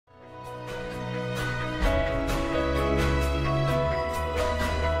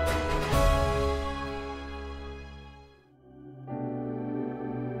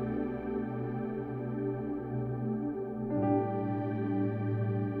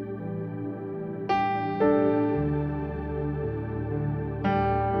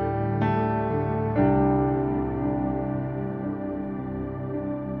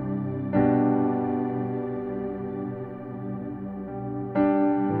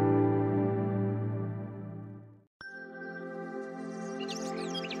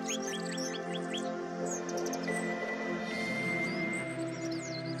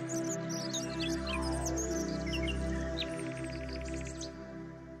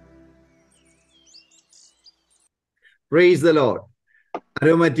Praise the Lord.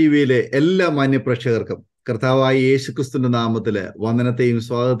 Aroma ടിവിയിലെ എല്ലാ മാന്യ പ്രേക്ഷകർക്കും കർത്താവായ യേശുക്രിസ്തുവിന്റെ നാമത്തില് വന്ദനത്തെയും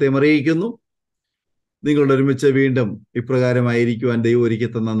സ്വാഗതത്തെയും അറിയിക്കുന്നു. നിങ്ങളോട് ഒരുമിച്ച് വീണ്ടും ഇപ്രകാരമായിരിക്കുവാൻ ദൈവം ഒരുക്കി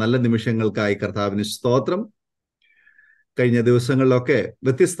തന്ന നല്ല നിമിഷങ്ങൾക്കായി കർത്താവിന് സ്തോത്രം. കഴിഞ്ഞ ദിവസങ്ങളിലൊക്കെ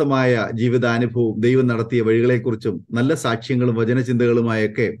വ്യത്യസ്തമായ ജീവിതാനുഭവവും ദൈവം നടത്തിയ വഴികളെക്കുറിച്ചും നല്ല സാക്ഷ്യങ്ങളും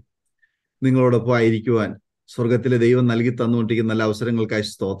വചനചിന്തകളുമായൊക്കെ നിങ്ങളോടൊപ്പം ആയിരിക്കുവാൻ സ്വർഗത്തിലെ ദൈവം നൽകി തന്നുകൊണ്ടിരിക്കുന്ന നല്ല അവസരങ്ങൾക്കായി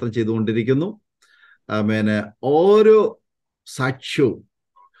സ്തോത്രം ചെയ്തുകൊണ്ടിരിക്കുന്നു. ആമേന്. ഓരോ സാക്ഷ്യവും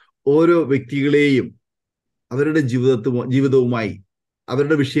ഓരോ വ്യക്തികളെയും അവരുടെ ജീവിതവുമായി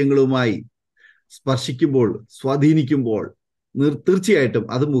അവരുടെ വിഷയങ്ങളുമായി സ്പർശിക്കുമ്പോൾ, സ്വാധീനിക്കുമ്പോൾ തീർച്ചയായിട്ടും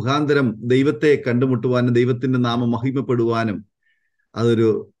അത് മുഖാന്തരം ദൈവത്തെ കണ്ടുമുട്ടുവാനും ദൈവത്തിന്റെ നാമം മഹിമപ്പെടുവാനും അതൊരു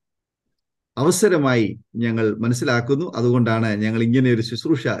അവസരമായി ഞങ്ങൾ മനസ്സിലാക്കുന്നു. അതുകൊണ്ടാണ് ഞങ്ങൾ ഇങ്ങനെ ഒരു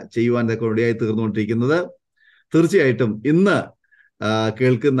ശുശ്രൂഷ ചെയ്യുവാൻ ഇടയായി തീർന്നുകൊണ്ടിരിക്കുന്നത്. തീർച്ചയായിട്ടും ഇന്ന്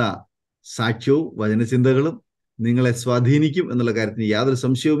കേൾക്കുന്ന സാക്ഷ്യവും വചനചിന്തകളും നിങ്ങളെ സ്വാധീനിക്കും എന്നുള്ള കാര്യത്തിന് യാതൊരു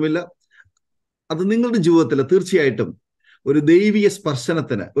സംശയവുമില്ല. അത് നിങ്ങളുടെ ജീവിതത്തിൽ തീർച്ചയായിട്ടും ഒരു ദൈവീയ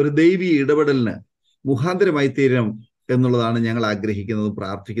സ്പർശനത്തിന്, ഒരു ദൈവീയ ഇടപെടലിന് മുഖാന്തരമായി തീരണം എന്നുള്ളതാണ് ഞങ്ങൾ ആഗ്രഹിക്കുന്നതും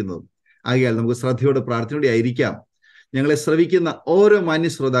പ്രാർത്ഥിക്കുന്നതും. ആകയാൽ നമുക്ക് ശ്രദ്ധയോടെ പ്രാർത്ഥനയോടെ ആയിരിക്കാം. ഞങ്ങളെ ശ്രവിക്കുന്ന ഓരോ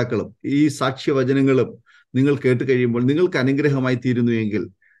മാന്യ ശ്രോതാക്കളും ഈ സാക്ഷ്യവചനങ്ങളും നിങ്ങൾ കേട്ട് കഴിയുമ്പോൾ നിങ്ങൾക്ക് അനുഗ്രഹമായി തീരുന്നു എങ്കിൽ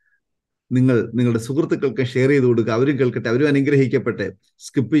നിങ്ങളുടെ സുഹൃത്തുക്കൾക്ക് ഷെയർ ചെയ്ത് കൊടുക്കുക. അവരും കേൾക്കട്ടെ, അവരും അനുഗ്രഹിക്കട്ടെ.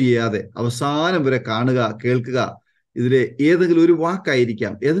 സ്കിപ്പ് ചെയ്യാതെ അവസാനം വരെ കാണുക, കേൾക്കുക. ഇതിലെ ഏതെങ്കിലും ഒരു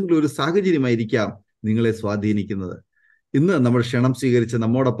വാക്കായിരിക്കാം, ഏതെങ്കിലും ഒരു സാഹചര്യമായിരിക്കാം നിങ്ങളെ സ്വാധീനിക്കുന്നത്. ഇന്ന് നമ്മൾ ക്ഷണം സ്വീകരിച്ച്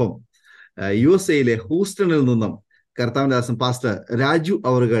നമ്മോടൊപ്പം USA ഹൂസ്റ്റണിൽ നിന്നും കർത്താവിന്റെ ദാസൻ പാസ്റ്റർ രാജു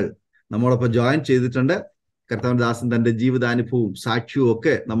അവറുകൾ നമ്മോടൊപ്പം ജോയിൻ ചെയ്തിട്ടുണ്ട്. കർത്താവിന്റെ ദാസൻ തന്റെ ജീവിതാനുഭവവും സാക്ഷ്യവും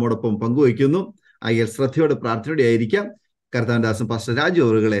ഒക്കെ നമ്മോടൊപ്പം പങ്കുവയ്ക്കുന്നു. ആയാൽ ശ്രദ്ധയോടെ പ്രാർത്ഥനയോടെ ആയിരിക്കാം. കർത്താവിന്റെ ദാസൻ പാസ്റ്റർ രാജു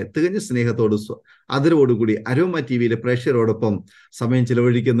അവറുകളെ തികഞ്ഞ സ്നേഹത്തോടും ആദരവോടുകൂടി അരോമ ടിവിയിലെ പ്രേക്ഷകരോടൊപ്പം സമയം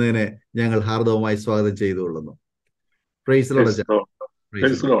ചിലവഴിക്കുന്നതിന് ഞങ്ങൾ ഹാർദവമായി സ്വാഗതം ചെയ്തുകൊള്ളുന്നു. Praise Lord.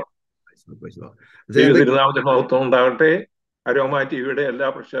 മഹത്വം ഉണ്ടാകട്ടെ. അരോമ ടിവിയുടെ എല്ലാ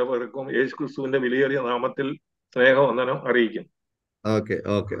പ്രേക്ഷകർക്കും യേശുക്രിസ്തുവിന്റെ വിലയേറിയ നാമത്തിൽ സ്നേഹവന്ദനം അറിയിക്കും. ഓക്കെ.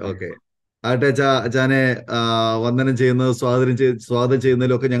 ആട്ടെ അച്ചാനെ വന്ദനം ചെയ്യുന്നത്, സ്വാഗതം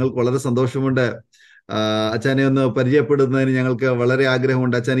ചെയ്യുന്നതിലൊക്കെ ഞങ്ങൾക്ക് വളരെ സന്തോഷമുണ്ട്. അച്ചാനെ ഒന്ന് പരിചയപ്പെടുന്നതിന് ഞങ്ങൾക്ക് വളരെ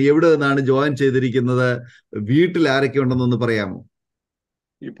ആഗ്രഹമുണ്ട്. അച്ചാൻ എവിടെ നിന്നാണ് ജോയിൻ ചെയ്തിരിക്കുന്നത്? വീട്ടിൽ ആരൊക്കെ ഉണ്ടെന്നൊന്ന് പറയാമോ?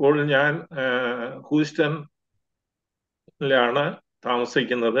 ഇപ്പോൾ ഞാൻ ഹൂസ്റ്റണിലാണ്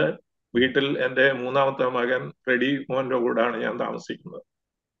താമസിക്കുന്നത്. വീട്ടിൽ എൻ്റെ മൂന്നാമത്തെ മകൻ ഫ്രെഡി മോന്റെ കൂടാണ് ഞാൻ താമസിക്കുന്നത്.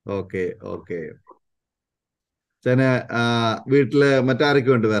 ഓക്കെ. അച്ചാന് വീട്ടില്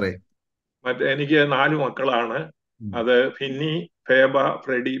മറ്റാരൊക്കെ ഉണ്ട് വേറെ? എനിക്ക് 4 മക്കളാണ്. അത് ഫിന്നി, ഫേബ,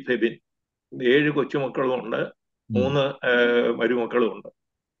 ഫ്രെഡി, ഫെബിൻ. 7 കൊച്ചുമക്കളുമുണ്ട്, 3 മരുമക്കളുമുണ്ട്.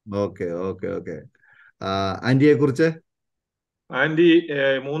 ഓക്കെ. ആന്റിയെ കുറിച്ച്? ആന്റി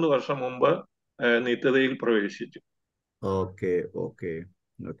 3 വർഷം മുമ്പ് നിത്യതയിൽ പ്രവേശിച്ചു. ഓക്കെ.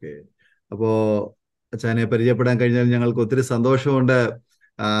 അപ്പോ അച്ഛനെ പരിചയപ്പെടാൻ കഴിഞ്ഞാൽ ഞങ്ങൾക്ക് ഒത്തിരി സന്തോഷമുണ്ട്.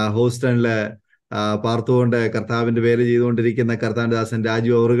 ഹൂസ്റ്റണില് പാർത്തുകൊണ്ട് കർത്താവിന്റെ പേര് ചെയ്തുകൊണ്ടിരിക്കുന്ന കർത്താവിന്റെ ദാസൻ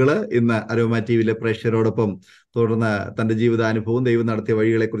രാജു അവറുകള് ഇന്ന് അരോമ ടിവിയിലെ പ്രേക്ഷകരോടൊപ്പം തുടർന്ന് തന്റെ ജീവിതാനുഭവവും ദൈവം നടത്തിയ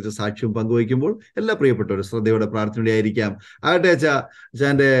വഴികളെ കുറിച്ച് സാക്ഷ്യവും പങ്കുവയ്ക്കുമ്പോൾ എല്ലാ പ്രിയപ്പെട്ടവരും ശ്രദ്ധയോടെ പ്രാർത്ഥനയോടെ ആയിരിക്കാം. ആകട്ടെ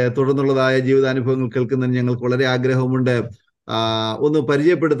അച്ഛന്റെ തുടർന്നുള്ളതായ ജീവിതാനുഭവങ്ങൾ കേൾക്കുന്നതിന് ഞങ്ങൾക്ക് വളരെ ആഗ്രഹമുണ്ട്. ഒന്ന്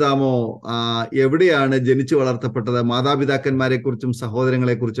പരിചയപ്പെടുത്താമോ? എവിടെയാണ് ജനിച്ചു വളർത്തപ്പെട്ടത്? മാതാപിതാക്കന്മാരെ കുറിച്ചും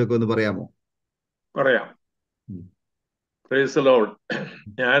സഹോദരങ്ങളെ കുറിച്ചും ഒക്കെ ഒന്ന് പറയാമോ? പറയാം. Praise the Lord.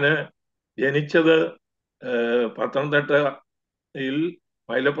 ഞാന് ജനിച്ചത് പത്തനംതിട്ടയിൽ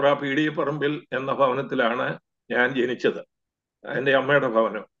മൈലപ്ര പീടിയപ്പറമ്പിൽ എന്ന ഭവനത്തിലാണ് ഞാൻ ജനിച്ചത്, എൻ്റെ അമ്മയുടെ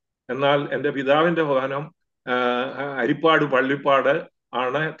ഭവനം. എന്നാൽ എൻ്റെ പിതാവിൻ്റെ ഭവനം അരിപ്പാട് പള്ളിപ്പാട്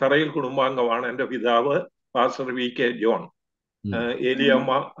ആണ്. തറയിൽ കുടുംബാംഗമാണ് എൻ്റെ പിതാവ് pastor VK John,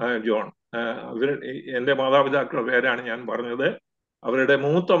 Eliyamma John. എൻ്റെ മാതാപിതാക്കളുടെ പേരാണ് ഞാൻ പറഞ്ഞത്. അവരുടെ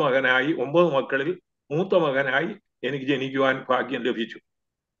മൂത്ത മകനായി, 9 മക്കളിൽ മൂത്ത മകനായി എനിക്ക് ജനിക്കുവാൻ ഭാഗ്യം ലഭിച്ചു.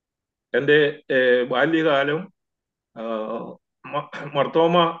 എൻ്റെ ബാല്യകാലം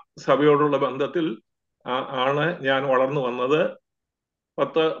മർത്തോമ സഭയോടുള്ള ബന്ധത്തിൽ ആണ് ഞാൻ വളർന്നു വന്നത്.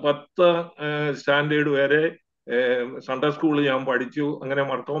 10 സ്റ്റാൻഡേർഡ് വരെ സൺഡേ സ്കൂളിൽ ഞാൻ പഠിച്ചു. അങ്ങനെ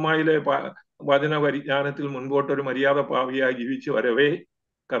മർത്തോമയിലെ വചന പരിജ്ഞാനത്തിൽ മുൻപോട്ടൊരു മര്യാദ പാവിയായി ജീവിച്ചു വരവേ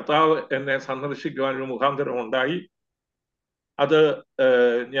കർത്താവ് എന്നെ സന്ദർശിക്കുവാനൊരു മുഖാന്തരം ഉണ്ടായി. അത്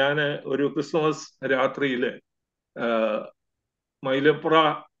ഞാൻ ഒരു ക്രിസ്മസ് രാത്രിയിൽ മൈലപ്ര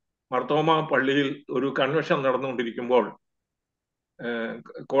മർത്തോമ പള്ളിയിൽ ഒരു കൺവെൻഷൻ നടന്നുകൊണ്ടിരിക്കുമ്പോൾ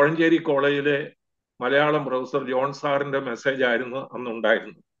കോഴഞ്ചേരി കോളേജിലെ മലയാളം പ്രൊഫസർ ജോൺ സാറിന്റെ മെസ്സേജ് ആയിരുന്നു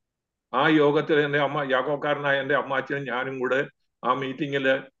അന്നുണ്ടായിരുന്നു. ആ യോഗത്തിൽ എൻ്റെ യാക്കോക്കാരനായ എൻ്റെ അമ്മാച്ചനും ഞാനും കൂടെ ആ മീറ്റിങ്ങിൽ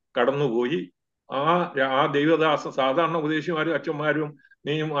കടന്നുപോയി. ആ ദൈവദാസ സാധാരണ ഉപദേശിമാരും അച്ഛന്മാരും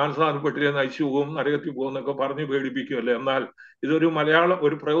നീ മാനസാന്തരപ്പെട്ടില്ലേ നശിച്ചു പോകും, നരകത്തിൽ പോകും എന്നൊക്കെ പറഞ്ഞ് പേടിപ്പിക്കുമല്ലോ. എന്നാൽ ഇതൊരു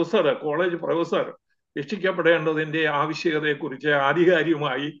ഒരു പ്രൊഫസർ, കോളേജ് പ്രൊഫസർ രക്ഷിക്കപ്പെടേണ്ടതിന്റെ ആവശ്യകതയെക്കുറിച്ച്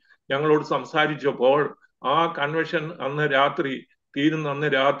ആധികാരികമായി ഞങ്ങളോട് സംസാരിച്ചപ്പോൾ ആ കൺവെൻഷൻ അന്ന് രാത്രി അന്ന്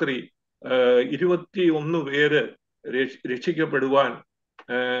രാത്രി 21 പേര് രക്ഷിക്കപ്പെടുവാൻ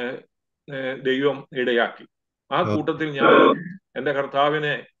ദൈവം ഇടയാക്കി. ആ കൂട്ടത്തിൽ ഞാൻ എൻ്റെ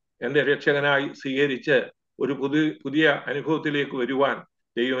കർത്താവിനെ എൻ്റെ രക്ഷകനായി സ്വീകരിച്ച് ഒരു പുതിയ അനുഭവത്തിലേക്ക് വരുവാൻ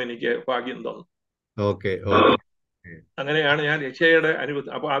ദൈവം എനിക്ക് ഭാഗ്യം തന്നു. അങ്ങനെയാണ് ഞാൻ രക്ഷയുടെ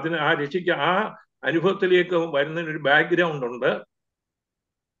അനുഭവം. അപ്പൊ ആ അനുഭവത്തിലേക്ക് വരുന്നതിന് ഒരു ബാക്ക്ഗ്രൗണ്ട് ഉണ്ട്.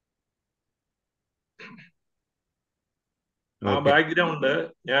 ആ ബാക്ക്ഗ്രൗണ്ട്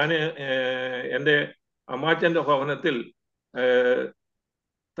ഞാൻ എൻ്റെ അമ്മാച്ചന്റെ ഭവനത്തിൽ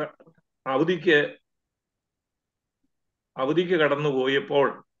അവധിക്ക് കടന്നു പോയപ്പോൾ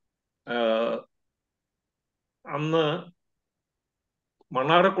അന്ന്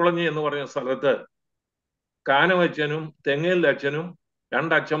മണ്ണാറക്കുളഞ്ഞി എന്ന് പറഞ്ഞ സ്ഥലത്ത് കാനവച്ചനും തെങ്ങേലിന്റെ അച്ഛനും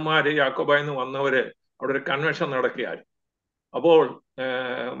 2 അച്ഛന്മാര് യാക്കോബായിന്ന് വന്നവര് അവിടെ ഒരു കൺവെൻഷൻ നടക്കുകയായിരുന്നു. അപ്പോൾ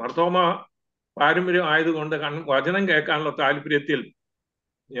മർത്തോമ പാരമ്പര്യം ആയതുകൊണ്ട് വചനം കേൾക്കാനുള്ള താല്പര്യത്തിൽ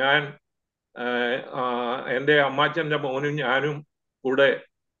ഞാൻ എൻ്റെ അമ്മാച്ചന്റെ മോനും ഞാനും കൂടെ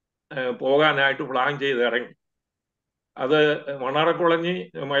പോകാനായിട്ട് പ്ലാൻ ചെയ്ത് ഇറങ്ങി. അത് മണ്ണാറക്കുളഞ്ഞി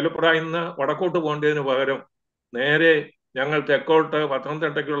മൈലപ്പുറയിൽ നിന്ന് വടക്കോട്ട് പോകേണ്ടതിന് പകരം നേരെ ഞങ്ങൾ തെക്കോട്ട്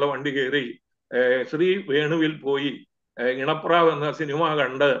പത്തനംതിട്ടയ്ക്കുള്ള വണ്ടി കയറി ശ്രീ വേണുവിൽ പോയി ഇണപ്രാവ് എന്ന സിനിമ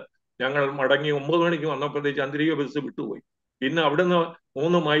കണ്ട് ഞങ്ങൾ മടങ്ങി 9 മണിക്ക് വന്നപ്പോഴത്തേക്ക് ചന്ദ്രിക ബസ് വിട്ടുപോയി. പിന്നെ അവിടുന്ന്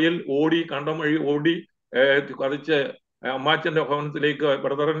 3 മൈൽ ഓടി, കണ്ടം വഴി ഓടി പതിച്ച് അമ്മാച്ചന്റെ ഭവനത്തിലേക്ക്,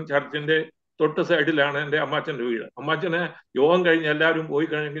 ബ്രദറൻ ചർച്ചിന്റെ തൊട്ട് സൈഡിലാണ് എൻ്റെ അമ്മാച്ചന്റെ വീട്. അമ്മാച്ചനെ യോഗം കഴിഞ്ഞ് എല്ലാവരും പോയി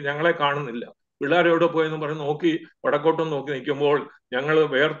കഴിഞ്ഞെങ്കിൽ ഞങ്ങളെ കാണുന്നില്ല. പിള്ളേരെവിടെ പോയെന്ന് പറഞ്ഞ് നോക്കി വടക്കോട്ടം നോക്കി നിൽക്കുമ്പോൾ ഞങ്ങൾ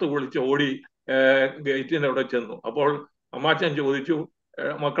വേർത്ത് കുളിച്ച് ഓടി ഗേറ്റിന്റെ അവിടെ ചെന്നു. അപ്പോൾ അമ്മാച്ചൻ ചോദിച്ചു,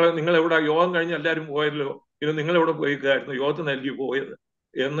 മക്കളെ നിങ്ങൾ എവിടെ, യോഗം കഴിഞ്ഞ് എല്ലാവരും പോയല്ലോ, പിന്നെ നിങ്ങൾ എവിടെ പോയിക്കായിരുന്നു, യോഗത്തിന് നൽകി പോയത്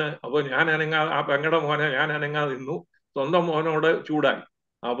എന്ന്. അപ്പോൾ ഞാൻ ആ പെങ്ങടെ മോനെ ഞാൻ അനങ്ങാതെ നിന്നു. സ്വന്തം മോനോട് ചൂടായി.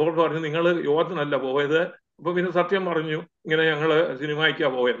 അപ്പോൾ പറഞ്ഞു, നിങ്ങൾ യോഗത്തിനല്ല പോയത്. അപ്പൊ പിന്നെ സത്യം പറഞ്ഞു, ഇങ്ങനെ ഞങ്ങള് സിനിമയ്ക്കാ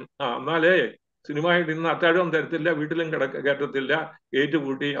പോയത്. എന്നാലേ സിനിമയായിട്ട് ഇന്ന് അത്താഴം തരത്തില്ല, വീട്ടിലും കയറ്റത്തില്ല, ഗേറ്റ്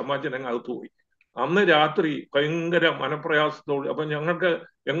പൂട്ടി അമ്മാച്ചനങ്ങ് അകത്തു പോയി. അന്ന് രാത്രി ഭയങ്കര മനപ്രയാസത്തോട്, അപ്പൊ ഞങ്ങൾക്ക്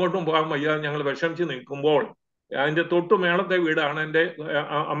എങ്ങോട്ടും പോകാൻ വയ്യാതെ ഞങ്ങൾ വിഷമിച്ച് നിൽക്കുമ്പോൾ അതിന്റെ തൊട്ടു മേളത്തെ വീടാണ് എൻ്റെ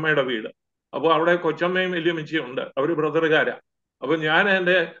അമ്മയുടെ വീട്. അപ്പോൾ അവിടെ കൊച്ചമ്മയും വലിയമ്മച്ചിയും ഉണ്ട്, അവര് ബ്രദറുകാരാ. അപ്പൊ ഞാൻ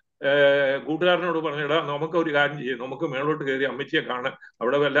എൻ്റെ കൂട്ടുകാരനോട് പറഞ്ഞിടാ, നമുക്ക് ഒരു കാര്യം ചെയ്യും, നമുക്ക് മേളോട്ട് കയറി അമ്മച്ചിയെ കാണാൻ,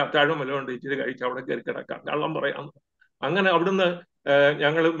 അവിടെ വല്ല അത്താഴം വല്ലതും ഉണ്ട്, ഇച്ചിരി കഴിച്ച് അവിടെ കയറി കിടക്കാം, കള്ളം പറയാം. അങ്ങനെ അവിടുന്ന്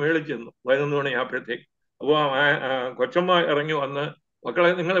ഞങ്ങൾ മേളിൽ ചെന്നു 11 മണിയായപ്പോഴത്തേക്ക്. അപ്പോൾ കൊച്ചമ്മ ഇറങ്ങി വന്ന്, മക്കളെ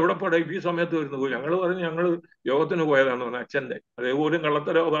നിങ്ങൾ എവിടെ പോടെ ഈ സമയത്ത് വരുന്നു പോയി? ഞങ്ങൾ പറഞ്ഞു ഞങ്ങൾ യോഗത്തിന് പോയതാണെന്ന് പറഞ്ഞു അച്ഛൻ്റെ. അതേപോലും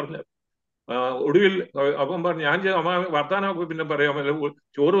കള്ളത്തരോ പറഞ്ഞത്. ഒടുവിൽ അപ്പം പറഞ്ഞു, ഞാൻ അമ്മ വർത്താനമൊക്കെ പിന്നെ പറയാം,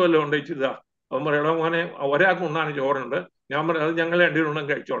 ചോറ് വല്ലതും ഉണ്ട് ഇച്ചിരിതാ. അവൻ പറയണം, മോനെ ഒരാൾക്ക് ഉണ്ണാണ് ചോറുണ്ട്. ഞാൻ പറഞ്ഞു അത് ഞങ്ങൾ രണ്ടുപേരും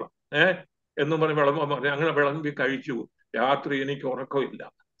കഴിച്ചോളാം എന്നും പറഞ്ഞ് വിളമ്പ പറഞ്ഞു. അങ്ങനെ വിളമ്പി കഴിച്ചു. രാത്രി എനിക്ക് ഉറക്കമില്ല,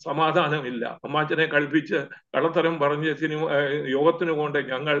 സമാധാനമില്ല. അമ്മാച്ചനെ കളിപ്പിച്ച് കള്ളത്തരം പറഞ്ഞ് യോഗത്തിന് കൊണ്ട്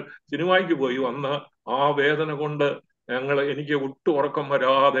ഞങ്ങൾ സിനിമയ്ക്ക് പോയി വന്ന് ആ വേദന കൊണ്ട് എനിക്ക് ഒട്ടും ഉറക്കം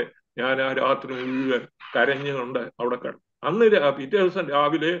വരാതെ ഞാൻ ആ രാത്രി മുഴുവൻ കരഞ്ഞുകൊണ്ട് അവിടെ കിടന്നു. അന്ന് പിറ്റേ ദിവസം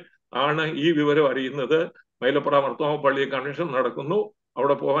രാവിലെ ആണ് ഈ വിവരം അറിയുന്നത്. മൈലപ്പുറ മർത്തോമ പള്ളി കൺവെൻഷൻ നടക്കുന്നു,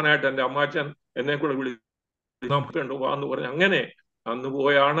 അവിടെ പോകാനായിട്ട് എൻ്റെ അമ്മാച്ചൻ എന്നെ കൂടെ വിളിക്കുന്നു പോകാന്ന് പറഞ്ഞു. അങ്ങനെ അന്ന്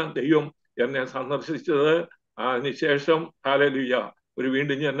പോയാണ് ദൈവം എന്നെ സന്ദർശിച്ചത്. അതിനുശേഷം ഹല്ലേലൂയ ഒരു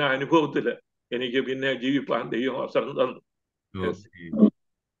വീണ്ടും ഞാൻ അനുഭവത്തില് എനിക്ക് പിന്നെ ജീവിപ്പാൻ ദൈവം അവസരം തന്നു.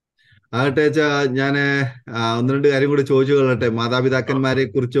 ആകട്ടെ ഞാന് 1-2 കാര്യം കൂടി ചോദിച്ചു കൊള്ളട്ടെ. മാതാപിതാക്കന്മാരെ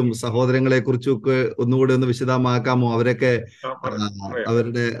കുറിച്ചും സഹോദരങ്ങളെ കുറിച്ചും ഒക്കെ ഒന്നുകൂടി ഒന്ന് വിശദമാക്കാമോ? അവരൊക്കെ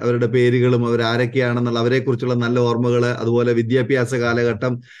അവരുടെ പേരുകളും അവരാരൊക്കെയാണെന്നുള്ള അവരെ കുറിച്ചുള്ള നല്ല ഓർമ്മകള്, അതുപോലെ വിദ്യാഭ്യാസ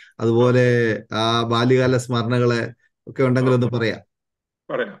കാലഘട്ടം, അതുപോലെ ബാല്യകാല സ്മരണകള് ഒക്കെ ഉണ്ടെങ്കിൽ ഒന്ന് പറയാം.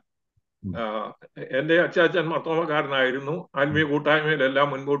 എൻ്റെ അച്ചാച്ചൻ മർത്തോമക്കാരനായിരുന്നു. ആത്മീയ കൂട്ടായ്മയിലെല്ലാം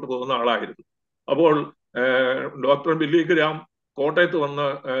മുൻപോട്ട് പോകുന്ന ആളായിരുന്നു. അപ്പോൾ ഡോക്ടർ ബില്ലി ഗ്രാം കോട്ടയത്ത് വന്ന്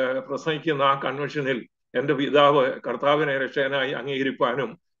പ്രസംഗിക്കുന്ന ആ കൺവെൻഷനിൽ എൻ്റെ പിതാവ് കർത്താവിനെ രക്ഷകനായി അംഗീകരിക്കാനും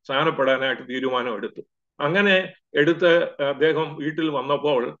സ്ഥാനപ്പെടാനായിട്ട് തീരുമാനമെടുത്തു. അങ്ങനെ എടുത്ത് അദ്ദേഹം വീട്ടിൽ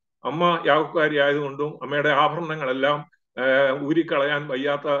വന്നപ്പോൾ അമ്മ യാഗക്കാരി ആയതുകൊണ്ടും അമ്മയുടെ ആഭരണങ്ങളെല്ലാം ഊരിക്കളയാൻ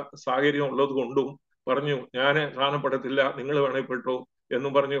വയ്യാത്ത സാഹചര്യം ഉള്ളത് കൊണ്ടും പറഞ്ഞു, ഞാൻ സ്ഥാനപ്പെടത്തില്ല, നിങ്ങൾ വേണേ പെട്ടു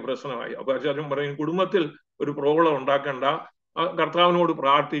എന്നും പറഞ്ഞ് പ്രശ്നമായി. അപ്പൊ അച്ഛൻ പറയും, കുടുംബത്തിൽ ഒരു പ്രോബ്ലം ഉണ്ടാക്കണ്ട, കർത്താവിനോട്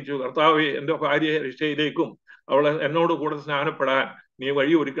പ്രാർത്ഥിച്ചു, കർത്താവ് എൻ്റെ ഭാര്യയെ രക്ഷയിലേക്കും അവളെ എന്നോട് കൂടെ സ്നാനപ്പെടാൻ നീ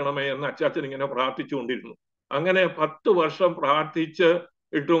വഴി ഒരുക്കണമേ എന്ന് അച്ചാച്ചൻ ഇങ്ങനെ പ്രാർത്ഥിച്ചുകൊണ്ടിരുന്നു. അങ്ങനെ 10 വർഷം പ്രാർത്ഥിച്ച്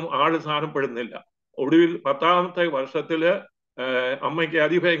ഇട്ടും ആള് സ്നാനപ്പെടുന്നില്ല. ഒടുവിൽ 10ാമത്തെ വർഷത്തില് അമ്മയ്ക്ക്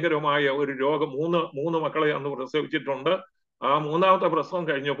അതിഭയങ്കരമായ ഒരു രോഗം, മൂന്ന് മക്കളെ അന്ന് പ്രസവിച്ചിട്ടുണ്ട്. ആ മൂന്നാമത്തെ പ്രസവം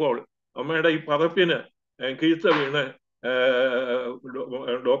കഴിഞ്ഞപ്പോൾ അമ്മയുടെ ഈ പതപ്പിന് കീഴ്ത്ത വീണ്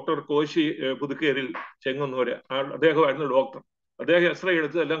ഡോക്ടർ കോശി പുതുക്കേരിൽ ചെങ്ങന്നൂര് അദ്ദേഹമായിരുന്നു ഡോക്ടർ. അദ്ദേഹം എക്സ്റേ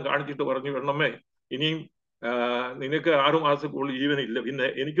എടുത്തതെല്ലാം കാണിച്ചിട്ട് പറഞ്ഞു, വെണ്ണമ്മേ ഇനിയും നിനക്ക് 6 മാസത്തിനുള്ളിൽ ജീവനില്ല, പിന്നെ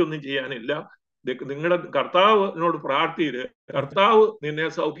എനിക്കൊന്നും ചെയ്യാനില്ല, നിങ്ങളുടെ കർത്താവിനോട് പ്രാർത്ഥിയില്, കർത്താവ് നിന്നെ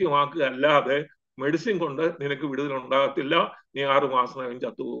സൗഖ്യമാക്കുക അല്ലാതെ മെഡിസിൻ കൊണ്ട് നിനക്ക് വിടുതലുണ്ടാകത്തില്ല, നീ 6 മാസത്തിനകം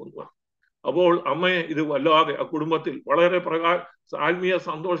ചത്തുപോകുന്നു. അപ്പോൾ അമ്മയെ ഇത് വല്ലാതെ ആ കുടുംബത്തിൽ വളരെ ആത്മീയ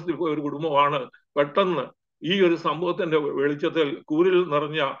സന്തോഷത്തിൽ പോയ ഒരു കുടുംബമാണ്. പെട്ടെന്ന് ഈ ഒരു സംഭവത്തിന്റെ വെളിച്ചത്തിൽ കൂരിൽ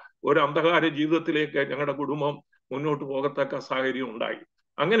നിറഞ്ഞ ഒരു അന്ധകാര ജീവിതത്തിലേക്ക് ഞങ്ങളുടെ കുടുംബം മുന്നോട്ട് പോകത്തക്ക സാഹചര്യം ഉണ്ടായി.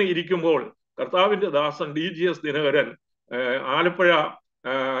 അങ്ങനെ ഇരിക്കുമ്പോൾ കർത്താവിന്റെ ദാസൻ DGS ദിനകരൻ ആലപ്പുഴ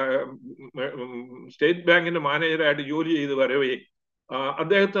സ്റ്റേറ്റ് ബാങ്കിന്റെ മാനേജറായിട്ട് ജോലി ചെയ്ത് വരവേ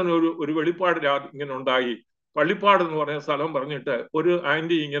അദ്ദേഹത്തിന് ഒരു വെളിപ്പാട് ഇങ്ങനെ ഉണ്ടായി. പള്ളിപ്പാട് എന്ന് പറഞ്ഞ സ്ഥലം പറഞ്ഞിട്ട് ഒരു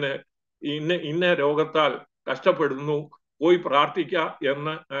ആന്റി ഇങ്ങനെ ഇന്ന രോഗത്താൽ കഷ്ടപ്പെടുന്നു, പോയി പ്രാർത്ഥിക്കുക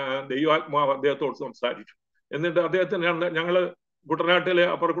എന്ന് ദൈവാത്മാവ് അദ്ദേഹത്തോട് സംസാരിച്ചു. എന്നിട്ട് അദ്ദേഹത്തിന് ഞങ്ങള് കുട്ടനാട്ടിലെ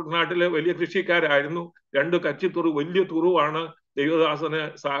അപ്പർ കുട്ടനാട്ടിലെ വലിയ കൃഷിക്കാരായിരുന്നു. 2 കച്ചിത്തുറു, വലിയ തുറുവാണ് ദൈവദാസന്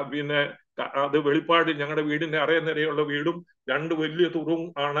പിന്നെ അത് വെളിപ്പാട് ഞങ്ങളുടെ വീടിന്റെ അറയനിരയുള്ള വീടും 2 വലിയ തുറും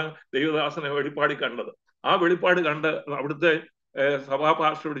ആണ് ദൈവദാസനെ വെളിപ്പാടി കണ്ടത്. ആ വെളിപ്പാട് കണ്ട് അവിടുത്തെ സഭാ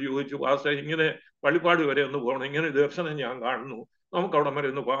പാസ്റ്ററോട് ചോദിച്ചു, പാസ്റ്റർ ഇങ്ങനെ പള്ളിപ്പാട് വരെ ഒന്ന് പോകണം, ഇങ്ങനെ ദർശനം ഞാൻ കാണുന്നു, നമുക്ക് അവിടെ വരെ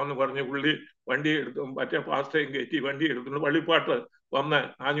ഒന്ന് പോകാമെന്ന് പറഞ്ഞ് പുള്ളി വണ്ടി എടുത്തു, മറ്റേ പാസ്റ്ററേയും കയറ്റി വണ്ടി എടുത്തുകൊണ്ട് പള്ളിപ്പാട്ട് വന്ന്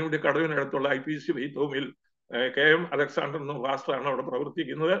ആഞ്ഞൂടി കടവിനടുത്തുള്ള IPC വെയ്ത്തോമിൽ KM അലക്സാണ്ടർ എന്ന പാസ്റ്ററാണ് അവിടെ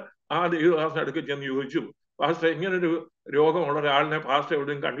പ്രവർത്തിക്കുന്നത്. ആ ദൈവദാസൻ അടുക്കൽ ചെന്ന് ചോദിച്ചു, പാസ്റ്റർ ഇങ്ങനൊരു രോഗമുള്ള ഒരാളിനെ പാസ്റ്റർ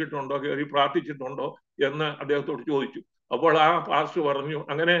എവിടെയും കണ്ടിട്ടുണ്ടോ, കയറി പ്രാർത്ഥിച്ചിട്ടുണ്ടോ എന്ന് അദ്ദേഹത്തോട് ചോദിച്ചു. അപ്പോൾ ആ പാസ്റ്റർ പറഞ്ഞു,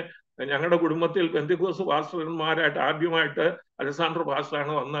 അങ്ങനെ ഞങ്ങളുടെ കുടുംബത്തിൽ പെന്തിക്കോസ് പാസ്റ്റർമാരായിട്ട് ആദ്യമായിട്ട് അലക്സാണ്ടർ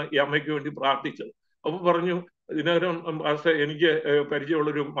പാസ്റ്ററാണ് വന്ന് ഈ അമ്മയ്ക്ക് വേണ്ടി പ്രാർത്ഥിച്ചത്. അപ്പൊ പറഞ്ഞു, ഇതിനകം പാസ്റ്റർ എനിക്ക്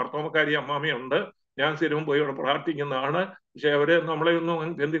പരിചയമുള്ളൊരു മർത്തോമക്കാരി അമ്മാമയുണ്ട്, ഞാൻ സ്ഥിരവും പോയി അവിടെ പ്രാർത്ഥിക്കുന്നതാണ്, പക്ഷെ അവരെ നമ്മളെ ഒന്നും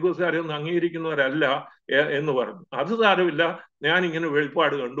പെന്തിക്കോസുകാരെ ഒന്നും അംഗീകരിക്കുന്നവരല്ല എന്ന് പറഞ്ഞു. അത് സാരമില്ല, ഞാൻ ഇങ്ങനെ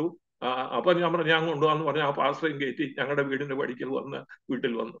വെളിപ്പാട് കണ്ടു. അപ്പൊ ഞാൻ പറഞ്ഞു, ഞാൻ കൊണ്ടുപോകാന്ന് പറഞ്ഞ ആ പാസ്റ്ററേയും കയറ്റി ഞങ്ങളുടെ വീടിന്റെ പടിക്കൽ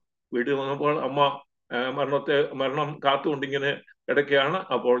വീട്ടിൽ വന്നപ്പോൾ അമ്മ മരണം കാത്തുകൊണ്ടിങ്ങനെ കിടക്കുകയാണ്.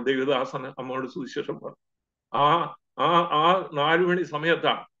 അപ്പോൾ ദൈവദാസന് അമ്മയോട് സുവിശേഷം പറഞ്ഞു. ആ 4 മണി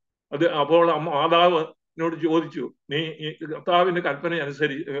സമയത്താണ് അത്. അപ്പോൾ അമ്മ മാതാവിനോട് ചോദിച്ചു, നീ കർത്താവിന്റെ കൽപ്പന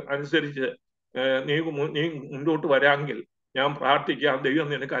അനുസരിച്ച് നീ മുന്നോട്ട് വരാമെങ്കിൽ ഞാൻ പ്രാർത്ഥിക്കാം, ദൈവം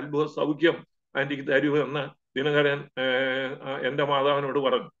നിനക്ക് അത്ഭുത സൗഖ്യം ആന്റിക്ക് തരുമെന്ന് ദിനകരൻ എന്റെ മാതാവിനോട്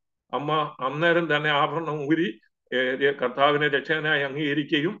പറഞ്ഞു. അമ്മ അന്നേരം തന്നെ ആഭരണം ഊരി കർത്താവിനെ രക്ഷകനായി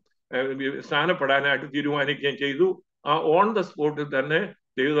അംഗീകരിക്കുകയും സ്നാനപ്പെടാനായിട്ട് തീരുമാനിക്കുകയും ചെയ്തു. ആ ഓൺ ദ സ്പോട്ടിൽ തന്നെ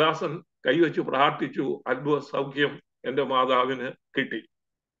ദേവദാസൻ കൈവച്ച് പ്രാർത്ഥിച്ചു, അത്ഭുത സൗഖ്യം എന്റെ മാതാവിന് കിട്ടി.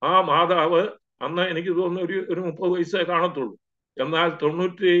 ആ മാതാവ് അന്ന് എനിക്ക് തോന്നുന്നു ഒരു 30 വയസ്സേ കാണത്തുള്ളൂ. എന്നാൽ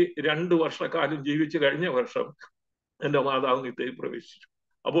 92 വർഷക്കാലം ജീവിച്ച് കഴിഞ്ഞ വർഷം എന്റെ മാതാവ് നിത്യയിൽ പ്രവേശിച്ചു.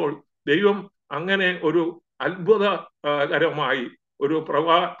 അപ്പോൾ ദൈവം അങ്ങനെ ഒരു അത്ഭുതകരമായി ഒരു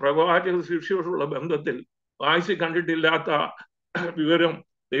പ്രവാചക ശിഷ്യയോടുള്ള ബന്ധത്തിൽ വായിച്ച് കണ്ടിട്ടില്ലാത്ത വിവരം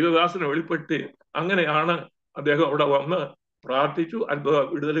ദൈവദാസന് വെളിപ്പെട്ട് അങ്ങനെയാണ് അദ്ദേഹം അവിടെ വന്ന് പ്രാർത്ഥിച്ചു, അത്ഭുത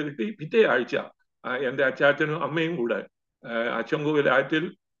വിടുതൽ കിട്ടി. പിറ്റേ ആഴ്ച എൻ്റെ അച്ചാച്ചനും അമ്മയും കൂടെ അച്ചൻകോവിലാറ്റിൽ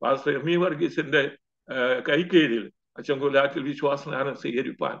പാസ്റ്റർ എം ഇ വർഗീസിന്റെ കൈക്കീഴിൽ അച്ചൻകോവിലാറ്റിൽ വിശ്വാസസ്നാനം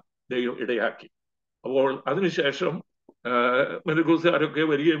സ്വീകരിപ്പാൻ ദൈവം ഇടയാക്കി. അപ്പോൾ അതിനുശേഷം മെഡിക്കൽസുകാരൊക്കെ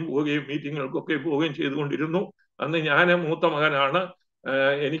വരികയും പോവുകയും മീറ്റിങ്ങുകൾക്കൊക്കെ പോവുകയും ചെയ്തുകൊണ്ടിരുന്നു. അന്ന് ഞാൻ മൂത്ത മകനാണ്.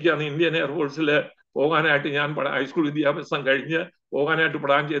 എനിക്ക് അന്ന് ഇന്ത്യൻ എയർഫോഴ്സിൽ പോകാനായിട്ട് ഞാൻ ഹൈസ്കൂൾ വിദ്യാഭ്യാസം കഴിഞ്ഞ് പോകാനായിട്ട്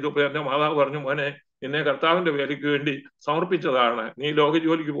പ്ലാൻ ചെയ്തപ്പോൾ എൻ്റെ മാതാവ് പറഞ്ഞു, മോനെ നിന്നെ കർത്താവിന്റെ വേലയ്ക്ക് വേണ്ടി സമർപ്പിച്ചതാണ്, നീ ലോക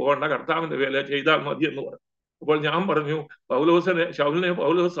ജോലിക്ക് പോകേണ്ട, കർത്താവിന്റെ വേല ചെയ്താൽ മതി എന്ന് പറഞ്ഞു. അപ്പോൾ ഞാൻ പറഞ്ഞു, ശൗലിനെ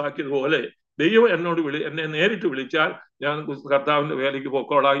പൗലോസ് ആക്കിയതുപോലെ ദൈവം എന്നെ നേരിട്ട് വിളിച്ചാൽ ഞാൻ കർത്താവിന്റെ വേലയ്ക്ക്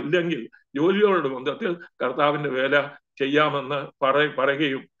പോക്കോളാം, ഇല്ലെങ്കിൽ ജോലിയോട് ബന്ധത്തിൽ കർത്താവിന്റെ വേല ചെയ്യാമെന്ന്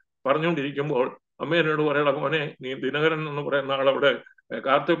പറയുകയും പറഞ്ഞുകൊണ്ടിരിക്കുമ്പോൾ അമ്മ എന്നോട് പറയണം, മോനെ നീ ദിനകരൻ എന്ന് പറയുന്ന ആളവിടെ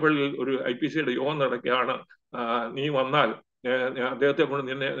കാർത്തപ്പള്ളിയിൽ ഒരു IPCയുടെ യോഗം നടക്കുകയാണ്, നീ വന്നാൽ അദ്ദേഹത്തെ കൊണ്ട്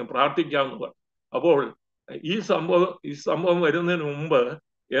നിന്നെ പ്രാർത്ഥിക്കാമെന്ന് പറഞ്ഞു. അപ്പോൾ ഈ സംഭവം വരുന്നതിന് മുമ്പ്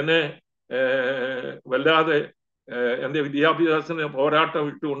എന്നെ വല്ലാതെ എൻ്റെ വിദ്യാഭ്യാസത്തിന് പോരാട്ടം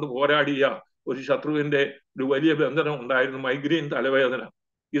ഇട്ടുകൊണ്ട് പോരാടിയ ഒരു ശത്രുവിന്റെ ഒരു വലിയ ബന്ധനം ഉണ്ടായിരുന്നു, മൈഗ്രെയിൻ തലവേദന.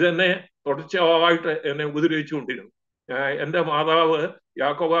 ഇതെന്നെ തുടർച്ചയായിട്ട് എന്നെ ഉപദ്രവിച്ചുകൊണ്ടിരുന്നു. എൻ്റെ മാതാവ്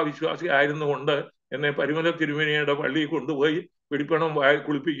യാക്കോബ വിശ്വാസി ആയിരുന്നുകൊണ്ട് എന്നെ പരിമല തിരുമേനിയുടെ പള്ളിയിൽ കൊണ്ടുപോയി പിടിപ്പണം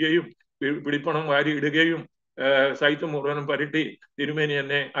കുളിപ്പിക്കുകയും പിടിപ്പണം വാരി ഇടുകയും സൈറ്റ് മുഴുവനും പരട്ടി തിരുമേനി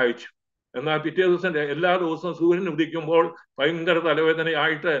എന്നെ അയച്ചു. എന്നാൽ പിറ്റേ ദിവസം എല്ലാ ദിവസവും സൂര്യൻ ഉദിക്കുമ്പോൾ ഭയങ്കര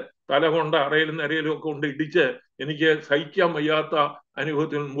തലവേദനയായിട്ട് തല കൊണ്ട് അറയിലും നിരയിലും ഒക്കെ കൊണ്ട് ഇടിച്ച് എനിക്ക് സഹിക്കാൻ വയ്യാത്ത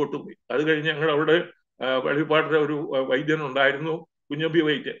അനുഭവത്തിൽ മുമ്പോട്ട് പോയി. അത് കഴിഞ്ഞ് ഞങ്ങളവിടെ വെളിപ്പാട്ടിലെ ഒരു വൈദ്യൻ ഉണ്ടായിരുന്നു, കുഞ്ഞമ്പി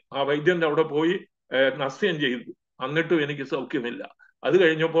വൈദ്യൻ. ആ വൈദ്യന്റെ അവിടെ പോയി നസ്യം ചെയ്തു. എന്നിട്ടും എനിക്ക് സൗഖ്യമില്ല. അത്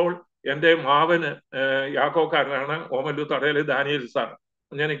കഴിഞ്ഞപ്പോൾ എൻ്റെ മാവന് യാക്കോക്കാരനാണ്, ഓമല്ലൂർ തടയിലെ ദാനിയേൽ സാർ,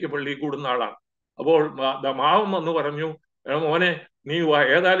 എനിക്ക് പള്ളി കൂടുന്ന ആളാണ്. അപ്പോൾ മാവൻ വന്ന് പറഞ്ഞു, മോനെ നീ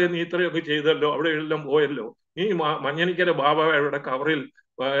ഏതായാലും നീ ഇത്രയൊക്കെ ചെയ്തല്ലോ, അവിടെ എല്ലാം പോയല്ലോ, നീ മഞ്ഞനിക്കര ബാബായുടെ കവറിൽ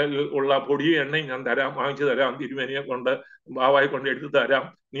ഉള്ള പൊടിയും എണ്ണയും ഞാൻ തരാം, വാങ്ങിച്ചു തരാം, തിരുമേനിയെ കൊണ്ട് ബാബായെ കൊണ്ട് എടുത്തു തരാം,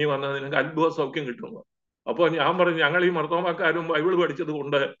 നീ വന്നാൽ നിനക്ക് അത്ഭുത സൗഖ്യം കിട്ടുന്നു. അപ്പോൾ ഞാൻ പറഞ്ഞു, ഞങ്ങൾ ഈ മർത്തോമാക്കാരും ബൈബിൾ പഠിച്ചത്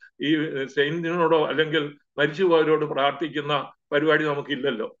കൊണ്ട് ഈ സെയിന്റിനോടോ അല്ലെങ്കിൽ മരിച്ചുപോയവരോട് പ്രാർത്ഥിക്കുന്ന പരിപാടി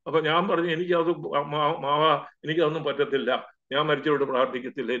നമുക്കില്ലല്ലോ. അപ്പൊ ഞാൻ പറഞ്ഞു, എനിക്കത് മാവ എനിക്കതൊന്നും പറ്റത്തില്ല, ഞാൻ മരിച്ചവരോട്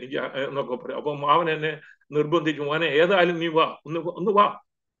പ്രാർത്ഥിക്കത്തില്ല എനിക്ക് എന്നൊക്കെ പറയും. അപ്പൊ മാവൻ എന്നെ നിർബന്ധിച്ചു, മോനെ ഏതായാലും നീ വാ, ഒന്ന് വാ,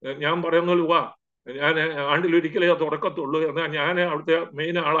 ഞാൻ പറയുന്നല്ലോ വാ, ഞാൻ ആണ്ടിലൊരിക്കലേ തുറക്കത്തുള്ളൂ, എന്നാൽ ഞാൻ അവിടുത്തെ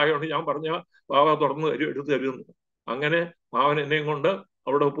മെയിൻ ആളായതുകൊണ്ട് ഞാൻ പറഞ്ഞ ബാബ തുറന്ന് തരും, എടുത്തു തരുന്നു. അങ്ങനെ മാവൻ എന്നെയും കൊണ്ട്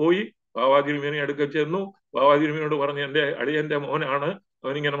അവിടെ പോയി ബാബാ തിരുമേനി അടുക്ക ചെന്നു. ബാബാ തിരുമേനിയോട് പറഞ്ഞു, എൻ്റെ അളിയൻ്റെ മോനാണ്,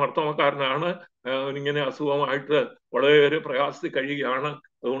 അവനിങ്ങനെ മർത്തോമക്കാരനാണ്, അവനിങ്ങനെ അസുഖമായിട്ട് വളരെ പ്രയാസത്തിൽ കഴിയുകയാണ്,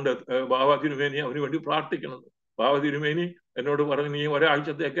 അതുകൊണ്ട് ബാബാ തിരുമേനി അവന് വേണ്ടി പ്രാർത്ഥിക്കണം. ബാബാ തിരുമേനി എന്നോട് പറഞ്ഞു, നീ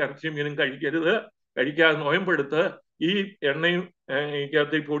ഒരാഴ്ചത്തേക്ക് ഇറച്ചിയും മീനും കഴിക്കരുത്, കഴിക്കാതെ നോയമ്പെടുത്ത് ഈ എണ്ണയും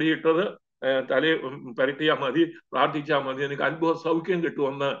ഇതിനകത്ത് പൊടിയിട്ടത് തലയിൽ പരട്ടിയാൽ മതി, പ്രാർത്ഥിച്ചാൽ മതി, എനിക്ക് അത്ഭുത സൗഖ്യം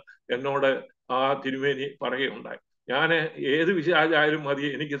കിട്ടുമെന്ന് എന്നോട് ആ തിരുമേനി പറയുകയുണ്ടായി. ഞാൻ ഏത് വിശാചായാലും മതി,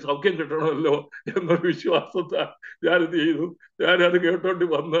 എനിക്ക് സൗഖ്യം കിട്ടണമല്ലോ എന്നൊരു വിശ്വാസത്താൽ ഞാനിത് ചെയ്തു. ഞാനത് കേട്ടോണ്ട്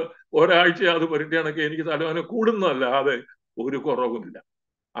വന്ന് ഒരാഴ്ച അത് പരട്ടിയാണൊക്കെ എനിക്ക് തലവേദന കൂടുന്നതല്ലാതെ ഒരു കുറവുമില്ല.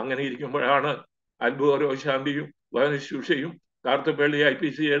 അങ്ങനെ ഇരിക്കുമ്പോഴാണ് അത്ഭുത രോഗശാന്തിയും വചനശുശ്രൂഷയും കാർത്തുപള്ളി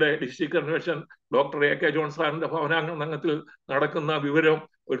IPCയുടെ district convention doctor AK John സാറിന്റെ ഭവനാംഗത്തിൽ നടക്കുന്ന വിവരം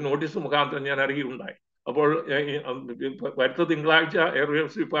ഒരു നോട്ടീസ് മുഖാന്തരം ഞാൻ അറിയുകയുണ്ടായി. അപ്പോൾ വരുത്ത തിങ്കളാഴ്ച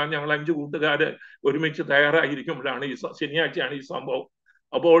എയർവേസിപ്പാൻ ഞങ്ങൾ 5 കൂട്ടുകാര് ഒരുമിച്ച് തയ്യാറായിരിക്കുമ്പോഴാണ് ശനിയാഴ്ചയാണ് ഈ സംഭവം.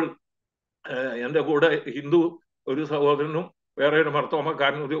 അപ്പോൾ എൻ്റെ കൂടെ ഹിന്ദു ഒരു സഹോദരനും വേറെ ഒരു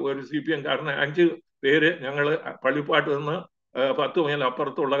മർത്തോമക്കാരനും ഒരു CPM കാരനും 5 പേര് ഞങ്ങൾ പള്ളിപ്പാട്ട് നിന്ന് 10 മൈൽ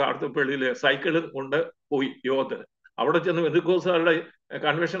അപ്പുറത്തുള്ള കാർത്തുപള്ളിയിലെ സൈക്കിളും കൊണ്ട് പോയി യോഗത്തിന്. അവിടെ ചെന്ന് ബന്ധുക്കോസുകാരുടെ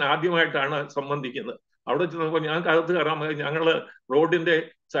കൺവെൻഷൻ ആദ്യമായിട്ടാണ് സംബന്ധിക്കുന്നത്. അവിടെ ചെന്നപ്പോൾ ഞാൻ കകത്ത് കയറാൻ ഞങ്ങള് റോഡിന്റെ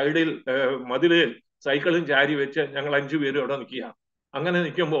സൈഡിൽ മതിലിൽ സൈക്കിളും ചാരി വെച്ച് ഞങ്ങൾ 5 പേരും അവിടെ നിൽക്കുകയാണ്. അങ്ങനെ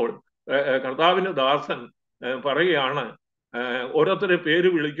നിൽക്കുമ്പോൾ കർത്താവിന്റെ ദാസൻ പറയുകയാണ്, ഓരോരുത്തരെ പേര്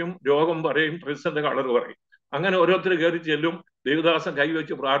വിളിക്കും, രോഗം പറയും, പ്രസിഡന്റ് കളർ പറയും. അങ്ങനെ ഓരോരുത്തർ കയറി ചെല്ലും, ദേവദാസൻ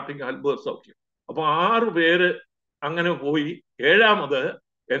കൈവച്ച് പ്രാർത്ഥിക്കും, അത്ഭുത സൗഖ്യം. അപ്പൊ 6 പേര് അങ്ങനെ പോയി. 7ാമത്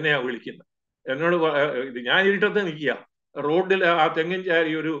എന്നെയാ വിളിക്കുന്നത്. എന്നോട് ഞാൻ ഇരുട്ടത്ത് നിൽക്കുക, റോഡിൽ ആ തെങ്ങിൻ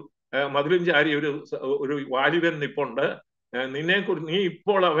ചാരി ഒരു മതിലും ചാരി ഒരു വാലിബൻ നിപ്പുണ്ട്, നീ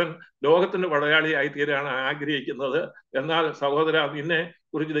ഇപ്പോൾ അവൻ ലോകത്തിന്റെ പടയാളിയായി തീരാണ് ആഗ്രഹിക്കുന്നത്, എന്നാൽ സഹോദര നിന്നെ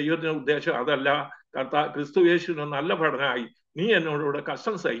കുറിച്ച് ദൈവത്തിന്റെ ഉദ്ദേശം അതല്ല, ക്രിസ്തുയേശുവിന് നല്ല പഠനമായി നീ എന്നോടുകൂടെ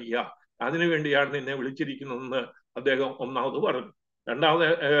കഷ്ടം സഹിക്കുക, അതിനുവേണ്ടിയാണ് നിന്നെ വിളിച്ചിരിക്കുന്നതെന്ന് അദ്ദേഹം ഒന്നാമത് പറഞ്ഞു. 2ാമത്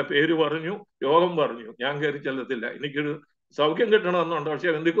പേര് പറഞ്ഞു, രോഗം പറഞ്ഞു. ഞാൻ കയറി ചെല്ലത്തില്ല, എനിക്കൊരു സൗഖ്യം കിട്ടണമെന്നുണ്ട്,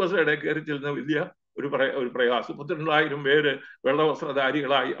 പക്ഷെ ബന്ധുക്കോസയുടെ കയറി ചെല്ലുന്ന വലിയ ഒരു പ്രയാസം. 32,000 പേര്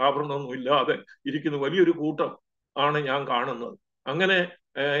വെള്ളവസ്ത്രധാരികളായി ആഭരണമൊന്നും ഇല്ലാതെ ഇരിക്കുന്ന വലിയൊരു കൂട്ടം ആണ് ഞാൻ കാണുന്നത്. അങ്ങനെ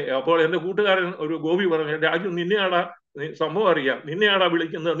അപ്പോൾ എൻ്റെ കൂട്ടുകാരൻ ഒരു ഗോപി പറഞ്ഞു, രാജു നിന്നെയാടാ സംഭവം അറിയാം, നിന്നെയാടാ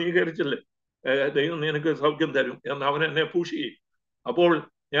വിളിക്കുന്നത്, നീ കയറിച്ചല്ലേ, ദൈവം നിനക്ക് സൗഖ്യം തരും എന്ന് അവൻ എന്നെ പുഷ് ചെയ്യും. അപ്പോൾ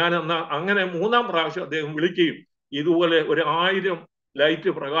ഞാൻ അങ്ങനെ 3ാം പ്രാവശ്യം അദ്ദേഹം വിളിക്കുകയും ഇതുപോലെ 1000 ലൈറ്റ്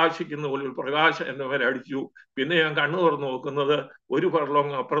പ്രകാശിക്കുന്ന പോലെ ഒരു പ്രകാശം എൻ്റെ മേലെ അടിച്ചു. പിന്നെ ഞാൻ കണ്ണു തുറന്നു നോക്കുന്നത് ഒരു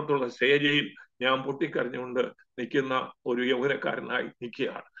ഫർലോങ് അപ്പുറത്തുള്ള സ്റ്റേജിൽ ഞാൻ പൊട്ടിക്കരഞ്ഞുകൊണ്ട് നിൽക്കുന്ന ഒരു യൗവനക്കാരനായി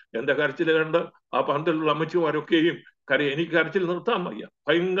നിൽക്കുകയാണ്. എൻ്റെ കരച്ചിൽ കണ്ട് ആ പന്തലുള്ള അമ്മച്ചിമാരൊക്കെയും എനിക്ക് കരച്ചിൽ നിർത്താൻ വയ്യ,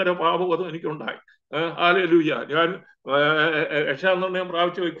 ഭയങ്കര പാപബോധം എനിക്കുണ്ടായി. ഹല്ലേലൂയ, ഞാൻ രക്ഷാനിർണയം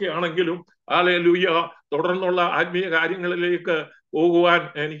പ്രാപിച്ചു വെക്കുകയാണെങ്കിലും ഹല്ലേലൂയ തുടർന്നുള്ള ആത്മീയ കാര്യങ്ങളിലേക്ക് പോകുവാൻ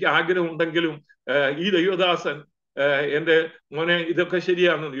എനിക്ക് ആഗ്രഹമുണ്ടെങ്കിലും ഈ ദൈവദാസൻ എൻ്റെ മോനെ ഇതൊക്കെ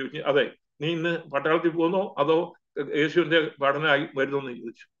ശരിയാണെന്ന് ചോദിച്ചു. അതെ, നീ ഇന്ന് പട്ടാളത്തിൽ പോകുന്നോ അതോ യേശുവിന്റെ പഠനമായി വരുന്നോന്ന്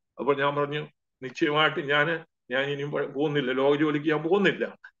ചോദിച്ചു. അപ്പോൾ ഞാൻ പറഞ്ഞു, നിശ്ചയമായിട്ട് ഞാൻ ഇനിയും പോകുന്നില്ല, ലോക ജോലിക്ക് ഞാൻ പോകുന്നില്ല,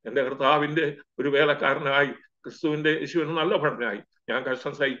 എൻ്റെ കർത്താവിന്റെ ഒരു വേലക്കാരനായി ക്രിസ്തുവിന്റെ യേശുവിന് നല്ല പഠനമായി ഞാൻ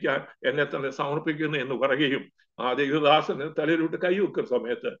കഷ്ടം സഹിക്കാൻ എന്നെ തന്നെ സമർപ്പിക്കുന്നു എന്ന് പറയുകയും ആ ദൈവദാസന് തലയിലോട്ട് കൈവെക്കുന്ന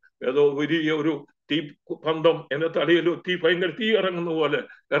സമയത്ത് ഏതോ വലിയ ഒരു തീ പന്തം എന്റെ തലയിൽ ഭയങ്കര തീ ഇറങ്ങുന്ന പോലെ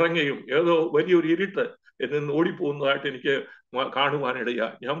ഇറങ്ങുകയും ഏതോ വലിയൊരു ഇരുട്ട് എന്നെ നിന്ന് ഓടിപ്പോകുന്നതായിട്ട് എനിക്ക്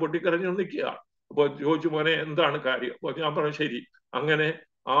കാണുവാനിടയായി. ഞാൻ പൊട്ടിക്കരഞ്ഞു നിൽക്കുക. അപ്പോൾ ചോദിച്ചു, മോനെ എന്താണ് കാര്യം? അപ്പോൾ ഞാൻ പറഞ്ഞു, ശരി. അങ്ങനെ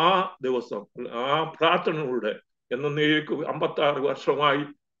ആ ദിവസം ആ പ്രാർത്ഥനകളുടെ എന്നേക്കും 56 വർഷമായി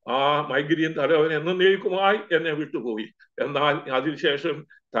ആ മൈഗ്രീൻ തലവേദന എന്നേക്കുമായി എന്നെ വിട്ടുപോയി. എന്നാൽ അതിനുശേഷം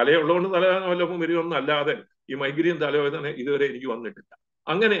തലയുള്ളതുകൊണ്ട് തലവേദന വല്ലതും വരുമെന്നും അല്ലാതെ ഈ മൈഗ്രീൻ തലവേദന ഇതുവരെ എനിക്ക് വന്നിട്ടില്ല.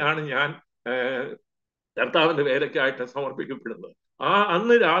 അങ്ങനെയാണ് ഞാൻ കർത്താവിന്റെ വേലയ്ക്കായിട്ട് സമർപ്പിക്കപ്പെടുന്നത്.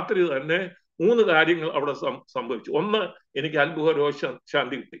 അന്ന് രാത്രി തന്നെ 3 കാര്യങ്ങൾ അവിടെ സംഭവിച്ചു. ഒന്ന്, എനിക്ക് അത്ഭുത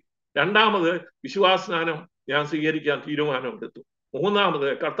രോഗശാന്തി കിട്ടി. 2ാമത് വിശ്വാസസ്നാനം ഞാൻ സ്വീകരിക്കാൻ തീരുമാനമെടുത്തു. മൂന്നാമത്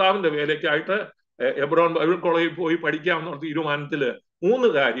കർത്താവിന്റെ വേലയ്ക്കായിട്ട് എബ്രോൺ ബൈബിൾ കോളേജിൽ പോയി പഠിക്കാമെന്നുള്ള തീരുമാനത്തിൽ 3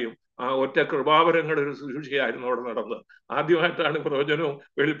 കാര്യം ആ ഒറ്റ കൃപാവരങ്ങളുടെ ഒരു ശുശ്രൂഷയായിരുന്നു അവിടെ നടന്നത്. ആദ്യമായിട്ടാണ് പ്രവചനവും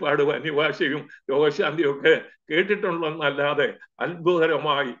വെളിപ്പാടും അന്യഭാഷയും രോഗശാന്തിയും ഒക്കെ കേട്ടിട്ടുള്ളതെന്നല്ലാതെ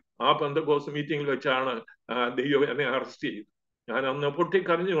അത്ഭുതകരമായി ആ പെന്തക്കോസ്ത് മീറ്റിംഗിൽ വെച്ചാണ് ദൈവം എന്നെ അറസ്റ്റ് ചെയ്തത്. ഞാൻ അന്ന്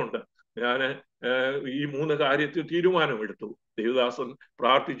പൊട്ടിക്കരഞ്ഞുകൊണ്ട് ഞാൻ ഈ 3 കാര്യത്തിൽ തീരുമാനമെടുത്തു. ദേവദാസൻ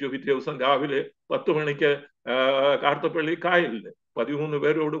പ്രാർത്ഥിച്ചു. പിറ്റേ ദിവസം രാവിലെ 10 മണിക്ക് കാർത്തപ്പള്ളി കായലിൽ 13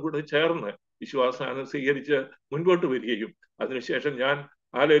 പേരോടുകൂടി ചേർന്ന് വിശ്വാസാനം സ്വീകരിച്ച് മുൻപോട്ട് വരികയും അതിനുശേഷം ഞാൻ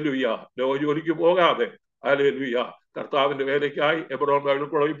ഹല്ലേലൂയ ജോലിക്ക് പോകാതെ ഹല്ലേലൂയ കർത്താവിന്റെ വേലയ്ക്കായി എബ്രോൺ ബൈബിൾ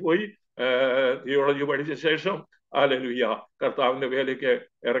കോളേജിൽ പോയി തിയോളജി പഠിച്ച ശേഷം ഹല്ലേലൂയ കർത്താവിന്റെ വേലയ്ക്ക്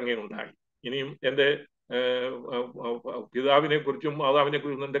ഇറങ്ങിയുണ്ടായി. ഇനിയും എൻ്റെ പിതാവിനെ കുറിച്ചും മാതാവിനെ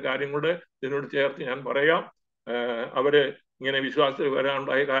കുറിച്ചും എൻ്റെ കാര്യങ്ങളുടെ ഇതിനോട് ചേർത്ത് ഞാൻ പറയാം. അവര് ഇങ്ങനെ വിശ്വാസത്തിൽ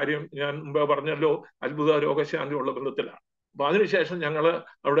വരാനുണ്ടായ കാര്യം ഞാൻ മുമ്പേ പറഞ്ഞല്ലോ, അത്ഭുത രോഗശാന്തി ഉള്ള ബന്ധത്തിലാണ്. അപ്പൊ അതിനുശേഷം ഞങ്ങൾ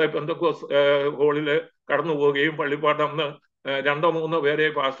അവിടെ പെന്തക്കോസ് ഹോളില് കടന്നു പോവുകയും പള്ളിപ്പാട്ട് അന്ന് 2-3 പേരെ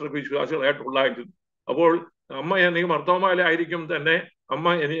പാസ്റ്റർക്ക് വിശ്വാസികളായിട്ടുള്ളായിരുന്നു. അപ്പോൾ അമ്മ എനിക്ക് മർത്തോമാലായിരിക്കും തന്നെ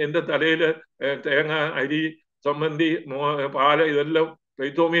അമ്മ എൻ്റെ തലയിൽ തേങ്ങ, അരി, ചമ്മന്തി, പാല് ഇതെല്ലാം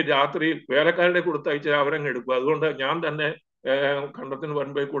പെയ്ത്തോമി രാത്രിയിൽ വേലക്കാരുടെ കൊടുത്തയച്ച് അവരങ്ങ് എടുക്കും. അതുകൊണ്ട് ഞാൻ തന്നെ കണ്ടത്തിന്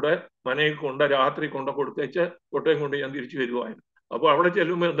വൻപേ കൂടെ മനയിൽ കൊണ്ട് രാത്രി കൊണ്ട് കൊടുത്തയച്ച് കൊട്ടയും കൊണ്ട് ഞാൻ തിരിച്ചു വരുമായിരുന്നു. അപ്പോൾ അവിടെ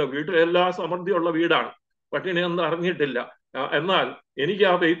ചെല്ലുമ്പോൾ എന്താ, വീട്ടിലെല്ലാ സമൃദ്ധിയുള്ള വീടാണ്, പട്ടിണിയൊന്നും അറിഞ്ഞിട്ടില്ല. എന്നാൽ എനിക്ക്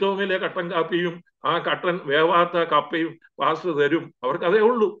ആ പെയ്ത്തോമിലെ കട്ടൻ കാപ്പിയും ആ കട്ടൻ വേവാത്ത കപ്പയും പാസ്റ്റർ തരും. അവർക്ക് അതേ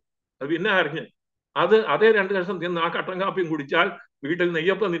ഉള്ളൂ. അത് പിന്നെ അറിഞ്ഞ് അതേ 2 ദിവസം തിന്ന് ആ കട്ടൻ കാപ്പിയും കുടിച്ചാൽ വീട്ടിൽ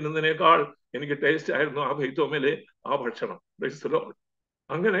നെയ്യപ്പം തിന്നുന്നതിനേക്കാൾ എനിക്ക് ടേസ്റ്റ് ആയിരുന്നു ആ പെയ്ത്തോമിലെ ആ ഭക്ഷണം.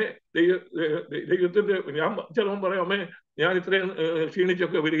 അങ്ങനെ ദൈവത്തിന്റെ ഞാൻ ചിലപ്പം പറയാം, അമ്മേ ഞാൻ ഇത്രയും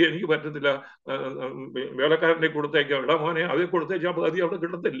ക്ഷീണിച്ചൊക്കെ വരിക, എനിക്ക് പറ്റത്തില്ല, വേലക്കാരൻ്റെ കൊടുത്തേക്കാം. ഇടാ മോനെ അതേ കൊടുത്തേച്ചാൽ പതി അവിടെ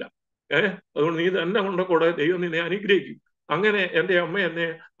കിട്ടത്തില്ല. അതുകൊണ്ട് നീ തന്നെ കൊണ്ടുകൂടെ ദൈവം നിന്നെ അനുഗ്രഹിക്കും. അങ്ങനെ എൻ്റെ അമ്മ എന്നെ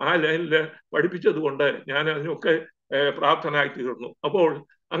ആ ലൈനിൽ പഠിപ്പിച്ചത് കൊണ്ട് ഞാൻ അതിനൊക്കെ പ്രാപ്തനായി തീർന്നു. അപ്പോൾ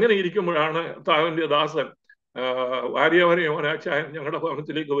അങ്ങനെ ഇരിക്കുമ്പോഴാണ് കർത്താവിന്റെ ദാസൻ വാര്യവരയോനാച്ചായൻ ഞങ്ങളുടെ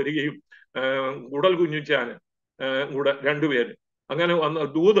ഭവനത്തിലേക്ക് വരികയും കുടൽ കുഞ്ഞിച്ചാന് കൂടെ 2 പേര് അങ്ങനെ വന്ന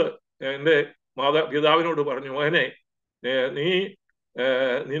ദൂത് എൻ്റെ പിതാവിനോട് പറഞ്ഞു, മോനെ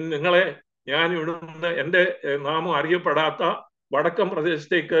നിങ്ങളെ ഞാൻ ഇവിടുന്ന് എൻ്റെ നാമം അറിയപ്പെടാത്ത വടക്കൻ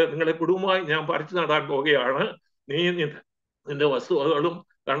പ്രദേശത്തേക്ക് നിങ്ങളെ കുടുംബമായി ഞാൻ പറിച്ചു നടാൻ പോവുകയാണ്. നീ നിന്റെ വസ്തുവകളും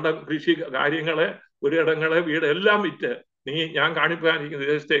കണ്ടം കൃഷി കാര്യങ്ങളെ പുരയിടങ്ങളെ വീട് എല്ലാം വിറ്റ് നീ ഞാൻ കാണിപ്പാനിരിക്കുന്ന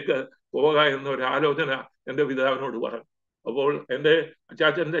ദേശത്തേക്ക് പോവുക എന്നൊരു ആലോചന എൻ്റെ പിതാവിനോട് പറഞ്ഞു. അപ്പോൾ എൻ്റെ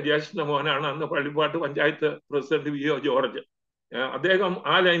അച്ചാച്ചൻ്റെ ജ്യേഷ്ഠ മോനാണ് അന്ന് പള്ളിപ്പാട്ട് പഞ്ചായത്ത് പ്രസിഡന്റ് വി.ഒ. ജോർജ്. അദ്ദേഹം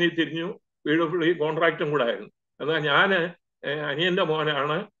ആ ലൈനിൽ തിരിഞ്ഞു, വീടുപള്ളി കോൺട്രാക്റ്റും കൂടെ ആയിരുന്നു. എന്നാൽ ഞാൻ അനിയന്റെ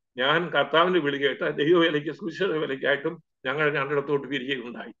മോനാണ്. ഞാൻ കർത്താവിന്റെ വിളി കേട്ട് ദൈവവേലയ്ക്ക് സുവിശേഷ വേലയ്ക്കായിട്ടും ഞങ്ങൾ 2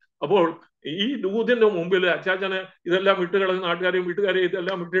 പിരിയുകയുണ്ടായി. അപ്പോൾ ഈ ദൂതിന്റെ മുമ്പിൽ അച്ചാച്ചന് ഇതെല്ലാം വിട്ടുകളഞ്ഞ നാട്ടുകാരെയും വീട്ടുകാരെയും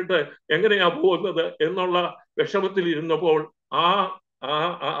ഇതെല്ലാം വിട്ടിട്ട് എങ്ങനെയാ പോകുന്നത് എന്നുള്ള വിഷമത്തിൽ ഇരുന്നപ്പോൾ ആ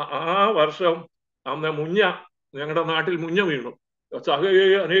വർഷം അന്ന് ഞങ്ങളുടെ നാട്ടിൽ മുഞ്ഞ വീണു.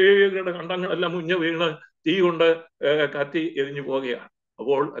 അനേകരുടെ കണ്ടങ്ങളെല്ലാം മുഞ്ഞ വീണ് തീ കൊണ്ട് കത്തി എരിഞ്ഞു പോവുകയാണ്.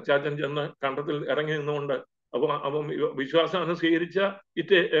 അപ്പോൾ അച്ചാച്ചൻ ചെന്ന് കണ്ടത്തിൽ ഇറങ്ങി നിന്നുകൊണ്ട് അപ്പം വിശ്വാസം സ്വീകരിച്ച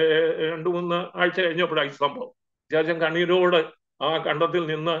 2-3 ആഴ്ച കഴിഞ്ഞപ്പോഴായി സംഭവം. അച്ചാച്ചൻ കണ്ണീരോട് ആ കണ്ടത്തിൽ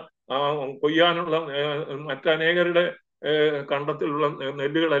നിന്ന് കൊയ്യാനുള്ള മറ്റനേകരുടെ കണ്ടത്തിലുള്ള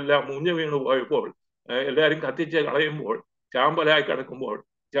നെല്ലുകളെല്ലാം മുഞ്ഞു വീണു പോയപ്പോൾ എല്ലാവരും കത്തിച്ച് കളയുമ്പോൾ ചാമ്പലായി കിടക്കുമ്പോൾ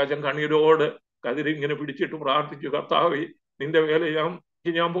അച്ചാച്ചൻ കണ്ണീരോട് കതിരിങ്ങനെ പിടിച്ചിട്ട് പ്രാർത്ഥിച്ചു, കർത്താവേ നിന്റെ വേല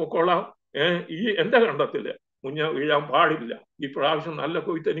ഞാൻ പോക്കോളാം. ഈ എന്റെ കണ്ടത്തില് മുഞ്ഞ വീഴാൻ പാടില്ല. ഈ പ്രാവശ്യം നല്ല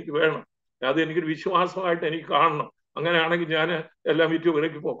കൊയ്ത്ത് എനിക്ക് വേണം. അത് എനിക്കൊരു വിശ്വാസമായിട്ട് എനിക്ക് കാണണം. അങ്ങനെയാണെങ്കിൽ ഞാൻ എല്ലാം വിറ്റ്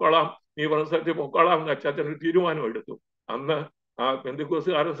വിലയ്ക്ക് പൊക്കോളാം, നീ പറഞ്ഞ സ്ഥലത്ത് പൊക്കോളാം എന്ന് അച്ചാച്ചൻ തീരുമാനം എടുത്തു. അന്ന് ആ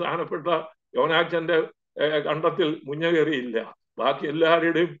പെന്തിക്കോസുകാരൻ സ്ഥാനപ്പെട്ട യോനാച്ചന്റെ കണ്ടത്തിൽ മുഞ്ഞ കയറിയില്ല. ബാക്കി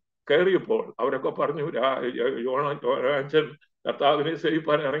എല്ലാവരുടെയും കയറിയപ്പോൾ അവരൊക്കെ പറഞ്ഞു, യോനാച്ചൻ കർത്താവിനെ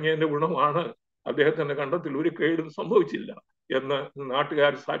സേവിപ്പാൻ ഇറങ്ങിയതിന്റെ ഗുണമാണ് അദ്ദേഹത്തിന്റെ കണ്ടത്തിൽ ഒരു കേടും സംഭവിച്ചില്ല എന്ന്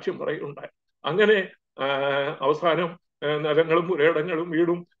നാട്ടുകാർ സാക്ഷ്യം പറയുകയുണ്ടായി. അങ്ങനെ അവസാനം നിലങ്ങളും പുരയിടങ്ങളും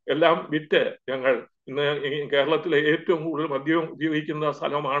വീടും എല്ലാം വിറ്റ് ഞങ്ങൾ ഇന്ന് കേരളത്തിലെ ഏറ്റവും കൂടുതൽ മദ്യം ഉപയോഗിക്കുന്ന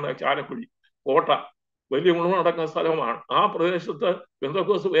സ്ഥലമാണ് ചാലക്കുടി കോട്ട. വലിയ ഗുണം നടക്കുന്ന സ്ഥലമാണ്. ആ പ്രദേശത്ത്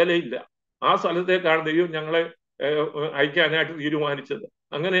പെന്തക്കോസ്ത് വേലയില്ല. ആ സ്ഥലത്തേക്കാണ് ദൈവം ഞങ്ങളെ അയക്കാനായിട്ട് തീരുമാനിച്ചത്.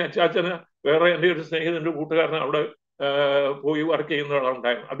 അങ്ങനെ അച്ചാച്ചന് വേറെ എൻ്റെ ഒരു സ്നേഹിതന്റെ കൂട്ടുകാരൻ അവിടെ പോയി വർക്ക്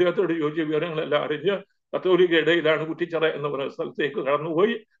ചെയ്യുന്നവരുണ്ടായിരുന്നു. അദ്ദേഹത്തോട് ചോദിച്ച വിവരങ്ങളെല്ലാം അറിഞ്ഞ് കത്തോലിക്ക ഇടയിലാണ് കുറ്റിച്ചിറ എന്ന് പറയുന്ന സ്ഥലത്തേക്ക്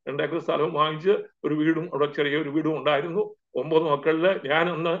കടന്നുപോയി 2 ഏക്കർ സ്ഥലം വാങ്ങിച്ച് ഒരു വീടും അവിടെ ചെറിയൊരു വീടും ഉണ്ടായിരുന്നു. 9 മക്കളില്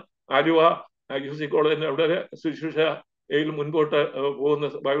ഞാനന്ന് ആലുവ UC കോളേജിന്റെ അവിടെ ശുശ്രൂഷയിൽ മുൻപോട്ട് പോകുന്ന,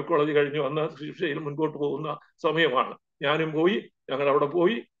 ബൈബിൾ കോളേജ് കഴിഞ്ഞ് വന്ന് ശുശ്രൂഷയിൽ മുൻപോട്ട് പോകുന്ന സമയമാണ്. ഞാനും പോയി, ഞങ്ങൾ അവിടെ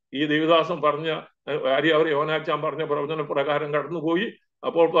പോയി ഈ ദേവദാസം പറഞ്ഞ ഭാര്യ അവർ യോനാച്ചാൻ പറഞ്ഞ പ്രവചന പ്രകാരം കടന്നുപോയി.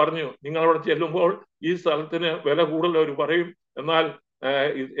 അപ്പോൾ പറഞ്ഞു, നിങ്ങൾ അവിടെ ചെല്ലുമ്പോൾ ഈ സ്ഥലത്തിന് വില കൂടുതൽ അവർ പറയും, എന്നാൽ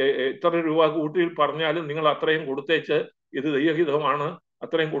ഇത്ര രൂപ കൂട്ടി പറഞ്ഞാലും നിങ്ങൾ അത്രയും കൊടുത്തേച്ച് ഇത് ദൈവഹിതമാണ്,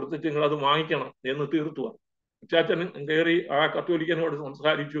 അത്രയും കൊടുത്തിട്ട് നിങ്ങൾ അത് വാങ്ങിക്കണം എന്ന് തീർത്തു. അച്ചാച്ചൻ കയറി ആ കത്തോലിക്കനോട്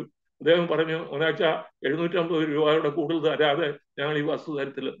സംസാരിച്ചു. അദ്ദേഹം പറഞ്ഞു, ഒരാഴ്ച 750 രൂപയുടെ കൂടുതൽ തരാതെ ഞങ്ങൾ ഈ വസ്തു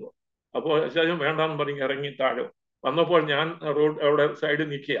തരത്തിലെത്തുക. അപ്പോൾ അച്ചാച്ചൻ വേണ്ടാന്ന് പറഞ്ഞ് ഇറങ്ങി താഴെ വന്നപ്പോൾ ഞാൻ റോഡ് അവിടെ സൈഡിൽ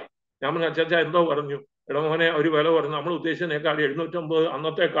നിൽക്കുക. ഞാൻ പറഞ്ഞു, അച്ചാച്ച എന്തോ പറഞ്ഞു? ഇടമോനെ ഒരു വില പറഞ്ഞു, നമ്മൾ ഉദ്ദേശിച്ചതിനേക്കാൾ 750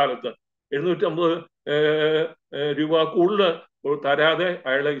 അന്നത്തെ കാലത്ത് 750 രൂപ കൂടുതൽ തരാതെ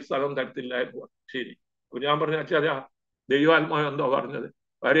അയാളെ ഈ സ്ഥലം തരത്തില്ലായിരുന്നു. ശരി. ഞാൻ പറഞ്ഞു, അച്ചാച്ച ദൈവാത്മാവ് എന്തോ പറഞ്ഞത്?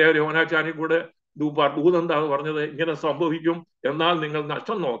 ഭാര്യ യോനാച്ചാനി കൂടെ ദൂതെന്താണ് പറഞ്ഞത്? ഇങ്ങനെ സംഭവിക്കും, എന്നാൽ നിങ്ങൾ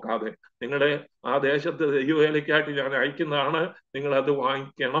നഷ്ടം നോക്കാതെ നിങ്ങളുടെ ആ ദേശത്ത് ദൈവവേലയ്ക്കായിട്ട് ഞാൻ അയക്കുന്നതാണ്, നിങ്ങൾ അത്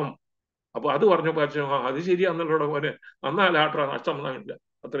വാങ്ങിക്കണം. അപ്പൊ അത് പറഞ്ഞു പക്ഷേ അത് ശരിയാന്നല്ലോടെ പോലെ, എന്നാലാട്ര നഷ്ടം വന്നില്ല.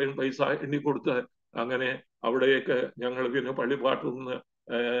 അത്രയും പൈസ എണ്ണി കൊടുത്ത് അങ്ങനെ അവിടേക്ക് ഞങ്ങൾ പിന്നെ പള്ളിപ്പാട്ടിൽ നിന്ന്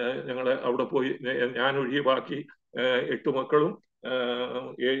ഞങ്ങൾ അവിടെ പോയി. ഞാൻ ഒഴികെ ബാക്കി 8 മക്കളും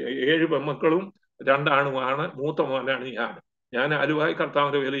 7 പെൺമക്കളും 2 ആണുമാണ്. മൂത്ത മോനാണ് ഞാൻ ആലുവായി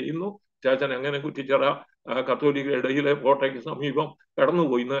കർത്താവിന്റെ വേല ചെയ്യുന്നു. ചാച്ചൻ അങ്ങനെ കുറ്റിച്ചിറ കത്തോലിക്ക ഇടയിലെ കോട്ടയ്ക്ക് സമീപം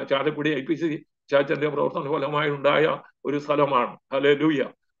കടന്നുപോയി. ചാലക്കുടി IPC ചാച്ചന്റെ പ്രവർത്തന ഫലമായി ഉണ്ടായ ഒരു സ്ഥലമാണ്. ഹല്ലേലൂയ.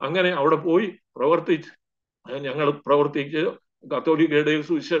 അങ്ങനെ അവിടെ പോയി ഞങ്ങൾ പ്രവർത്തിച്ച് കത്തോലിക്കയുടെ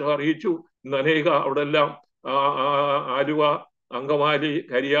സുവിശേഷം അറിയിച്ചു. ഇന്ന് അനേക അവിടെ എല്ലാം ആലുവ, അങ്കമാലി,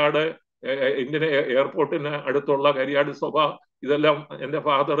 കരിയാട്, ഇന്ത്യൻ എയർപോർട്ടിന് അടുത്തുള്ള കരിയാട് സഭ, ഇതെല്ലാം എൻ്റെ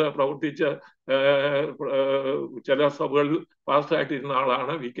ഫാദർ പ്രവർത്തിച്ച് ചില സഭകളിൽ പാസ്റ്ററായിട്ടിരുന്ന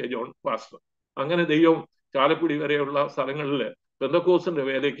ആളാണ് VK ജോൺ പാസ്റ്റർ. അങ്ങനെ ദൈവം ചാലക്കുടി വരെയുള്ള സ്ഥലങ്ങളിൽ പെന്തക്കോസ്തിന്റെ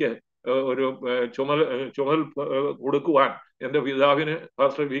വേലയ്ക്ക് ഒരു ചുമൽ കൊടുക്കുവാൻ എൻ്റെ പിതാവിന്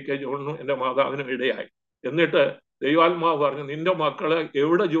പാസ്റ്റർ VK ജോണിനും എൻ്റെ മാതാവിനും ഇടയായി. എന്നിട്ട് ദൈവാത്മാവ് പറഞ്ഞു, നിന്റെ മക്കള്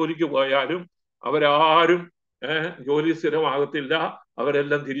എവിടെ ജോലിക്ക് പോയാലും അവരാരും ജോലി സ്ഥിരമാകത്തില്ല,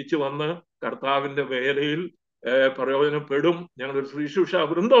 അവരെല്ലാം തിരിച്ചു വന്ന് കർത്താവിന്റെ വേലയിൽ പ്രയോജനപ്പെടും. ഞങ്ങളൊരു ശുശ്രൂഷ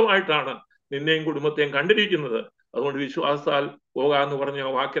വൃന്ദമായിട്ടാണ് നിന്നെയും കുടുംബത്തെയും കണ്ടിരിക്കുന്നത്. അതുകൊണ്ട് വിശ്വാസത്താൽ പോകാന്ന് പറഞ്ഞ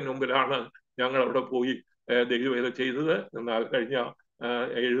വാക്കിന് മുമ്പിലാണ് ഞങ്ങൾ അവിടെ പോയി ദൈവവേല ചെയ്തത്. എന്നാൽ കഴിഞ്ഞ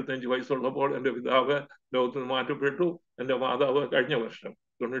 75 വയസ്സുള്ളപ്പോൾ എൻ്റെ പിതാവ് ലോകത്തിന് മാറ്റപ്പെട്ടു. എൻ്റെ മാതാവ് കഴിഞ്ഞ വർഷം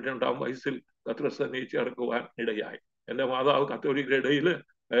 92-ാം വയസ്സിൽ കർത്തൃസന്നിധിയിൽ ചേർക്കുവാൻ ഇടയായി. എൻ്റെ മാതാവ് കത്തോലിക്കരുടെ ഇടയിൽ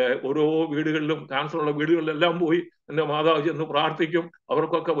ഓരോ വീടുകളിലും, ക്യാൻസറുള്ള വീടുകളിലെല്ലാം പോയി എൻ്റെ മാതാവ് ചെന്ന് പ്രാർത്ഥിക്കും.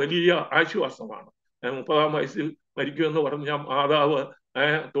 അവർക്കൊക്കെ വലിയ ആശ്വാസമാണ്. 30-ാം വയസ്സിൽ മരിക്കുമെന്ന് പറഞ്ഞ മാതാവ്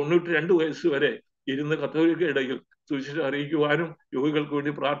 92 വയസ്സ് വരെ ഇരുന്ന് കത്തോലിക്ക ഇടയിൽ സുവിശേഷം അറിയിക്കുവാനും രോഗികൾക്ക്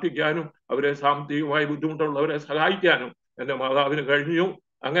വേണ്ടി പ്രാർത്ഥിക്കാനും അവരെ സാമ്പത്തികമായി ബുദ്ധിമുട്ടുള്ളവരെ സഹായിക്കാനും എൻ്റെ മാതാവിന് കഴിഞ്ഞു.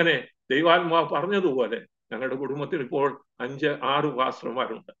 അങ്ങനെ ദൈവാത്മാവ് പറഞ്ഞതുപോലെ ഞങ്ങളുടെ കുടുംബത്തിൽ ഇപ്പോൾ 5-6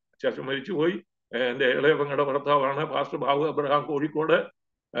 പാസ്റ്റർമാരുണ്ട്. ശേഷം മരിച്ചുപോയി. എൻ്റെ ഇളയ പെങ്ങളുടെ ഭർത്താവാണ് പാസ്റ്റർ ബാബു അബ്രഹാം കോഴിക്കോട്.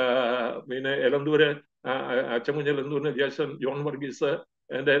 പിന്നെ എലന്തൂര് അച്ചമുഞ്ഞൽ എലന്തൂരിന് ജേസൺ ജോൺ വർഗീസ്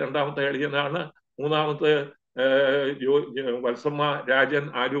എൻ്റെ 2ാമത്തെ അളിയനാണ്. 3ാമത്തെ വത്സമ്മ രാജൻ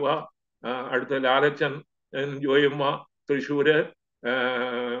ആലുവ, അടുത്ത ലാലച്ചൻ ജോയമ്മ തൃശ്ശൂര്,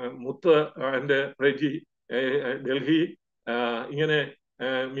 മുത്ത് എൻ്റെ റെജി ഡൽഹി, ഇങ്ങനെ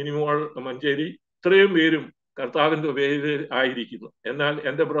മിനിമോൾ മഞ്ചേരി, ഇത്രയും പേരും കർത്താവിന്റെ പേരിൽ ആയിരിക്കുന്നു. എന്നാൽ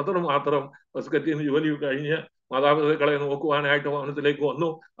എൻ്റെ ബ്രദർ മാത്രം മസ്കറ്റിൽ നിന്ന് ജോലി കഴിഞ്ഞ് മാതാപിതാക്കളെ നോക്കുവാനായിട്ട് ഭവനത്തിലേക്ക് വന്നു.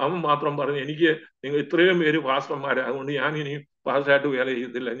 അവൻ മാത്രം പറഞ്ഞു, എനിക്ക് നിങ്ങൾ ഇത്രയും പേര് പാസ്റ്റർമാരെ, അതുകൊണ്ട് ഞാൻ ഇനി പാസ്റ്ററായിട്ട് വേല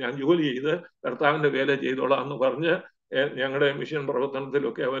ചെയ്തില്ല, ഞാൻ ജോലി ചെയ്ത് കർത്താവിന്റെ വേല ചെയ്തോളാം എന്ന് പറഞ്ഞ് ഞങ്ങളുടെ മിഷൻ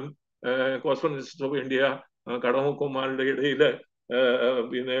പ്രവർത്തനത്തിലൊക്കെ അവൻ കോസ്മോളജിസ്റ്റ് ഓഫ് ഇന്ത്യ കടമുക്കന്മാരുടെ ഇടയിൽ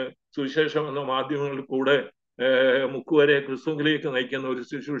പിന്നെ സുവിശേഷം എന്ന മാധ്യമങ്ങളിൽ കൂടെ മുക്കുവരെ ക്രിസ്തുവിലേക്ക് നയിക്കുന്ന ഒരു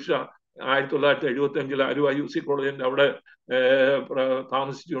ശുശ്രൂഷ 1975 ആലുവ UC കോളേജിന്റെ അവിടെ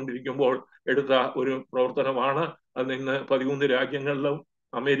താമസിച്ചുകൊണ്ടിരിക്കുമ്പോൾ എടുത്ത ഒരു പ്രവർത്തനമാണ്. അത് ഇന്ന് 13 രാജ്യങ്ങളിലും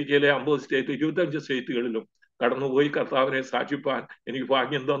അമേരിക്കയിലെ 50 സ്റ്റേറ്റ് 25 സ്റ്റേറ്റുകളിലും കടന്നുപോയി കർത്താവിനെ സാക്ഷിപ്പാൻ എനിക്ക്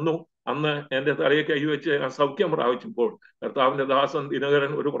ഭാഗ്യം തന്നു. അന്ന് എൻ്റെ തലയെ കൈവച്ച് ഞാൻ സൗഖ്യം പ്രാപിച്ചപ്പോൾ കർത്താവിന്റെ ദാസൻ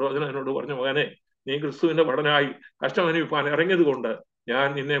ദിനകരൻ ഒരു പ്രവചനം എന്നോട് പറഞ്ഞു, മകനെ, നീ ക്രിസ്തുവിന്റെ പഠനമായി കഷ്ടമനുഭവിപ്പാൻ ഇറങ്ങിയത് കൊണ്ട് ഞാൻ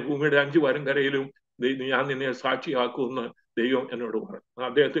നിന്നെ ഭൂമിയുടെ 5 വരങ്കരയിലും ഞാൻ നിന്നെ സാക്ഷിയാക്കുമെന്ന് ദൈവം എന്നോട് പറഞ്ഞു.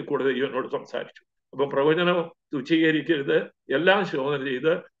 അദ്ദേഹത്തിൽ കൂടെ ദൈവം എന്നോട് സംസാരിച്ചു. അപ്പൊ പ്രവചനം തുച്ഛീകരിക്കരുത്, എല്ലാം ശോധന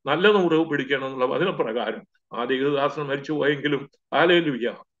ചെയ്ത് നല്ലത് മുറിവ് പിടിക്കണം എന്നുള്ള വചനപ്രകാരം ആ ദൈവദാസൻ മരിച്ചു പോയെങ്കിലും ഹല്ലേലൂയ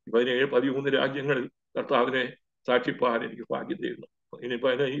 17-13 രാജ്യങ്ങളിൽ കർത്താവിനെ സാക്ഷിപ്പാൻ എനിക്ക് ഭാഗ്യം തരുന്നു. ഇനിയിപ്പോ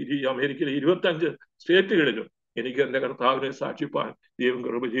അമേരിക്കയിലെ 25 സ്റ്റേറ്റുകളിലും എനിക്ക് എൻ്റെ കർത്താവിനെ സാക്ഷിപ്പാൻ ദൈവം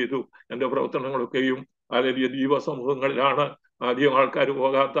കൃപ ചെയ്തു. എൻ്റെ പ്രവർത്തനങ്ങളൊക്കെയും ഹല്ലേലൂയ ദൈവ സമൂഹങ്ങളിലാണ്. അധികം ആൾക്കാർ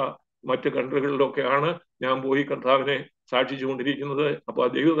പോകാത്ത മറ്റ് കൺട്രികളിലൊക്കെയാണ് ഞാൻ പോയി കർത്താവിനെ സാക്ഷിച്ചുകൊണ്ടിരിക്കുന്നത്. അപ്പൊ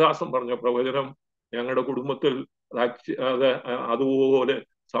ദൈവദാസൻ പറഞ്ഞ പ്രവചനം ഞങ്ങളുടെ കുടുംബത്തിൽ അത് അതുപോലെ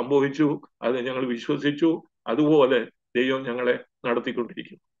സംഭവിച്ചു. അത് ഞങ്ങൾ വിശ്വസിച്ചു. അതുപോലെ ദൈവം ഞങ്ങളെ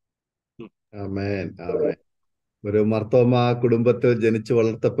നടത്തിക്കൊണ്ടിരിക്കുന്നു. ആമേൻ, ആമേൻ. ഒരു മർത്തോമ കുടുംബത്തിൽ ജനിച്ചു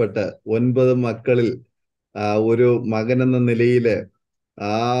വളർത്തപ്പെട്ട് 9 മക്കളിൽ ഒരു മകൻ എന്ന നിലയില്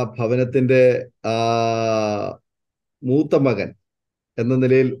ആ ഭവനത്തിന്റെ ആ മൂത്ത മകൻ എന്ന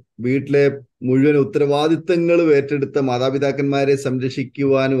നിലയിൽ വീട്ടിലെ മുഴുവൻ ഉത്തരവാദിത്തങ്ങളും ഏറ്റെടുത്ത മാതാപിതാക്കന്മാരെ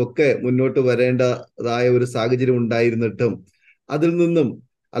സംരക്ഷിക്കുവാനും ഒക്കെ മുന്നോട്ട് വരേണ്ടതായ ഒരു സാഹചര്യം ഉണ്ടായിരുന്നിട്ടും അതിൽ നിന്നും,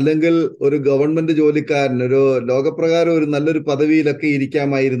 അല്ലെങ്കിൽ ഒരു ഗവൺമെന്റ് ജോലിക്കാരൻ ഒരു ലോകപ്രകാരം ഒരു നല്ലൊരു പദവിയിലൊക്കെ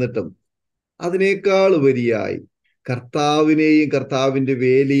ഇരിക്കാമായിരുന്നിട്ടും അതിനേക്കാൾ ഉപരിയായി കർത്താവിനെയും കർത്താവിന്റെ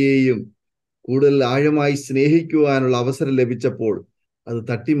വേലയെയും കൂടുതൽ ആഴമായി സ്നേഹിക്കുവാനുള്ള അവസരം ലഭിച്ചപ്പോൾ അത്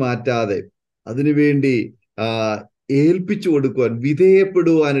തട്ടിമാറ്റാതെ അതിനുവേണ്ടി ആ ഏൽപ്പിച്ചു കൊടുക്കുവാൻ,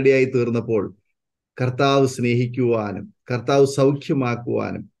 വിധേയപ്പെടുവാനിടയായി തീർന്നപ്പോൾ കർത്താവ് സ്നേഹിക്കുവാനും കർത്താവ്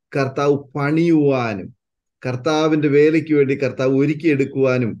സൗഖ്യമാക്കുവാനും കർത്താവ് പണിയുവാനും കർത്താവിന്റെ വേലയ്ക്ക് വേണ്ടി കർത്താവ്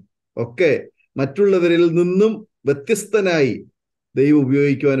ഒരുക്കിയെടുക്കുവാനും ഒക്കെ മറ്റുള്ളവരിൽ നിന്നും വ്യത്യസ്തനായി ദൈവം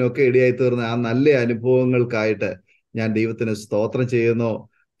ഉപയോഗിക്കുവാനും ഒക്കെ ഇടയായി തീർന്ന ആ നല്ല അനുഭവങ്ങൾക്കായിട്ട് ഞാൻ ദൈവത്തിന് സ്തോത്രം ചെയ്യുന്നു.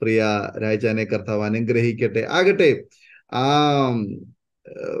 പ്രിയ രാജാനെ കർത്താവ് അനുഗ്രഹിക്കട്ടെ. ആകട്ടെ, ആ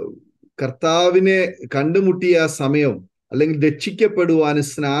കർത്താവിനെ കണ്ടുമുട്ടിയ ആ സമയം, അല്ലെങ്കിൽ രക്ഷിക്കപ്പെടുവാനും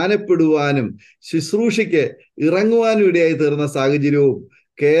സ്നാനപ്പെടുവാനും ശുശ്രൂഷയ്ക്ക് ഇറങ്ങുവാനും ഇടയായി തീർന്ന സാഹചര്യവും,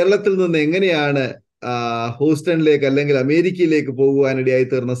 കേരളത്തിൽ നിന്ന് എങ്ങനെയാണ് ഹൂസ്റ്റണിലേക്ക് അല്ലെങ്കിൽ അമേരിക്കയിലേക്ക് പോകുവാനിടയായി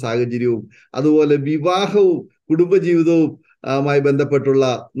തീർന്ന സാഹചര്യവും, അതുപോലെ വിവാഹവും കുടുംബജീവിതവും മായി ബന്ധപ്പെട്ടുള്ള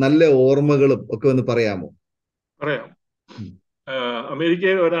നല്ല ഓർമ്മകളും ഒക്കെ ഒന്ന് പറയാമോ? പറയാം.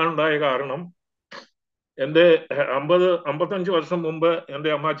 അമേരിക്കയിൽ വരാനുണ്ടായ കാരണം, എൻ്റെ 55 വർഷം മുമ്പ് എൻ്റെ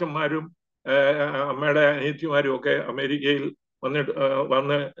അമ്മാച്ചന്മാരും അമ്മയുടെ അനിയത്തിമാരും ഒക്കെ അമേരിക്കയിൽ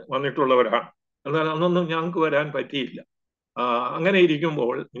വന്നിട്ടുള്ളവരാണ്. എന്നാൽ അന്നൊന്നും ഞങ്ങൾക്ക് വരാൻ പറ്റിയില്ല. അങ്ങനെ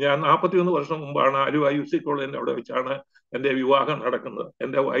ഇരിക്കുമ്പോൾ ഞാൻ 41 വർഷം മുമ്പാണ് ആലുവ UC കോളേജിൻ്റെ അവിടെ വെച്ചാണ് എൻ്റെ വിവാഹം നടക്കുന്നത്.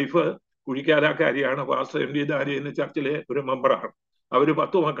 എൻ്റെ വൈഫ് കുഴിക്കാലക്കാരിയാണ്. പാസ്റ്റർ MD ദാരി എന്ന ചർച്ചിലെ ഒരു മെമ്പറാണ്. അവർ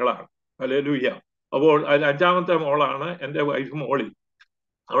 10 മക്കളാണ്. ഹല്ലേലൂയ. അപ്പോൾ അതിൽ 5ാമത്തെ മോളാണ് എൻ്റെ വൈഫ് മോളി.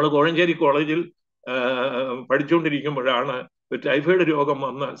 അവൾ കോഴഞ്ചേരി കോളേജിൽ പഠിച്ചുകൊണ്ടിരിക്കുമ്പോഴാണ് ടൈഫോയിഡ് രോഗം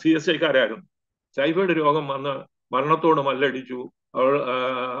വന്ന്, CSIക്കാരായിരുന്നു, ടൈഫോയിഡ് രോഗം വന്ന് മരണത്തോട് മല്ലടിച്ചു. അവൾ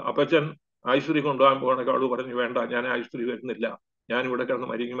അപ്പച്ചൻ ആശുപത്രി കൊണ്ടുപോകാൻ പോകണമെങ്കിൽ അവൾ പറഞ്ഞു, വേണ്ട, ഞാൻ ആശുപത്രി വരുന്നില്ല, ഞാൻ ഇവിടെ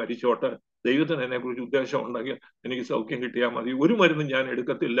കിടന്ന് മരിച്ചോട്ടെ, ദൈവത്തിന് എന്നെ കുറിച്ച് ഉദ്ദേശം ഉണ്ടെങ്കിൽ എനിക്ക് സൗഖ്യം കിട്ടിയാൽ മതി, ഒരു മരുന്നും ഞാൻ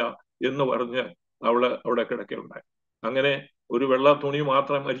എടുക്കത്തില്ല എന്ന് പറഞ്ഞ് അവള് അവിടെ കിടക്കുകയുണ്ടായി. അങ്ങനെ ഒരു വെള്ള തുണി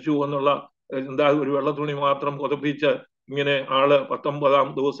മാത്രം, മരിച്ചു എന്നുള്ള ഒരു വെള്ള തുണി മാത്രം പുതപ്പിച്ച് ഇങ്ങനെ ആള് 19ാം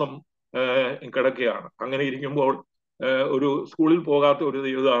ദിവസം കിടക്കുകയാണ്. അങ്ങനെ ഇരിക്കുമ്പോൾ ഒരു സ്കൂളിൽ പോകാത്ത ഒരു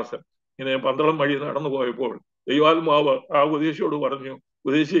ദൈവദാസൻ ഇങ്ങനെ പന്തളം വഴി നടന്നു പോയപ്പോൾ ദൈവാത്മാവ് ആ ഉപദേശിയോട് പറഞ്ഞു,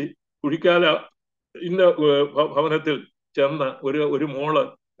 ഉപദേശി, കുഴിക്കാല ഇന്ന ഭവനത്തിൽ ചെന്ന് ഒരു മോള്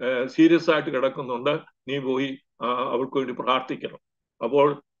സീരിയസ് ആയിട്ട് കിടക്കുന്നുണ്ട്, നീ പോയി അവൾക്ക് വേണ്ടി പ്രാർത്ഥിക്കണം. അപ്പോൾ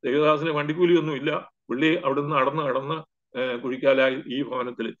ദേവദാസിന് വണ്ടിക്കൂലിയൊന്നുമില്ല. പുള്ളി അവിടുന്ന് നടന്ന് കുഴിക്കാലായി ഈ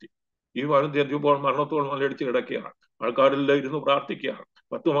ഭവനത്തിലെത്തി. ഈ ഭവനത്തിൽ എത്തിയപ്പോൾ മരണത്തോട് മല്ലടിച്ച് കിടക്കുകയാണ്. ആൾക്കാരെല്ലാം ഇരുന്ന് പ്രാർത്ഥിക്കുകയാണ്.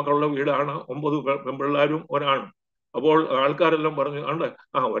 10 മക്കളുടെ വീടാണ്, 9 പെൺപിള്ളാരും ഒരാണും. അപ്പോൾ ആൾക്കാരെല്ലാം പറഞ്ഞു, ഉണ്ട്,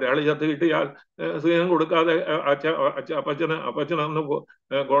 ഒരാൾ ചത്ത് കിട്ടിയാൽ സ്നേഹം കൊടുക്കാതെ അപ്പച്ചനന്ന്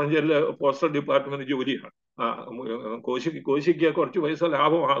കോഴഞ്ചേരിയിലെ പോസ്റ്റൽ ഡിപ്പാർട്ട്മെന്റ് ജോലിയാണ്. കോശിക്ക് കുറച്ച് പൈസ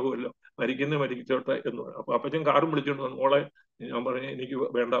ലാഭമാകുമല്ലോ, മരിച്ചോട്ടെ എന്ന് പറഞ്ഞു. അപ്പൊ അപ്പച്ചൻ കാറും വിളിച്ചോണ്ട് വന്നു. മോളെ, ഞാൻ പറഞ്ഞു, എനിക്ക്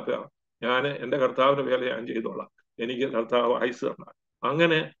വേണ്ടാപ്പ, ഞാൻ എൻ്റെ കർത്താവിന്റെ വേല ഞാൻ ചെയ്തോളാം, എനിക്ക് കർത്താവ് ആയുസ് തന്നാൽ.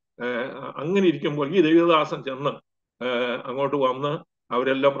 അങ്ങനെ ഇരിക്കുമ്പോൾ ഈ ദൈവദാസൻ ചെന്ന് അങ്ങോട്ട് വന്ന്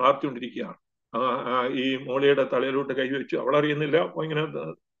അവരെല്ലാം പ്രാർത്ഥിച്ചുകൊണ്ടിരിക്കുകയാണ്. ഈ മോളിയുടെ തലയിലോട്ട് കൈവച്ചു. അവളറിയുന്നില്ല, ഇങ്ങനെ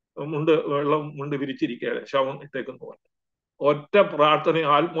മുണ്ട് വിരിച്ചിരിക്കുകയാണ്, ശവം ഇട്ടേക്കുന്നു പോലെ. ഒറ്റ പ്രാർത്ഥന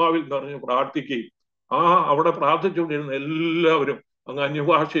ആത്മാവിൽ നിറഞ്ഞ് പ്രാർത്ഥിക്കുകയും അവിടെ പ്രാർത്ഥിച്ചുകൊണ്ടിരുന്ന എല്ലാവരും അങ്ങ്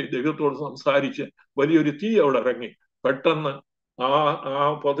അന്യഭാഷയിൽ ദൈവത്തോട് സംസാരിച്ച് വലിയൊരു തീ അവിടെ ഇറങ്ങി. പെട്ടെന്ന്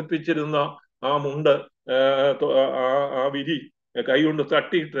പൊതിപ്പിച്ചിരുന്ന ആ മുണ്ട്, ആ വിരി കൈകൊണ്ട്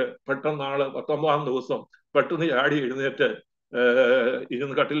തട്ടിയിട്ട് പെട്ടെന്ന് ആള് 19ാം ദിവസം പെട്ടെന്ന് ചാടി എഴുന്നേറ്റ്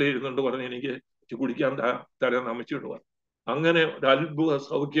കട്ടിലിൽ ഇരുന്നുകൊണ്ട് പറഞ്ഞ്, എനിക്ക് കുടിക്കാൻ തരാൻ അമ്മച്ചിയോട് പറഞ്ഞു. അങ്ങനെ ഒരു അത്ഭുത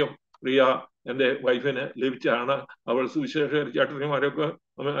സൗഖ്യം പ്രിയ എൻ്റെ വൈഫിന് ലഭിച്ചാണ്. അവൾ സുവിശേഷ ചേട്ടന്മാരൊക്കെ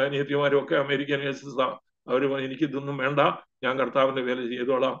അനിയത്തിമാരും ഒക്കെ അമേരിക്കൻ നേഴ്സസാണ്. അവർ എനിക്കിതൊന്നും വേണ്ട, ഞാൻ കർത്താവിന്റെ വേല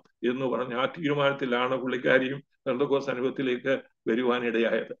ചെയ്തോളാം എന്ന് പറഞ്ഞ് ആ തീരുമാനത്തിലാണ് പുള്ളിക്കാരിയും പെന്തക്കോസ്ത് അനുഭവത്തിലേക്ക്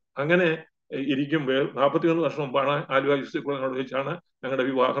വരുവാനിടയായത്. അങ്ങനെ ഇരിക്കുമ്പോൾ 41 വർഷം മുമ്പാണ് ആലുവ UC കോളേജിനോട് വെച്ചാണ് ഞങ്ങളുടെ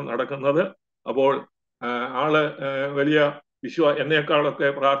വിവാഹം നടക്കുന്നത്. അപ്പോൾ ആള് വലിയ എന്നെക്കാളൊക്കെ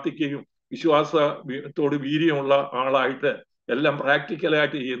പ്രാർത്ഥിക്കുകയും വിശ്വാസത്തോട് വീര്യമുള്ള ആളായിട്ട് എല്ലാം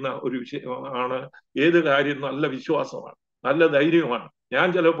പ്രാക്ടിക്കലായിട്ട് ചെയ്യുന്ന ഒരു ആണ്. ഏത് കാര്യം നല്ല വിശ്വാസമാണ്, നല്ല ധൈര്യമാണ്. ഞാൻ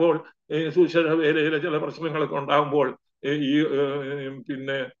ചിലപ്പോൾ സുവിശേഷ വേലയിലെ ചില പ്രശ്നങ്ങളൊക്കെ ഉണ്ടാകുമ്പോൾ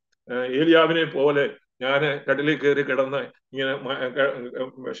പിന്നെ ഏലിയാവിനെ പോലെ ഞാൻ കടലിൽ കയറി കിടന്ന് ഇങ്ങനെ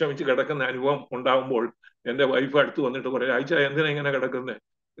വിഷമിച്ച് കിടക്കുന്ന അനുഭവം ഉണ്ടാകുമ്പോൾ എൻ്റെ വൈഫ് അടുത്ത് വന്നിട്ട് പറയും, അയച്ച എന്തിനാ ഇങ്ങനെ കിടക്കുന്നത്,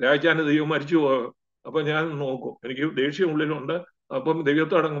 രാജാന്റെ ദൈവം മരിച്ചു പോയോ? അപ്പൊ ഞാൻ നോക്കും, എനിക്ക് ദേഷ്യം ഉള്ളിലുണ്ട്. അപ്പം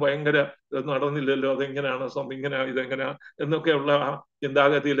ദൈവത്തോടങ്ങ് ഭയങ്കര നടന്നില്ലല്ലോ, അതെങ്ങനെയാണ് ഇങ്ങനെ ഇതെങ്ങനെയാ എന്നൊക്കെയുള്ള ആ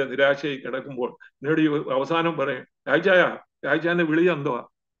ചിന്താഗതിയിലെ നിരാശയിൽ കിടക്കുമ്പോൾ എന്നോട് അവസാനം പറയും, രാജാന്റെ വിളി എന്തുവാ?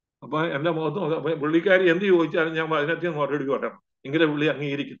 അപ്പൊ എന്റെ മുഖത്ത് അപ്പൊ പുള്ളിക്കാരി എന്ത് ചോദിച്ചാലും ഞാൻ അതിനകത്ത് മറുപടി പറയണം, എങ്കിലേ വിളി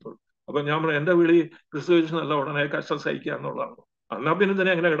അംഗീകരിക്കത്തുള്ളൂ. അപ്പൊ ഞാൻ പറയാം, എന്റെ വിളി ക്രിസ്തു നല്ല ഉടനെ കഷ്ടം സഹിക്കുക എന്നുള്ളതാണ്. എന്നാ പിന്നെ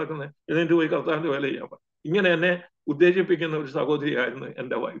തന്നെ എങ്ങനെ കിടക്കുന്നത്, ഇതിന്റെ പോയി കർത്താവിന്റെ വേല ചെയ്യാൻ. ഇങ്ങനെ എന്നെ ഉത്തേജിപ്പിക്കുന്ന ഒരു സഹോദരിയായിരുന്നു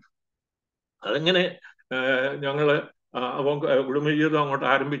എൻ്റെ വൈഫ്. അതങ്ങനെ ഞങ്ങള് കുടുംബജീവിതം അങ്ങോട്ട്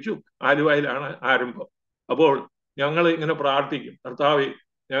ആരംഭിച്ചു. ആലുവയിലാണ് ആരംഭം. അപ്പോൾ ഞങ്ങൾ ഇങ്ങനെ പ്രാർത്ഥിക്കും, കർത്താവേ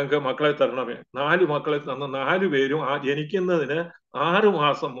ഞങ്ങൾക്ക് മക്കളെ തരണമേ. 4 മക്കളെ തന്ന 4 പേരും ആ ജനിക്കുന്നതിന് 6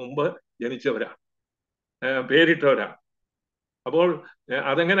 മാസം മുമ്പ് ജനിച്ചവരാണ്, പേരിട്ടവരാണ്. അപ്പോൾ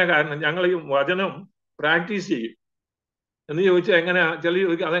അതെങ്ങനെ? കാരണം ഞങ്ങൾ ഈ വചനം പ്രാക്ടീസ് ചെയ്യും. എന്ന് ചോദിച്ചാൽ എങ്ങനെയാ? ചില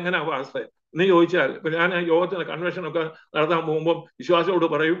ചോദിക്കും അതെങ്ങനെയാ പാസ്റ്റർ എന്ന് ചോദിച്ചാൽ, ഇപ്പൊ ഞാൻ യോഗത്തിന് കൺവെൻഷനൊക്കെ നടത്താൻ പോകുമ്പോൾ വിശ്വാസത്തോട്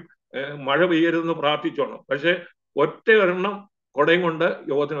പറയും, മഴ പെയ്യരുതെന്ന് പ്രാർത്ഥിച്ചോണം. പക്ഷെ ഒറ്റ ഒരെണ്ണം കുടയും കൊണ്ട്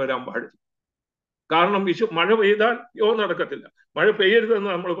യോഗത്തിന് വരാൻ പാടില്ല. കാരണം മഴ പെയ്താൽ യോഗം നടക്കത്തില്ല. മഴ പെയ്യരുതെന്ന്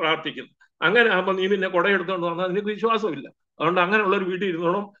നമ്മൾ പ്രാർത്ഥിക്കുന്നു. അങ്ങനെ ആകുമ്പോൾ നീ പിന്നെ കുടയെടുത്തോണ്ട് വന്നാൽ നിനക്ക് വിശ്വാസമില്ല. അതുകൊണ്ട് അങ്ങനെയുള്ളൊരു വീട്ടിൽ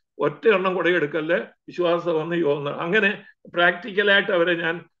ഇരുന്നോണം, ഒറ്റ എണ്ണം കുടയെടുക്കല്ലേ, വിശ്വാസം വന്ന് യോഗം. അങ്ങനെ പ്രാക്ടിക്കലായിട്ട് അവരെ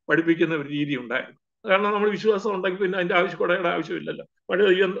ഞാൻ പഠിപ്പിക്കുന്ന ഒരു രീതി ഉണ്ടായിരുന്നു. കാരണം നമ്മൾ വിശ്വാസം ഉണ്ടെങ്കിൽ പിന്നെ അതിന്റെ കുടയുടെ ആവശ്യമില്ലല്ലോ.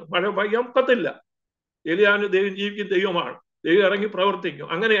 മഴ പെയ്യാൻ ഒക്കത്തില്ല. എലിയാവിന് ദൈവം ജീവിക്കും, ദൈവമാണ്, ദൈവം ഇറങ്ങി പ്രവർത്തിക്കും.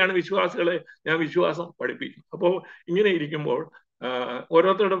 അങ്ങനെയാണ് വിശ്വാസികളെ ഞാൻ വിശ്വാസം പഠിപ്പിക്കും. അപ്പോൾ ഇങ്ങനെ ഇരിക്കുമ്പോൾ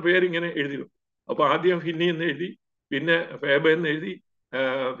ഓരോരുത്തരുടെ പേരിങ്ങനെ എഴുതി വെക്കും. അപ്പൊ ആദ്യം ഫിന്നി എന്ന് എഴുതി, പിന്നെ ഫേബ എന്ന് എഴുതി,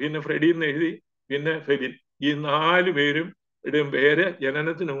 പിന്നെ ഫ്രെഡി എന്ന് എഴുതി, പിന്നെ ഫെബിൻ. ഈ 4 പേരും പേര്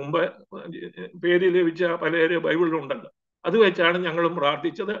ജനനത്തിന് മുമ്പ് പേര് ലഭിച്ച പല ബൈബിളിലുണ്ടല്ലോ, അത് വെച്ചാണ് ഞങ്ങളും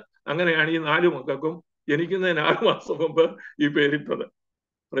പ്രാർത്ഥിച്ചത്. അങ്ങനെയാണ് ഈ 4 മക്കൾക്കും ജനിക്കുന്നതിന് 6 മാസം മുമ്പ് ഈ പേരിട്ടത്.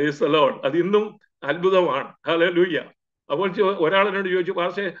 Praise the Lord. അത് ഇന്നും അത്ഭുതമാണ്. ഹല്ലേലൂയ. അപ്പോൾ ഒരാളെന്നോട് ചോദിച്ചു,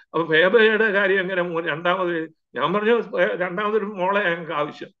 പക്ഷേ അപ്പൊ ഫേബയുടെ കാര്യം എങ്ങനെ രണ്ടാമത്? ഞാൻ പറഞ്ഞു, രണ്ടാമതൊരു മോളെ ഞങ്ങൾക്ക്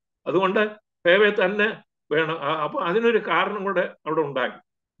ആവശ്യം, അതുകൊണ്ട് ഫേബയെ തന്നെ വേണം. അപ്പൊ അതിനൊരു കാരണം കൂടെ അവിടെ ഉണ്ടായി.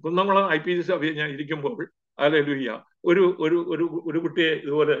 കുന്നംകുളം IPC സഭയിൽ ഞാൻ ഇരിക്കുമ്പോൾ ഹല്ലേലൂയ ഒരു ഒരു ഒരു ഒരു കുട്ടിയെ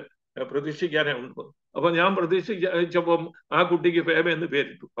ഇതുപോലെ പ്രതീക്ഷിക്കാനേ ഉണ്ട്. അപ്പൊ ഞാൻ പ്രതീക്ഷിച്ചപ്പം ആ കുട്ടിക്ക് ഫേബ എന്ന്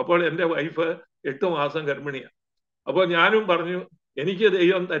പേരിട്ടു. അപ്പോൾ എൻ്റെ വൈഫ് 8 മാസം ഗർഭിണിയാണ്. അപ്പോൾ ഞാനും പറഞ്ഞു, എനിക്ക്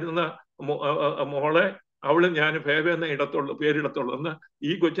ദൈവം തരുന്ന മോളെ അവളും ഞാൻ ഫേബ എന്ന പേരിടത്തുള്ളൂ എന്ന്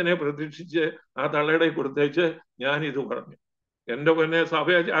ഈ കൊച്ചിനെ പ്രതീക്ഷിച്ച് ആ തള്ളയുടെ കൊടുത്തേച്ച് ഞാൻ ഇത് പറഞ്ഞു. എൻ്റെ പിന്നെ സഭ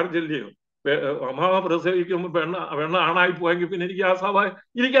ചാർജില്ലയോ, അമ്മാവ പ്രസവിക്കുമ്പോൾ വെണ്ണ ആണായി പോയെങ്കിൽ പിന്നെ എനിക്ക് ആ സഭ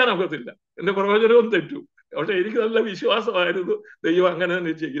ഇരിക്കാനൊക്കത്തില്ല, എന്റെ പ്രവചനവും തെറ്റു. പക്ഷെ എനിക്ക് നല്ല വിശ്വാസമായിരുന്നു ദൈവം അങ്ങനെ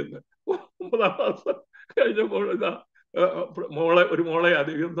തന്നെ ചെയ്യുന്നത്. 9 മാസം കഴിഞ്ഞപ്പോൾ ഇതാ ഒരു മോളെ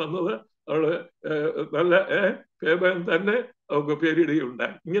അധികം തന്നത്. അവള് നല്ല ഫേബൻ തന്നെ അവർക്ക്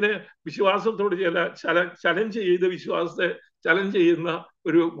പേരിടുകയുണ്ടായി. ഇങ്ങനെ വിശ്വാസത്തോട് ചലഞ്ച് ചെയ്ത് വിശ്വാസത്തെ ചലഞ്ച് ചെയ്യുന്ന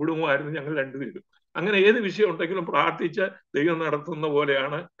ഒരു കുടുംബമായിരുന്നു ഞങ്ങൾ രണ്ടുപേരും. അങ്ങനെ ഏത് വിഷയം ഉണ്ടെങ്കിലും പ്രാർത്ഥിച്ച് ദൈവം നടത്തുന്ന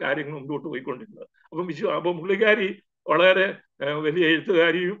പോലെയാണ് കാര്യങ്ങൾ മുമ്പോട്ട് പോയിക്കൊണ്ടിരുന്നത്. അപ്പം പുള്ളിക്കാരി വളരെ വലിയ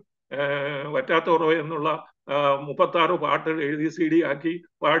എഴുത്തുകാരിയും വറ്റാത്ത ഉറവ എന്നുള്ള 36 പാട്ടുകൾ എഴുതി CD ആക്കി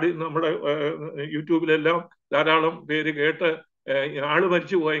പാടി നമ്മുടെ യൂട്യൂബിലെല്ലാം ധാരാളം പേര് കേട്ട് ആള്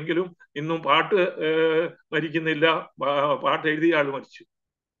മരിച്ചു പോയെങ്കിലും ഇന്നും പാട്ട് മരിക്കുന്നില്ല, പാട്ട് എഴുതിയ ആള് മരിച്ചു.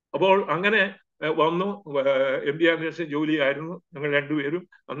 അപ്പോൾ അങ്ങനെ വന്നു. MD ജോലിയായിരുന്നു ഞങ്ങൾ രണ്ടുപേരും.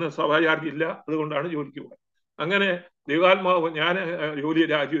 അന്ന് സഭാ ചാർജ് ഇല്ല, അതുകൊണ്ടാണ് ജോലിക്ക് പോയത്. അങ്ങനെ ദൈവാത്മാവ് ഞാൻ ജോലി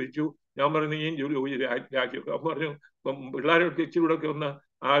രാജിവെച്ചു. ഞാൻ പറഞ്ഞു, നീ ജോലി രാജിവെക്കും. അപ്പം പറഞ്ഞു, ഇപ്പം പിള്ളേരൊക്കെ ഇച്ചിരൂടെ ഒക്കെ ഒന്ന്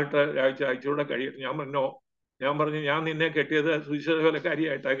ആയിട്ട് ആഴ്ചയൂടെ കഴിയട്ടെ. ഞാൻ പറഞ്ഞു, ഞാൻ നിന്നെ കെട്ടിയത്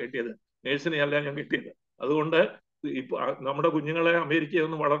സുവിശേഷകാരിയായിട്ടാണ് കെട്ടിയത്, നേഴ്സിനെയല്ല ഞാൻ കെട്ടിയത്. അതുകൊണ്ട് ഇപ്പൊ നമ്മുടെ കുഞ്ഞുങ്ങളെ അമേരിക്കയിൽ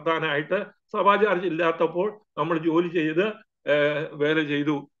ഒന്ന് വളർത്താനായിട്ട് സഭാ ചാർജ് ഇല്ലാത്തപ്പോൾ നമ്മൾ ജോലി ചെയ്ത് വേല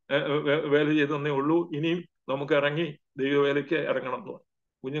ചെയ്തെന്നേ ഉള്ളൂ. ഇനിയും നമുക്ക് ഇറങ്ങി ദൈവവേലയ്ക്ക് ഇറങ്ങണം എന്ന് പറഞ്ഞു.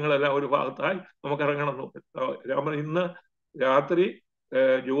 കുഞ്ഞുങ്ങളെല്ലാം ഒരു ഭാഗത്തായി നമുക്ക് ഇറങ്ങണം എന്ന് പറഞ്ഞു. ഞാൻ പറഞ്ഞു, ഇന്ന് രാത്രി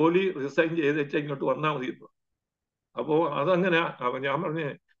ജോലി റിസൈൻ ചെയ്തേച്ച് ഇങ്ങോട്ട് വന്നാൽ മതി. അപ്പോ അതങ്ങനെ ഞാൻ പറഞ്ഞു,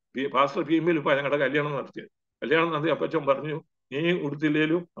 പാസ്റ്റർ ഫീമെയിൽ ഇപ്പൊ ഞങ്ങളുടെ കല്യാണം നടത്തി അപ്പച്ചൻ പറഞ്ഞു, നീ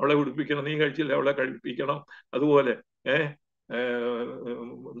ഉടുത്തില്ലേലും അവളെ ഉടുപ്പിക്കണം, നീ കഴിച്ചില്ല അവളെ കഴിപ്പിക്കണം. അതുപോലെ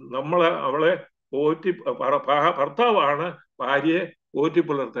അവളെ ഭർത്താവാണ് ഭാര്യയെ പോറ്റി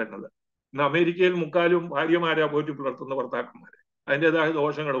പുലർത്തേണ്ടത്. ഇന്ന് അമേരിക്കയിൽ മുക്കാലും ഭാര്യമാരാ പോറ്റി പുലർത്തുന്ന ഭർത്താക്കന്മാരെ. അതിൻ്റെതായ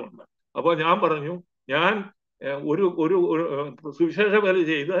ദോഷങ്ങളും ഉണ്ട്. അപ്പോൾ ഞാൻ പറഞ്ഞു, ഞാൻ ഒരു സുവിശേഷ വേല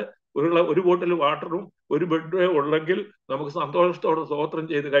ചെയ്ത് ഒരു ബോട്ടിൽ വാട്ടറും ഒരു ബെഡ് ഉള്ളെങ്കിൽ നമുക്ക് സന്തോഷത്തോടെ സ്തോത്രം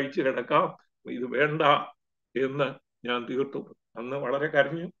ചെയ്ത് കഴിച്ച് കിടക്കാം, ഇത് വേണ്ട എന്ന് ഞാൻ തീർത്തു. അന്ന് വളരെ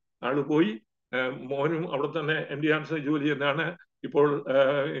കരഞ്ഞു. ആള് പോയി. മോനും അവിടെ തന്നെ MD ജോലി ചെയ്യുന്നതാണ്. ഇപ്പോൾ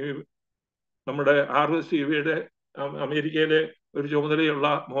നമ്മുടെ RSTVയുടെ അമേരിക്കയിലെ ഒരു ചുമതലയുള്ള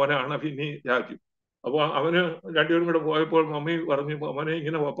മോനാണ് വിന്നി രാജു. അപ്പോൾ അവന് രണ്ടുപേരും കൂടെ പോയപ്പോൾ മമ്മി പറഞ്ഞു, മോനെ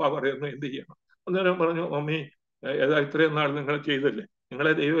ഇങ്ങനെ പപ്പ പറയുന്നു, എന്ത് ചെയ്യണം? അന്നേരം പറഞ്ഞു, മമ്മി ഏതാ ഇത്രയും നാൾ നിങ്ങൾ ചെയ്തല്ലേ,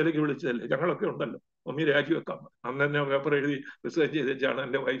 നിങ്ങളെ ദൈവത്തിലേക്ക് വിളിച്ചതല്ലേ, ഞങ്ങളൊക്കെ ഉണ്ടല്ലോ, മമ്മി രാജിവെക്കാൻ പറഞ്ഞു. അന്ന് തന്നെ പേപ്പർ എഴുതി റിസർച്ച് ചെയ്തിട്ടാണ്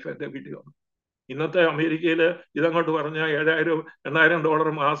എൻ്റെ വൈഫ് എൻ്റെ വീട്ടിൽ വന്നത്. ഇന്നത്തെ അമേരിക്കയിൽ ഇതങ്ങോട്ട് പറഞ്ഞാൽ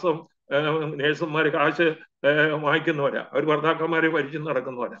 $7,000-8,000 മാസം നേഴ്സുമാർ കാശ് വാങ്ങിക്കുന്നവരാ, അവർ ഭർത്താക്കന്മാരെ ഭരിച്ചു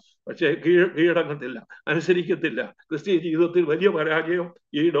നടക്കുന്നവരാ. പക്ഷേ കീഴടങ്ങത്തില്ല, അനുസരിക്കത്തില്ല. ക്രിസ്തീയ ജീവിതത്തിൽ വലിയ പരാജയം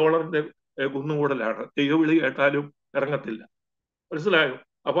ഈ ഡോളറിന്റെ കുന്നുകൂടലാണ്. ദൈവവിളി കേട്ടാലും ഇറങ്ങത്തില്ല. മനസ്സിലായോ?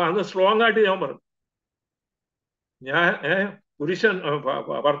 അപ്പൊ അന്ന് സ്ട്രോങ് ആയിട്ട് ഞാൻ പറഞ്ഞു, ഞാൻ പുരുഷൻ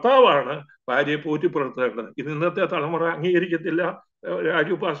ഭർത്താവാണ് ഭാര്യയെ പോറ്റി പുലർത്തേണ്ടത്. ഇത് ഇന്നത്തെ തലമുറ അംഗീകരിക്കത്തില്ല.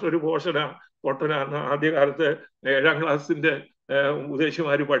 രാജു പാസ്റ്റർ ഒരു പൊട്ടനാണ്. ആദ്യകാലത്ത് 7ാം ക്ലാസ്സിന്റെ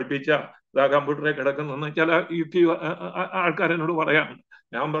ഉപദേശിമാര് പഠിപ്പിച്ച കമ്പ്യൂട്ടറെ കിടക്കുന്ന ചില ആൾക്കാരെന്നോട് പറയാം.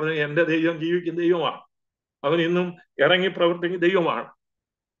 ഞാൻ പറഞ്ഞു, എന്റെ ദൈവം ജീവിക്കുന്ന ദൈവമാണ്, അവൻ ഇന്നും ഇറങ്ങി പ്രവർത്തിക്കുന്ന ദൈവമാണ്.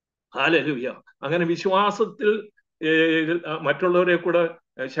 ഹല്ലേലൂയ. അങ്ങനെ വിശ്വാസത്തിൽ മറ്റുള്ളവരെ കൂടെ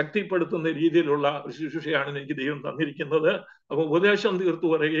ശക്തിപ്പെടുത്തുന്ന രീതിയിലുള്ള ഒരു ശുശ്രൂഷയാണ് എനിക്ക് ദൈവം തന്നിരിക്കുന്നത്. അപ്പൊ ഉപദേശം തീർത്തു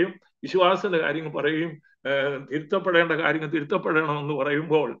പറയുകയും വിശ്വാസത്തിന്റെ കാര്യങ്ങൾ പറയുകയും തിരുത്തപ്പെടേണ്ട കാര്യങ്ങൾ തിരുത്തപ്പെടണമെന്ന്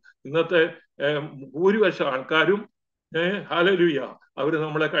പറയുമ്പോൾ ഇന്നത്തെ ഭൂരിപക്ഷ ആൾക്കാരും ഹല്ലേലൂയ അവർ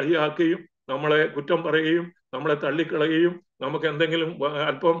നമ്മളെ കളിയാക്കുകയും നമ്മളെ കുറ്റം പറയുകയും നമ്മളെ തള്ളിക്കളയുകയും നമുക്ക് എന്തെങ്കിലും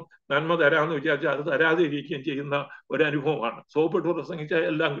അല്പം നന്മ തരാമെന്ന് വിചാരിച്ചാൽ അത് തരാതെ ഇരിക്കുകയും ചെയ്യുന്ന ഒരു അനുഭവമാണ്. സോപ്പിട്ട് പ്രസംഗിച്ചാൽ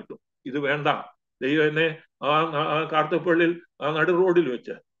എല്ലാം കിട്ടും, ഇത് വേണ്ട. ദൈവം എന്നെ ആ കാർത്തപ്പള്ളിൽ ആ നടു റോഡിൽ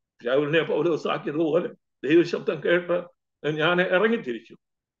വെച്ച് ശൗലിനെ പൗലോസാക്കിയതുപോലെ ദൈവശബ്ദം കേട്ട് ഞാൻ ഇറങ്ങിത്തിരിച്ചു.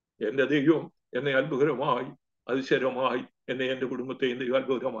 എൻ്റെ ദൈവം എന്നെ അത്ഭുതകരമായി അതിശയമായി എന്നെ എൻ്റെ കുടുംബത്തെയും ദൈവം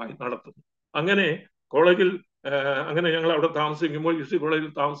അത്ഭുതകരമായി നടത്തുന്നു. അങ്ങനെ കോളേജിൽ അങ്ങനെ ഞങ്ങൾ അവിടെ താമസിക്കുമ്പോൾ, UC കോളേജിൽ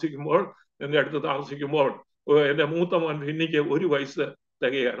താമസിക്കുമ്പോൾ, എൻ്റെ അടുത്ത് താമസിക്കുമ്പോൾ എൻ്റെ മൂത്ത മോൻ ഭിന്നിക്ക് 1 വയസ്സ്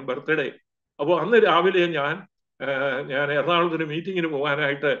തികയാണ്, ബർത്ത്ഡേ. അപ്പോൾ അന്ന് രാവിലെ ഞാൻ എറണാകുളത്തിന് മീറ്റിങ്ങിന്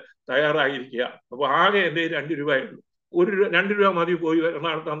പോകാനായിട്ട് തയ്യാറായിരിക്കുക. അപ്പോൾ ആകെ എൻ്റെ 2 രൂപയുള്ളൂ. 2 രൂപ മതി പോയി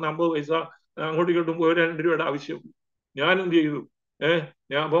എറണാകുളത്ത്. അന്ന് 50 പൈസ അങ്ങോട്ടും ഇങ്ങോട്ടും പോയി 2 രൂപയുടെ ആവശ്യമുള്ളൂ. ഞാൻ എന്ത് ചെയ്തു?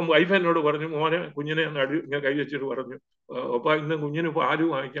 ഞാൻ അപ്പം വൈഫ് എന്നോട് പറഞ്ഞു, മോനെ കുഞ്ഞിനെ ഞാൻ കൈ വെച്ചിട്ട് പറഞ്ഞു, അപ്പ ഇന്ന് കുഞ്ഞിന് പാല്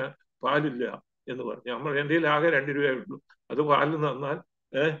വാങ്ങിക്കാൻ പാലില്ല എന്ന് പറഞ്ഞു. നമ്മൾ എൻ്റെ ആകെ 2 രൂപയുള്ളൂ, അത് പാലിൽ തന്നാൽ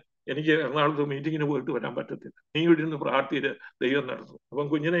എനിക്ക് എറണാകുളത്ത് മീറ്റിങ്ങിന് പോയിട്ട് വരാൻ പറ്റത്തില്ല, നീ ഇവിടെ നിന്ന് പ്രാർത്ഥിച്ച് ദൈവം നടത്തും. അപ്പം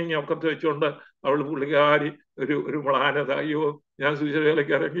കുഞ്ഞിനെ ഇങ്ങനെ ഒക്കത്ത് വെച്ചുകൊണ്ട് പുള്ളിക്കാരി ഒരു മ്ലാനത, അയ്യോ ഞാൻ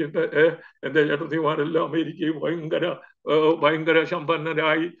സുവിശേഷവേലയ്ക്ക് ഇറങ്ങിയിട്ട് എൻ്റെ ചേട്ടത്തിമാരെല്ലാം അമേരിക്കയും ഭയങ്കര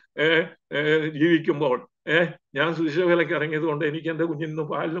സമ്പന്നരായി ജീവിക്കുമ്പോൾ ഞാൻ സുവിശേഷവേലയ്ക്ക് ഇറങ്ങിയത് കൊണ്ട് എനിക്ക് എൻ്റെ കുഞ്ഞിന്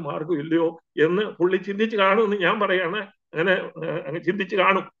പാലിന് മാർഗം ഇല്ലയോ എന്ന് പുള്ളി ചിന്തിച്ച് കാണുമെന്ന് ഞാൻ പറയാണ്. അങ്ങനെ ചിന്തിച്ച്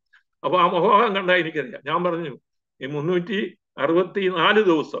കാണും. അപ്പൊ ആ മുഖഭാവം കണ്ടാൽ എനിക്കറിയാം. ഞാൻ പറഞ്ഞു, ഈ 364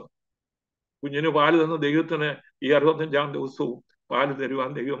 ദിവസം കുഞ്ഞിന് പാല് തന്ന ദൈവത്തിന് ഈ 65ാം ദിവസവും പാല് തരുവാൻ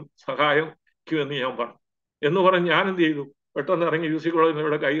ദൈവം സഹായിക്കുമെന്ന് ഞാൻ പറഞ്ഞു. എന്ന് പറഞ്ഞ് ഞാൻ എന്ത് ചെയ്തു? പെട്ടെന്ന് ഇറങ്ങി UC കോളേജിൽ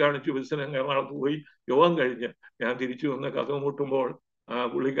ഇവിടെ കൈ കാണിച്ചു, ബസ്സിന് എറണാകുളത്ത് പോയി. യോഗം കഴിഞ്ഞ് ഞാൻ തിരിച്ചു വന്ന് കഥ മുട്ടുമ്പോൾ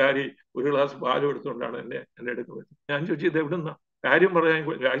പുള്ളിക്കാരി 1 ഗ്ലാസ് പാലും എടുത്തുകൊണ്ടാണ് എൻ്റെ അടുത്ത് വരുന്നത്. ഞാൻ ചോദിച്ചു, ഇത് എവിടുന്ന? കാര്യം പറയാൻ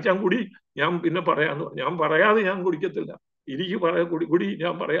കഴിച്ചാൻ കുടി, ഞാൻ പിന്നെ പറയാന്ന് പറഞ്ഞു. ഞാൻ പറയാതെ ഞാൻ കുടിക്കത്തില്ല, കുടി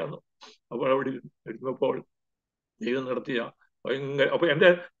ഞാൻ പറയാന്ന്. അപ്പോൾ അവിടെ ഇരുന്നപ്പോൾ ദൈവം നടത്തിയ ഭയങ്കര. അപ്പൊ എൻ്റെ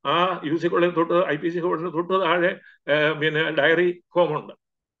ആ UC കോളേജിൽ തൊട്ട് IPC കോളേജിന് തൊട്ട് താഴെ പിന്നെ ഡയറി ഫോമുണ്ട്.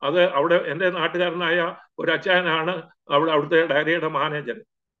 അത് അവിടെ എൻ്റെ നാട്ടുകാരനായ ഒരു അച്ചായനാണ് അവിടുത്തെ ഡയറിയുടെ മാനേജർ.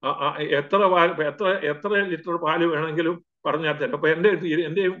 എത്ര ലിറ്റർ പാല് വേണമെങ്കിലും പറഞ്ഞാൽ തരും. അപ്പൊ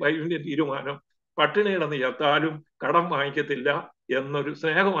എൻ്റെയും വൈഫിൻ്റെയും തീരുമാനം പട്ടിണി കിടന്ന് ചത്താലും കടം വാങ്ങിക്കത്തില്ല എന്നൊരു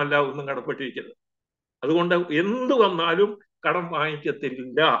സ്നേഹമല്ല ഒന്നും കടപ്പെട്ടിരിക്കുന്നത്. അതുകൊണ്ട് എന്ത് വന്നാലും കടം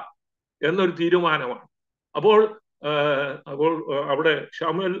വാങ്ങിക്കത്തില്ല എന്നൊരു തീരുമാനമാണ്. അപ്പോൾ അവിടെ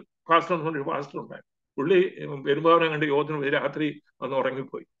ഷാമുൽ പാസ്റ്റർ എന്നൊരു പാസ്റ്റർ ഉണ്ടായി. പുള്ളി പെരുമ്പാവനം കണ്ട് യോഗത്തിന് പോയി രാത്രി വന്ന്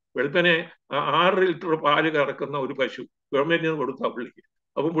ഉറങ്ങിപ്പോയി. വെളുപ്പനെ 6 ലിറ്റർ പാല് കറക്കുന്ന ഒരു പശു ഗവൺമെന്റിൽ നിന്ന് കൊടുത്ത പുള്ളിക്ക്.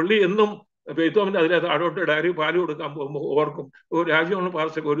 അപ്പൊ പുള്ളി എന്നും പെയ്ത്തോമിന്റെ അതിലെ താഴോട്ട് ഡയറി പാല് കൊടുക്കാൻ പോകുമ്പോൾ ഓർക്കും, രാജു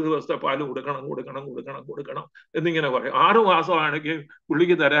പാസ്റ്റർക്ക് ഒരു ദിവസത്തെ പാല് കൊടുക്കണം എന്നിങ്ങനെ പറയും. 6 മാസമാണെങ്കിൽ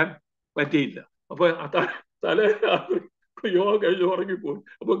പുള്ളിക്ക് തരാൻ പറ്റിയില്ല. അപ്പൊ തലേ യോഗ കഴിഞ്ഞ് ഉറങ്ങിപ്പോയി.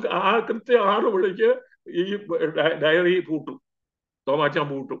 അപ്പൊ കൃത്യം 6 മണിക്ക് ഈ ഡയറി പൂട്ടും, തോമാച്ചാൻ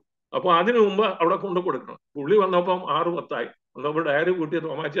പൂട്ടും. അപ്പൊ അതിനു മുമ്പ് അവിടെ കൊണ്ടു കൊടുക്കണം. പുള്ളി വന്നപ്പം 6:10 വന്നപ്പോൾ ഡയറി പൂട്ടിയ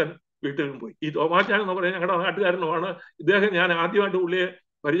തോമാച്ചാൻ വീട്ടിലും പോയി. ഈ തോമാച്ചാൻ എന്ന് പറയുന്നത് ഞങ്ങളുടെ നാട്ടുകാരനുമാണ്. ഇദ്ദേഹം ഞാൻ ആദ്യമായിട്ട് പുള്ളിയെ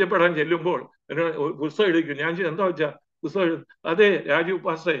പരിചയപ്പെടാൻ ചെല്ലുമ്പോൾ പുസ്തകം എഴുതിക്കും. ഞാൻ എന്താ വെച്ചാ പുസ്തകം എഴുതും? അതെ രാജു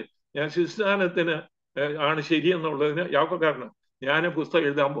പാസ്റ്റേ, ഞാൻ ശിസ്ഥാനത്തിന് ആണ് ശരിയെന്നുള്ളതിന് യാക്കോക്കാരന് ഞാൻ പുസ്തകം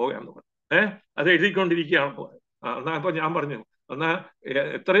എഴുതാൻ പോകാന്ന് പറഞ്ഞു. അത് എഴുതിക്കൊണ്ടിരിക്കുകയാണ് പോയത്. എന്നാ അപ്പൊ ഞാൻ പറഞ്ഞു, എന്നാ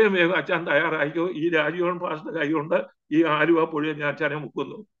എത്രയും വേഗം അച്ഛൻ തയ്യാറായിക്കോ, ഈ രാജീവൻ പാസ്റ്റർ കൈകൊണ്ട് ഈ ആലുവ പുഴയെ ഞാൻ അച്ഛനെ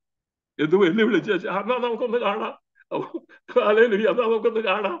മുക്കുന്നു എന്ന് വെല്ലുവിളിച്ച്, എന്നാ നമുക്കൊന്ന് കാണാം, എന്നാ നമുക്കൊന്ന്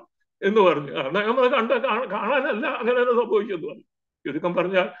കാണാം എന്ന് പറഞ്ഞു. എന്നാ നമ്മൾ കാണാനല്ല അങ്ങനെ തന്നെ സംഭവിക്കുന്നു പറഞ്ഞു. ചുരുക്കം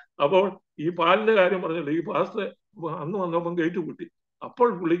പറഞ്ഞാൽ, അപ്പോൾ ഈ പാലിന്റെ കാര്യം പറഞ്ഞല്ലോ, ഈ പാസ്റ്റർ അന്ന് വന്നപ്പം ഗേറ്റ് കൂട്ടി. അപ്പോൾ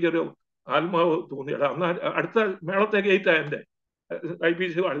പുള്ളിക്കൊരു ആത്മാവ് തോന്നിയടാ, അന്ന് അടുത്ത മേളത്തെ ഗേറ്റാ എൻ്റെ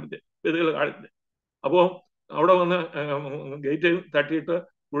IPC ഹാളിന്റെ ബഥൽ ഹാളിന്റെ. അപ്പോൾ അവിടെ വന്ന് ഗേറ്റ് തട്ടിയിട്ട്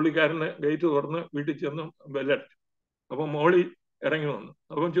പുള്ളിക്കാരന് ഗേറ്റ് തുറന്ന് വീട്ടിൽ ചെന്ന് ബെല്ലടിച്ചു. അപ്പം മോളി ഇറങ്ങി വന്നു.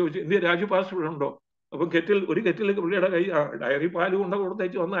 അപ്പം ചോദിച്ചു, ഇന്ത്യ രാജു പാസ്റ്റർ ഇവിടെ ഉണ്ടോ? അപ്പം ഒരു കെറ്റിൽ പുള്ളിയുടെ കൈ ഡയറി പാല് കൊണ്ട്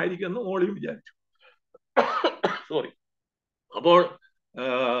കൊടുത്തേച്ച് വന്നായിരിക്കും എന്ന് മോളിയും വിചാരിച്ചു. സോറി. അപ്പോൾ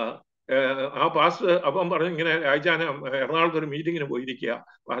ആ പാസ്റ്റർ അപ്പം പറഞ്ഞു, ഇങ്ങനെ രാജാന എറണാകുളത്ത് ഒരു മീറ്റിങ്ങിന് പോയിരിക്കുക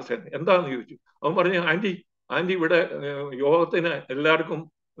പാസ്റ്റർ. എന്താന്ന് ചോദിച്ചു. അവൻ പറഞ്ഞു, ആന്റി ഇവിടെ യോഗത്തിന് എല്ലാവർക്കും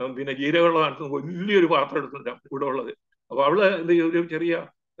പിന്നെ ജീരകവെള്ളം നടത്തുന്ന വലിയൊരു പാത്രം എടുത്തിട്ടുണ്ട് ഇവിടെ ഉള്ളത്. അപ്പൊ അവള് ഒരു ചെറിയ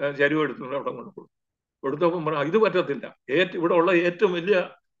ചരുവ് എടുത്തിട്ടുണ്ട്, അവിടെ കൊണ്ട് കൊടുത്തു. കൊടുത്തപ്പം പറഞ്ഞു, ഇത് പറ്റത്തില്ല, ഇവിടെ ഉള്ള ഏറ്റവും വലിയ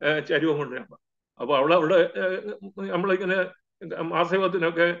ചരുവം കൊണ്ടുവരാൻ. അപ്പൊ അവളവിടെ നമ്മളിങ്ങനെ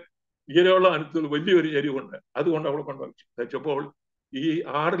മാസയോഗത്തിനൊക്കെ ജീരകവെള്ളം അടുത്തുള്ള വലിയൊരു ചരുവുണ്ട്, അതുകൊണ്ട് അവളെ കൊണ്ടുവച്ചു. വെച്ചപ്പോൾ ഈ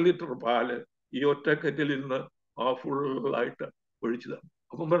 6 ലിറ്റർ പാല് ഈ ഒറ്റ കെറ്റിലിരുന്ന് ഫുള്ളായിട്ട് ഒഴിച്ചു തന്നു.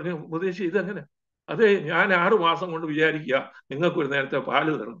 അപ്പം പറഞ്ഞു, ഉപദേശി ഇതെങ്ങനെ? അതെ, ഞാൻ 6 മാസം കൊണ്ട് വിചാരിക്കുക നിങ്ങൾക്കൊരു നേരത്തെ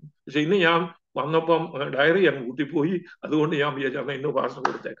പാല് തരണം, പക്ഷെ ഇന്ന് ഞാൻ വന്നപ്പം ഡയറി അങ്ങ് കൂട്ടിപ്പോയി, അതുകൊണ്ട് ഞാൻ വിചാരിച്ചാൽ ഇന്ന് പാസ്റ്റർ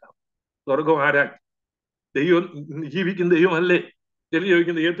കൊടുത്തേക്കാം. സ്വർഗം ആരാക്കി? ദൈവം ജീവിക്കുന്ന ദൈവമല്ലേ? ചെറിയ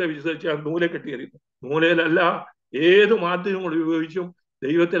ചോദിക്കുന്ന ദൈവത്തെ വിശ്വസിച്ചാൽ നൂലെ കെട്ടിയെറിയുന്നു. നൂലയിലല്ല, ഏത് മാധ്യമങ്ങൾ ഉപയോഗിച്ചും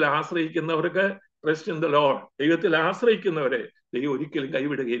ദൈവത്തിൽ ആശ്രയിക്കുന്നവർക്ക് ട്രസ്റ്റ് ഇൻ ദ ലോർഡ്, ദൈവത്തിൽ ആശ്രയിക്കുന്നവരെ ദൈവം ഒരിക്കലും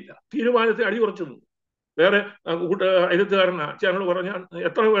കൈവിടുകയില്ല. തീരുമാനത്തെ അടിയുറച്ചു. വേറെ അയൽത്തുകാരനാ ഞങ്ങൾ പറഞ്ഞാൽ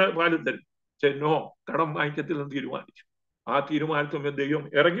എത്ര പാലും തരും, ചെന്നോ കടം വാങ്ങിക്കത്തില്ലെന്ന് തീരുമാനിച്ചു. ആ തീരുമാനത്തിൽ ദൈവം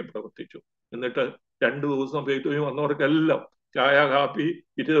ഇറങ്ങി പ്രവർത്തിച്ചു. എന്നിട്ട് 2 ദിവസം പെയ്ത്തുകയും വന്നവർക്കെല്ലാം ചായ കാപ്പി,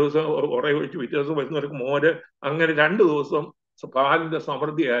 പിറ്റേ ദിവസം ഉറ ഒഴിച്ചു, പിറ്റേ ദിവസം വരുന്നവർക്ക് മോര്, അങ്ങനെ 2 ദിവസം പാലിന്റെ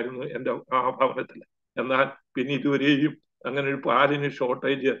സമൃദ്ധിയായിരുന്നു എൻ്റെ ആ ഭവനത്തിൽ. എന്നാൽ പിന്നെ ഇതുവരെയും അങ്ങനെ ഒരു പാലിന്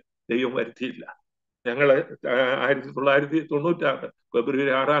ഷോർട്ടേജ് ദൈവം വരുത്തിയില്ല. ഞങ്ങള് 1996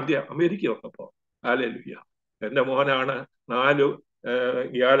 ഫെബ്രുവരി 6-ാം തീയതി അമേരിക്ക വന്നപ്പോ, ഹല്ലേലൂയ, എൻ്റെ മോനാണ് 4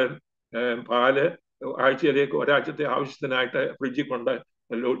 ഗ്യാലൻ പാല് ആഴ്ചയിലേക്ക് ഒരാഴ്ചത്തെ ആവശ്യത്തിനായിട്ട് ഫ്രിഡ്ജിൽ കൊണ്ട്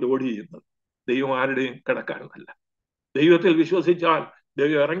ലോഡ് ചെയ്യുന്നത്. ദൈവം ആരുടെയും കിടക്കാനല്ല. ദൈവത്തിൽ വിശ്വസിച്ചാൽ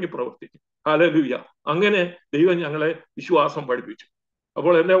ദൈവം ഇറങ്ങി പ്രവർത്തിക്കും. ഹല്ലേലൂയ. അങ്ങനെ ദൈവം ഞങ്ങളെ വിശ്വാസം പഠിപ്പിച്ചു.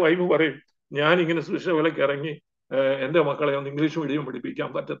 അപ്പോൾ എൻ്റെ വൈഫ് പറയും, ഞാനിങ്ങനെ സുശീലവിലക്ക് ഇറങ്ങി എൻ്റെ മക്കളെ ഒന്ന് ഇംഗ്ലീഷ് മീഡിയം പഠിപ്പിക്കാൻ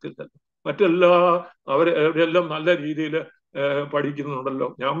പറ്റത്തില്ല, അവരെല്ലാം നല്ല രീതിയിൽ പഠിക്കുന്നുണ്ടല്ലോ.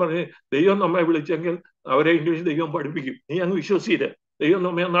 ഞാൻ പറഞ്ഞു, ദൈവം നമ്മെ വിളിച്ചെങ്കിൽ അവരെ ഇംഗ്ലീഷ് ദൈവം പഠിപ്പിക്കും, നീ അങ്ങ് വിശ്വസിച്ചിട്ട് ദൈവം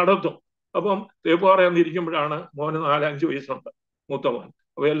നമ്മെ നടത്തും. അപ്പം തേപ്പാറന്നിരിക്കുമ്പോഴാണ് മോന് 4-5 വയസ്സുണ്ട്, മൂത്ത മോൻ.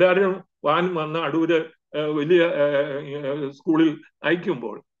 അപ്പൊ എല്ലാവരും വാൻ വന്ന് അടൂര് വലിയ സ്കൂളിൽ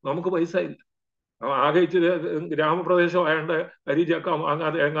അയക്കുമ്പോൾ നമുക്ക് പൈസ ഇല്ല. ആകെ ഇച്ചിരി ഗ്രാമപ്രദേശമായതുകൊണ്ട് അരി, ചക്ക, മാങ്ങ,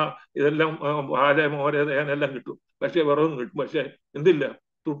 തേങ്ങ ഇതെല്ലാം പാല്, മോര്, തേനെല്ലാം കിട്ടും, പക്ഷെ വിറവും കിട്ടും. പക്ഷെ എന്തില്ല,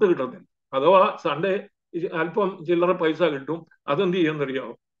 തുട്ട് കിട്ടുന്നില്ല. അഥവാ സൺഡേ അല്പം ചില്ലറ പൈസ കിട്ടും. അതെന്ത്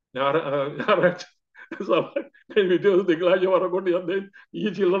ചെയ്യുമെന്നറിയാമോ? ഞായറാഴ്ച തിങ്കളാഴ്ച പറക്കൊണ്ട് ചന്തയിൽ ഈ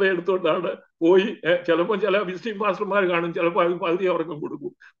ചില്ലറ എടുത്തുകൊണ്ടാണ് പോയി. ചിലപ്പോൾ ചില വിസിറ്റിംഗ് മാസ്റ്റർമാർ കാണും, ചിലപ്പോൾ അത് പകുതി അവർക്കും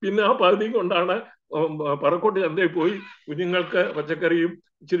കൊടുക്കും. പിന്നെ ആ പകുതിയും കൊണ്ടാണ് പറക്കോട്ട് ചന്തയിൽ പോയി കുഞ്ഞുങ്ങൾക്ക് പച്ചക്കറിയും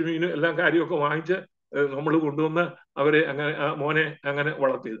ഇച്ചിരി മീനും എല്ലാം കാര്യമൊക്കെ വാങ്ങിച്ച് നമ്മൾ കൊണ്ടുവന്ന് അവരെ അങ്ങനെ മോനെ അങ്ങനെ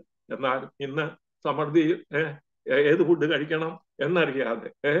വളർത്തിയത്. എന്നാൽ ഇന്ന് സമൃദ്ധി ഏത് ഫുഡ് കഴിക്കണം എന്നറിയാതെ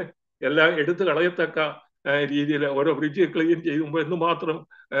എല്ലാം എടുത്തു കളയത്തക്ക രീതിയിൽ ഓരോ ഫ്രിഡ്ജ് ക്ലീൻ ചെയ്യുമ്പോൾ എന്തുമാത്രം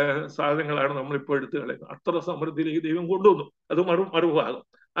സാധനങ്ങളാണ് നമ്മളിപ്പോൾ എടുത്തു കളയുന്നത്. അത്ര സമൃദ്ധിയിലേക്ക് ദൈവം കൊണ്ടുവന്നു. അത് മറുഭാഗം.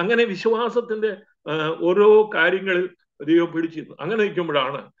 അങ്ങനെ വിശ്വാസത്തിന്റെ ഓരോ കാര്യങ്ങളിൽ ദൈവം പിടിച്ചിരുന്നു. അങ്ങനെ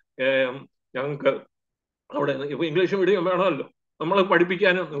നിൽക്കുമ്പോഴാണ് ഞങ്ങൾക്ക് അവിടെ ഇപ്പൊ ഇംഗ്ലീഷ് മീഡിയം വേണമല്ലോ, നമ്മളെ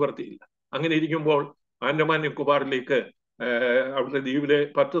പഠിപ്പിക്കാനും നിവർത്തിയില്ല. അങ്ങനെ ഇരിക്കുമ്പോൾ ആൻഡമാൻ നിക്കോബാറിലേക്ക് അവിടുത്തെ ദ്വീപിലെ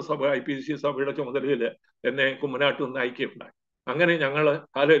 10 സഭ IPC സഭയുടെ ചുമതലയിൽ എന്നെ കുമ്മനാട്ടിൽ നിന്ന് അയക്കുകയുണ്ടായി. അങ്ങനെ ഞങ്ങള്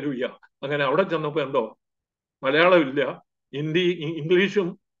ഹല്ലേലൂയ അങ്ങനെ അവിടെ ചെന്നപ്പോ എന്തോ മലയാളം ഇല്ല, ഇംഗ്ലീഷും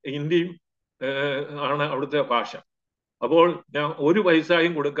ഹിന്ദിയും ആണ് അവിടുത്തെ ഭാഷ. അപ്പോൾ ഞാൻ 1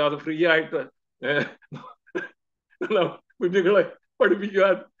 പൈസയും കൊടുക്കാതെ ഫ്രീ ആയിട്ട് കുഞ്ഞുങ്ങളെ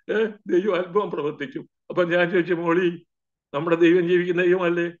പഠിപ്പിക്കാൻ ദൈവം അത്ഭുതം പ്രവർത്തിച്ചു. അപ്പൊ ഞാൻ ചോദിച്ചു, മോളി, നമ്മുടെ ദൈവം ജീവിക്കുന്ന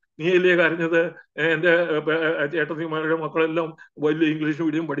ദൈവമല്ലേ? നീയല്ലേ കരഞ്ഞത് എൻ്റെ ചേട്ടത്തിമാരുടെ മക്കളെല്ലാം വലിയ ഇംഗ്ലീഷ്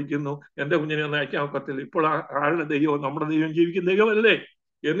മീഡിയം പഠിക്കുന്നു, എൻ്റെ കുഞ്ഞിനെ ഒന്നും അയക്കാൻ ഒക്കത്തില്ല. ഇപ്പോൾ ആരുടെ ദൈവം? നമ്മുടെ ദൈവം ജീവിക്കുന്ന ദൈവമല്ലേ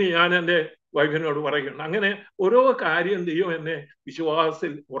എന്ന് ഞാൻ എൻ്റെ വൈഫിനോട് പറയുന്നുണ്ട്. അങ്ങനെ ഓരോ കാര്യം ദൈവം എന്നെ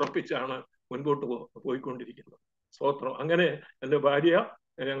വിശ്വാസത്തിൽ ഉറപ്പിച്ചാണ് മുൻപോട്ട് പോയിക്കൊണ്ടിരിക്കുന്നത്. സ്തോത്രം. അങ്ങനെ എൻ്റെ ഭാര്യ,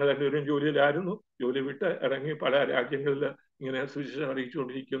 ഞങ്ങൾ രണ്ടുപേരും ജോലിയിലായിരുന്നു. ജോലി വിട്ട് ഇറങ്ങി പല രാജ്യങ്ങളിൽ ഇങ്ങനെ സുവിശേഷം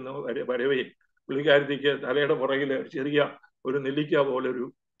അറിയിച്ചുകൊണ്ടിരിക്കുന്ന വരവേ പുള്ളിക്കാരത്തേക്ക് തലയുടെ പുറകിൽ ചെറിയ ഒരു നെല്ലിക്ക പോലൊരു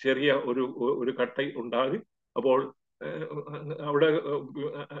ചെറിയ ഒരു കട്ട ഉണ്ടാകും. അപ്പോൾ അവിടെ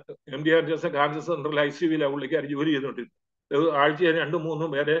MDR ക്യാൻസർ സെന്ററിൽ ICUവിൽ പുള്ളിക്കാർ ജോലി ചെയ്തുകൊണ്ടിരുന്നു. ആഴ്ചയിൽ 2-3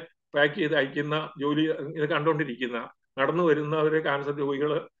 പേരെ പാക്ക് ചെയ്ത് അയക്കുന്ന ജോലി ഇത് കണ്ടുകൊണ്ടിരിക്കുന്ന നടന്നു വരുന്നവരെ ക്യാൻസർ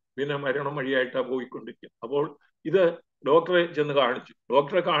രോഗികൾ പിന്നെ മരണം വഴിയായിട്ടാണ് പോയിക്കൊണ്ടിരിക്കും. അപ്പോൾ ഇത് ഡോക്ടറെ ചെന്ന് കാണിച്ചു.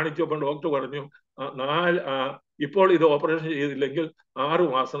 ഡോക്ടറെ കാണിച്ചപ്പോൾ ഡോക്ടർ പറഞ്ഞു ഇപ്പോൾ ഇത് ഓപ്പറേഷൻ ചെയ്തില്ലെങ്കിൽ 4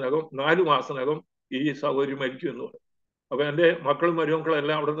 മാസത്തിനകം ഈ സഹോദരി മരിക്കും എന്ന് പറഞ്ഞു. അപ്പൊ എൻ്റെ മക്കളും മരുമക്കളും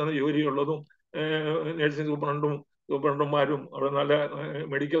എല്ലാം അവിടെ തന്നെ ജോലിയുള്ളതും നഴ്സിംഗ് സൂപ്രണ്ടുമാരും അവിടെ നല്ല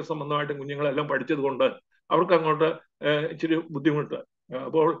മെഡിക്കൽ സംബന്ധമായിട്ട് കുഞ്ഞുങ്ങളെല്ലാം പഠിച്ചത് കൊണ്ട് അവർക്ക് അങ്ങോട്ട് ഇച്ചിരി ബുദ്ധിമുട്ട്.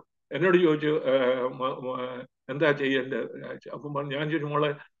 അപ്പോൾ എന്നോട് ചോദിച്ചു എന്താ ചെയ്യേണ്ടത്. അപ്പം ഞാൻ ചോദിച്ചു,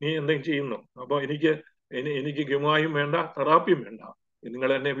 മോളെ നീ എന്തെങ്കിലും ചെയ്യുന്നു? അപ്പോൾ എനിക്ക് ഗമായും വേണ്ട, തെറാപ്പിയും വേണ്ട, നിങ്ങൾ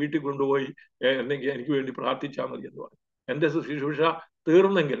എന്നെ വീട്ടിൽ കൊണ്ടുപോയി എനിക്ക് വേണ്ടി പ്രാർത്ഥിച്ചാൽ മതി എന്ന് പറഞ്ഞു. എൻ്റെ ശുശ്രൂഷ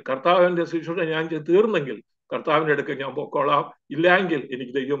തീർന്നെങ്കിൽ, കർത്താവിൻ്റെ ശുശ്രൂഷ ഞാൻ തീർന്നെങ്കിൽ കർത്താവിൻ്റെ അടുക്ക് ഞാൻ പൊക്കോളാം. ഇല്ലെങ്കിൽ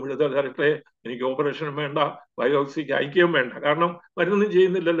എനിക്ക് ദൈവം വിടുതൽ തരട്ടെ. എനിക്ക് ഓപ്പറേഷനും വേണ്ട, ബയോപ്സിക്ക് അയക്കുകയും വേണ്ട. കാരണം മരുന്നൊന്നും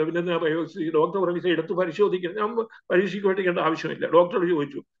ചെയ്യുന്നില്ലല്ലോ, പിന്നെ ബയോപ്സി ഡോക്ടർ പരീക്ഷ എടുത്ത് പരിശോധിക്കണം. ഞാൻ പരീക്ഷയ്ക്ക് വേണ്ടിക്കേണ്ട ആവശ്യമില്ല. ഡോക്ടറോട്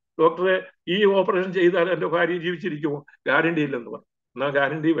ചോദിച്ചു, ഡോക്ടറെ ഈ ഓപ്പറേഷൻ ചെയ്താൽ എൻ്റെ ഭാര്യ ജീവിച്ചിരിക്കുമോ? ഗ്യാരണ്ടി ഇല്ലെന്ന് പറഞ്ഞു. എന്നാൽ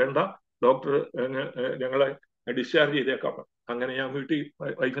ഗ്യാരണ്ടി വേണ്ട, ഡോക്ടർ ഞങ്ങളെ ഡിസ്ചാർജ് ചെയ്തേക്കാം. അങ്ങനെ ഞാൻ വീട്ടിൽ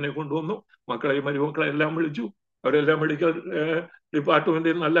വൈഫിനെ കൊണ്ടുവന്നു, മക്കളെയും മരുമക്കളെ എല്ലാം വിളിച്ചു. അവരെല്ലാം മെഡിക്കൽ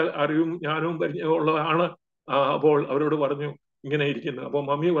ഡിപ്പാർട്ട്മെന്റിൽ നല്ല അറിവും ജ്ഞാനവും പരിചയമുള്ളതാണ്. അപ്പോൾ അവരോട് പറഞ്ഞു ഇങ്ങനെ ഇരിക്കുന്നു. അപ്പോൾ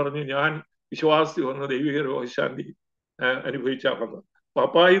മമ്മി പറഞ്ഞു, ഞാൻ വിശ്വാസി വന്ന ദൈവിക രോഗശാന്തി അനുഭവിച്ചാൽ വന്നത്.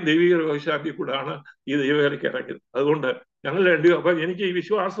 പപ്പായും ദൈവിക രോഗശാന്തി കൂടാണ് ഈ ദൈവവേലയ്ക്ക് ഇറങ്ങിയത്. അതുകൊണ്ട് ഞങ്ങൾ രണ്ടും, അപ്പൊ എനിക്ക് ഈ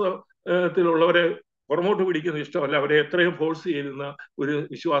വിശ്വാസത്തിലുള്ളവരെ പുറമോട്ട് പിടിക്കുന്ന ഇഷ്ടമല്ല, അവരെ എത്രയും ഫോഴ്സ് ചെയ്യുന്ന ഒരു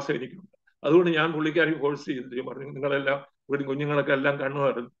വിശ്വാസം എനിക്കുണ്ട്. അതുകൊണ്ട് ഞാൻ പുള്ളിക്കാരി ഫോഴ്സ് ചെയ്തിട്ട് പറഞ്ഞു, നിങ്ങളെല്ലാം ഇവിടെ കുഞ്ഞുങ്ങളൊക്കെ എല്ലാം കണ്ണു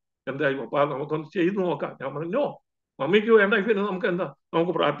പറഞ്ഞു, എന്തായി പപ്പാ നമുക്കൊന്ന് ചെയ്തു നോക്കാം. ഞാൻ പറഞ്ഞു, മമ്മിക്ക് വേണ്ട, പിന്നെ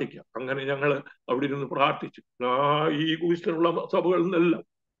നമുക്ക് പ്രാർത്ഥിക്കാം. അങ്ങനെ ഞങ്ങൾ അവിടെ ഇരുന്ന് പ്രാർത്ഥിച്ചു. ഈ ഈസ്റ്റിലുള്ള സഭകളിൽ നിന്നെല്ലാം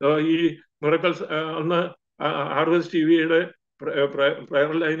ഈ മിറക്കൽസ് അന്ന് ഹാർവസ്റ്റ് ടിവിയുടെ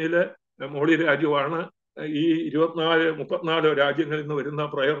പ്രയർ ലൈനില് മോളി രാജുവാണ് ഈ 34 രാജ്യങ്ങളിൽ നിന്ന് വരുന്ന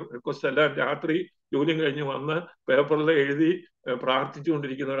പ്രയർ റിക്വസ്റ്റ് എല്ലാം രാത്രി ജോലിയും കഴിഞ്ഞ് വന്ന് പേപ്പറിൽ എഴുതി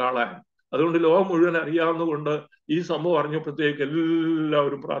പ്രാർത്ഥിച്ചുകൊണ്ടിരിക്കുന്ന ഒരാളാണ്. അതുകൊണ്ട് ലോകം മുഴുവൻ അറിയാവുന്നതുകൊണ്ട് ഈ സംഭവം അറിഞ്ഞപ്പോഴത്തേക്ക്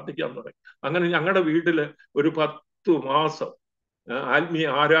എല്ലാവരും പ്രാർത്ഥിക്കാൻ തുടങ്ങി. അങ്ങനെ ഞങ്ങളുടെ വീട്ടില് ഒരു 10 മാസം ആത്മീയ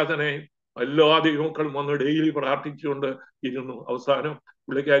ആരാധനയും എല്ലാ ദൈവമക്കളും വന്ന് ഡെയിലി പ്രാർത്ഥിച്ചുകൊണ്ട് ഇരുന്നു. അവസാനം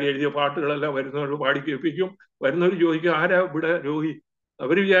പുള്ളിക്കാരി എഴുതിയ പാട്ടുകളെല്ലാം വരുന്നവർ പാടി കേൾപ്പിക്കും. വരുന്നവർ ചോദിക്കും, ആരാ ഇവിടെ രോഗി?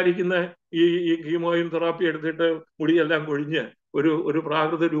 അവർ വിചാരിക്കുന്ന ഈ കീമോയും തെറാപ്പി എടുത്തിട്ട് മുടിയെല്ലാം കൊഴിഞ്ഞ് ഒരു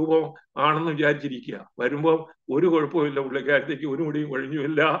പ്രാകൃത രൂപം ആണെന്ന് വിചാരിച്ചിരിക്കുക. വരുമ്പോൾ ഒരു കുഴപ്പമില്ല, പുള്ളിക്കാരത്തേക്ക് ഒരു മുടിയും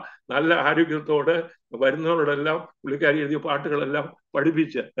കൊഴിഞ്ഞുമില്ല. നല്ല ആരോഗ്യത്തോടെ വരുന്നവരോടെല്ലാം പുള്ളിക്കാരി എഴുതിയ പാട്ടുകളെല്ലാം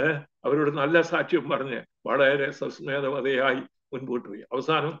പഠിപ്പിച്ച് അവരോട് നല്ല സാക്ഷ്യം പറഞ്ഞ് വളരെ സസ്മേധവതയായി മുൻപോട്ട് പോയി.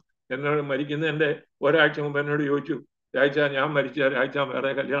 അവസാനം എന്നോട് മരിക്കുന്നതിൻ്റെ ഒരാഴ്ച മുമ്പ് എന്നോട് ചോദിച്ചു, രാഴ്ച ഞാൻ മരിച്ച രാഴ്ച വേറെ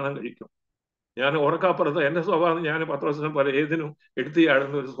കല്യാണം കഴിക്കും. ഞാൻ ഉറക്കപ്പുറത്ത് എൻ്റെ സ്വഭാവം, ഞാൻ പത്രത്തിനും പല ഏതിനും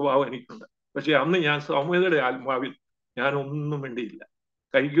എടുത്തിയാടുന്ന ഒരു സ്വഭാവം എനിക്കുണ്ട്. പക്ഷെ അന്ന് ഞാൻ സൗമ്യതയുടെ ആത്മാവിൽ ഞാൻ ഒന്നും വേണ്ടിയില്ല.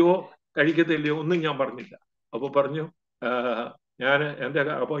 കഴിക്കുവോ കഴിക്കത്തില്ലയോ ഒന്നും ഞാൻ പറഞ്ഞില്ല. അപ്പോൾ പറഞ്ഞു,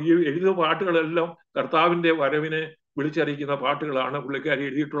 അപ്പൊ ഈ എഴുതിയ പാട്ടുകളെല്ലാം കർത്താവിൻ്റെ വരവിനെ വിളിച്ചറിയിക്കുന്ന പാട്ടുകളാണ് പുള്ളിക്കാരി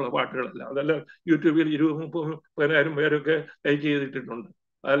എഴുതിയിട്ടുള്ള പാട്ടുകളല്ല. അതെല്ലാം യൂട്യൂബിൽ 20-30 പേരൊക്കെ ലൈക്ക് ചെയ്തിട്ടുണ്ട്.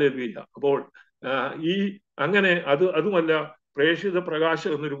 ഹല്ലേലൂയ. അപ്പോൾ അങ്ങനെ അതുമല്ല, പ്രേക്ഷിത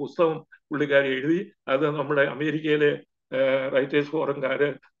പ്രകാശം എന്നൊരു പുസ്തകം പുള്ളിക്കാരി എഴുതി. അത് നമ്മുടെ അമേരിക്കയിലെ റൈറ്റേഴ്സ് ഫോറംകാര്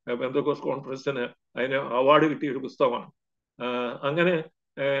പെന്തക്കോസ്റ്റ് കോൺഫറൻസിന് അതിന് അവാർഡ് കിട്ടിയ ഒരു പുസ്തകമാണ്. അങ്ങനെ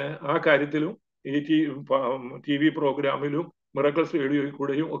ആ കാര്യത്തിലും ഈ TV പ്രോഗ്രാമിലും മിറക്കിൾസ് റേഡിയോയിൽ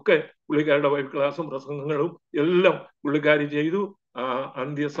കൂടെയും ഒക്കെ പുള്ളിക്കാരുടെ ബൈബിൾ ക്ലാസും പ്രസംഗങ്ങളും എല്ലാം പുള്ളിക്കാരി ചെയ്തു.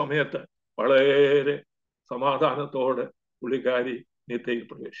 അന്ത്യസമയത്ത് വളരെ സമാധാനത്തോടെ പുള്ളിക്കാരി നിത്യയിൽ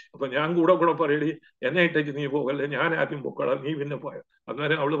പ്രവേശിച്ചു. അപ്പൊ ഞാൻ കൂടെ പറയടി, എന്നെ ഇട്ടേക്ക് നീ പോകല്ലേ, ഞാൻ ആദ്യം പൊക്കോളാം, നീ പിന്നെ പോയോ.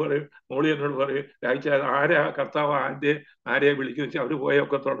 അന്നേരം അവള് പറയും, മോളി എന്നോട് പറയും, രാഴ്ച ആരാ കർത്താവ് ആരെയെ വിളിക്കുന്ന വെച്ചാൽ അവര്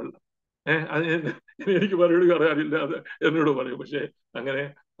പോയൊക്കത്തോടല്ല. അത് എനിക്ക് മറുപടി പറയാനില്ല, അത് എന്നോട് പറയും. പക്ഷെ അങ്ങനെ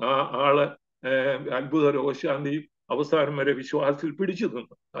ആള് അത്ഭുത രോഗശാന്തി അവസാനം വരെ വിശ്വാസത്തിൽ പിടിച്ചു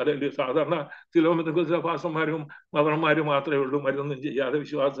നിന്നു. അതല്ലേ സാധാരണ ഫാസന്മാരും മദർമാരും മാത്രമേ ഉള്ളൂ മരുന്നൊന്നും ചെയ്യാതെ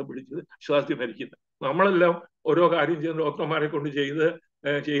വിശ്വാസത്തിൽ മരിക്കുന്നത്. നമ്മളെല്ലാം ഓരോ കാര്യം ചെയ്യുന്ന ഡോക്ടർമാരെ കൊണ്ട്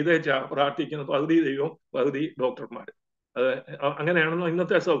ചെയ്തേച്ചാ പ്രാർത്ഥിക്കുന്ന പകുതി ദൈവം പകുതി ഡോക്ടർമാർ. അത് അങ്ങനെയാണെന്നോ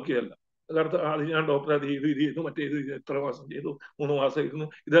ഇന്നത്തെ സൗഖ്യമല്ല. അത് ഞാൻ ഡോക്ടറെ ഇത് ചെയ്തു, മറ്റേ ഇത് എത്ര മാസം ചെയ്തു, 3 മാസം ഇരുന്നു,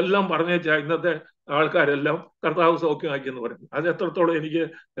 ഇതെല്ലാം പറഞ്ഞേച്ചാ ഇന്നത്തെ ആൾക്കാരെല്ലാം കർത്താവ് സൗഖ്യമാക്കി എന്ന് പറയുന്നു. അത് എത്രത്തോളം എനിക്ക്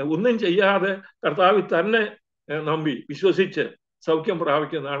ഒന്നും ചെയ്യാതെ കർത്താവിൽ തന്നെ നമ്പി വിശ്വസിച്ച് സൗഖ്യം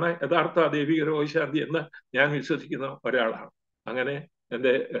പ്രാപിക്കുന്നതാണ് യഥാർത്ഥ ദൈവിക രോഗശാന്തി എന്ന് ഞാൻ വിശ്വസിക്കുന്ന ഒരാളാണ്. അങ്ങനെ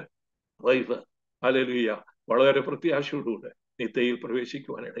എൻ്റെ വൈഫ് ഹല്ലേലൂയ വളരെ പ്രത്യാശയോടുകൂടെ നിത്യയിൽ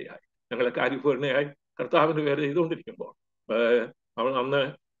പ്രവേശിക്കുവാനിടയായി. ഞങ്ങളെ കാലിഫോർണിയയായി കർത്താവിന്റെ പേര് ചെയ്തുകൊണ്ടിരിക്കുമ്പോൾ അന്ന്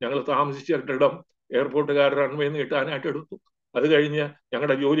ഞങ്ങൾ താമസിച്ച കെട്ടിടം എയർപോർട്ടുകാർ റൺവേന്ന് കിട്ടാനായിട്ട് എടുത്തു. അത് കഴിഞ്ഞ്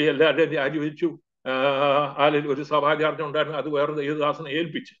ഞങ്ങളുടെ ജോലി എല്ലാവരുടെയും രാജിവെച്ചു. ഒരു സഭാചാർജ് ഉണ്ടായിരുന്നു, അത് വേറെ ദേവദാസനെ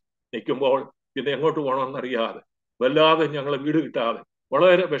ഏൽപ്പിച്ച് നിൽക്കുമ്പോൾ പിന്നെ എങ്ങോട്ട് പോകണമെന്നറിയാതെ വല്ലാതെ ഞങ്ങളെ വീട് കിട്ടാതെ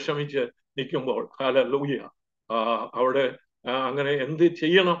വളരെ വിഷമിച്ച് നിൽക്കുമ്പോൾ ഹല്ലേലൂയ അവിടെ അങ്ങനെ എന്ത്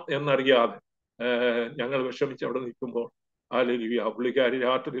ചെയ്യണം എന്നറിയാതെ ഞങ്ങൾ വിഷമിച്ച് അവിടെ നിൽക്കുമ്പോൾ ഹല്ലേലൂയ പുള്ളിക്കാരി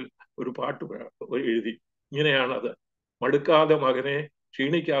രാത്രിയിൽ ഒരു പാട്ട് എഴുതി. ഇങ്ങനെയാണത്: മടുക്കാതെ മകനെ,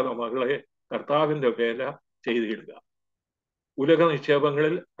 ക്ഷീണിക്കാതെ മകളെ, കർത്താവിന്റെ വേല ചെയ്തിടുക, ഉലക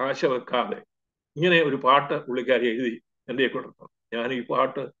നിക്ഷേപങ്ങളിൽ ആശ വെക്കാതെ. ഇങ്ങനെ ഒരു പാട്ട് പുള്ളിക്കാരി എഴുതി എൻ്റെ കൊടുത്തു. ഞാൻ ഈ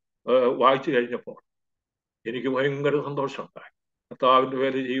പാട്ട് വായിച്ചു കഴിഞ്ഞപ്പോൾ എനിക്ക് ഭയങ്കര സന്തോഷമുണ്ടായി. കർത്താവിന്റെ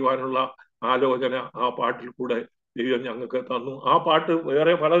വേല ചെയ്യുവാനുള്ള ആലോചന ആ പാട്ടിൽ കൂടെ ദൈവം ഞങ്ങൾക്ക് തന്നു. ആ പാട്ട്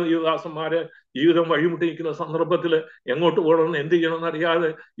വേറെ പല ദേവദാസന്മാരെ ജീവിതം വഴിമുട്ടിയിരിക്കുന്ന സന്ദർഭത്തിൽ എങ്ങോട്ട് പോകണമെന്ന് എന്ത് ചെയ്യണമെന്ന് അറിയാതെ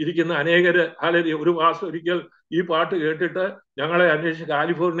ഇരിക്കുന്ന അനേകര് അല്ലെങ്കിൽ ഒരു മാസം ഒരിക്കൽ ഈ പാട്ട് കേട്ടിട്ട് ഞങ്ങളെ അന്വേഷിച്ച്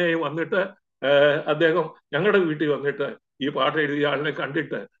കാലിഫോർണിയയിൽ വന്നിട്ട് അദ്ദേഹം ഞങ്ങളുടെ വീട്ടിൽ വന്നിട്ട് ഈ പാട്ട് എഴുതിയ ആളിനെ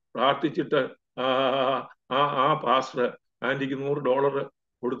കണ്ടിട്ട് പ്രാർത്ഥിച്ചിട്ട് ആ പാസ്റ്റർ ആന്റിക്ക് $100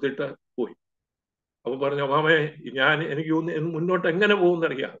 കൊടുത്തിട്ട് പോയി. അപ്പൊ പറഞ്ഞു, അമ്മാമേ എനിക്ക് മുന്നോട്ട് എങ്ങനെ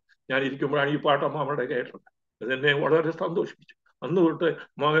പോകുന്നറിയാം. ഞാൻ ഇരിക്കുമ്പോഴാണ് ഈ പാട്ട് അമ്മാമ്മയുടെ കേട്ടത്. അതെന്നെ വളരെ സന്തോഷിപ്പിച്ചു. അന്ന് തൊട്ട്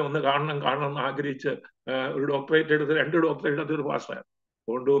അമ്മാമെ ഒന്ന് കാണണം എന്ന് ആഗ്രഹിച്ച് ഒരു ഡോക്ടറേറ്റ് എടുത്ത് 2 ഡോക്ടറേറ്റ് എടുത്ത് ഒരു പാസ്സായിരുന്നു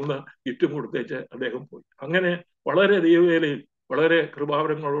കൊണ്ടുവന്ന് ഗിഫ്റ്റും കൊടുത്തേച്ച് അദ്ദേഹം പോയി. അങ്ങനെ വളരെ ദൈവവേലയിൽ വളരെ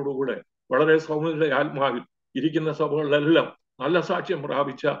കൃപാവരങ്ങളോടുകൂടെ വളരെ സൗമ്യത ആത്മാവിൽ ഇരിക്കുന്ന സഭകളിലെല്ലാം നല്ല സാക്ഷ്യം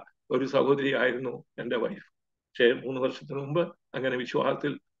പ്രാപിച്ച ഒരു സഹോദരിയായിരുന്നു എൻ്റെ വൈഫ്. പക്ഷേ 3 വർഷത്തിന് മുമ്പ് അങ്ങനെ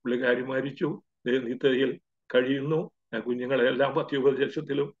വിശ്വാസത്തിൽ പുള്ളിക്കാരി മരിച്ചു. നിത്യതയിൽ കഴിയുന്നു. കുഞ്ഞുങ്ങളെല്ലാം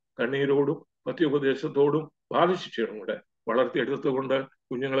പത്യോപദേശത്തിലും കണ്ണീരോടും പത്യോപദേശത്തോടും ബാലശിക്ഷയോടും കൂടെ വളർത്തിയെടുത്തുകൊണ്ട്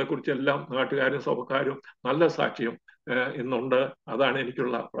കുഞ്ഞുങ്ങളെ കുറിച്ചെല്ലാം നാട്ടുകാരും സഭക്കാരും നല്ല സാക്ഷ്യം ഇന്നുണ്ട്. അതാണ്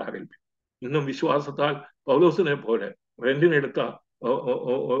എനിക്കുള്ള പ്രാഗൽഭ്യം. ഇന്നും വിശ്വാസത്താൽ പൗലോസിനെ പോലെ റെന്റിനെടുത്ത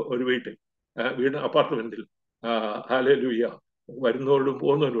ഒരു വീട് അപ്പാർട്ട്മെന്റിൽ ഹല്ലേലൂയ വരുന്നവരോടും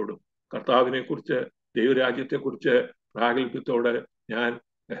പോകുന്നവരോടും കർത്താവിനെ കുറിച്ച് ദൈവരാജ്യത്തെ കുറിച്ച് പ്രാഗൽഭ്യത്തോടെ ഞാൻ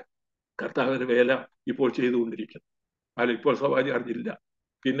കർത്താവിന്റെ വേല ഇപ്പോൾ ചെയ്തുകൊണ്ടിരിക്കുന്നു. ഇപ്പോൾ സഭാചാർജ് ഇല്ല.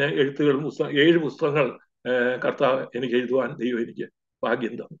 പിന്നെ എഴുത്തുകളും 7 പുസ്തകങ്ങൾ കർത്താവ് എനിക്ക് എഴുതുവാൻ ദൈവം എനിക്ക്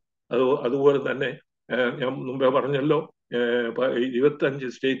ഭാഗ്യം തന്നു. അതുപോലെ തന്നെ ഞാൻ മുമ്പേ പറഞ്ഞല്ലോ 25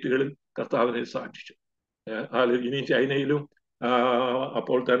 സ്റ്റേറ്റുകളിൽ കർത്താവിനെ സാക്ഷിച്ചു. ഇനി ചൈനയിലും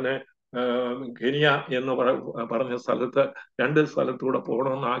അപ്പോൾ തന്നെ കെനിയ എന്ന് പറഞ്ഞ സ്ഥലത്ത് 2 സ്ഥലത്തൂടെ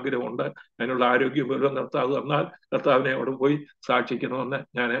പോകണമെന്ന് ആഗ്രഹമുണ്ട്. അതിനുള്ള ആരോഗ്യം വിവരം കർത്താവ് തന്നാൽ കർത്താവിനെ അവിടെ പോയി സാക്ഷിക്കണമെന്ന്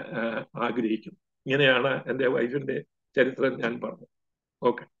ഞാൻ ആഗ്രഹിക്കുന്നു. ഇങ്ങനെയാണ് എൻ്റെ വൈഫിന്റെ ചരിത്രം ഞാൻ പറഞ്ഞത്.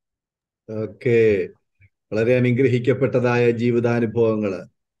 ഓക്കെ. വളരെ അനുഗ്രഹിക്കപ്പെട്ടതായ ജീവിതാനുഭവങ്ങള്,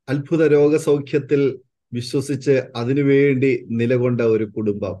 അത്ഭുത രോഗസൗഖ്യത്തിൽ വിശ്വസിച്ച് അതിനുവേണ്ടി നിലകൊണ്ട ഒരു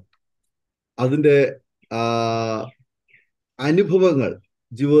കുടുംബം, അതിൻ്റെ അനുഭവങ്ങൾ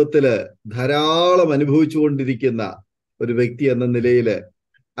ജീവിതത്തില് ധാരാളം അനുഭവിച്ചുകൊണ്ടിരിക്കുന്ന ഒരു വ്യക്തി എന്ന നിലയിൽ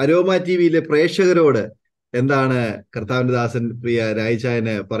അരോമ ടി വിയിലെ പ്രേക്ഷകരോട് എന്താണ് കർത്താവിന്റെ ദാസൻ പ്രിയ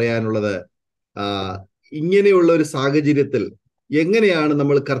രാജാന് പറയാനുള്ളത്? ഇങ്ങനെയുള്ള ഒരു സാഹചര്യത്തിൽ എങ്ങനെയാണ്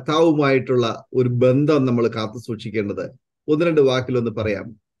നമ്മൾ കർത്താവുമായിട്ടുള്ള ഒരു ബന്ധം നമ്മൾ കാത്തു സൂക്ഷിക്കേണ്ടത്? 1-2 വാക്കിലൊന്ന് പറയാം.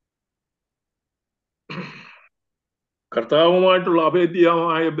 കർത്താവുമായിട്ടുള്ള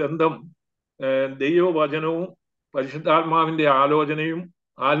അഭേദ്യമായ ബന്ധം ദൈവവചനവും പരിശുദ്ധാത്മാവിന്റെ ആലോചനയും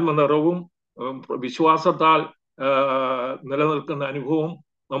ആത്മനിറവും വിശ്വാസത്താൽ നിലനിൽക്കുന്ന അനുഭവം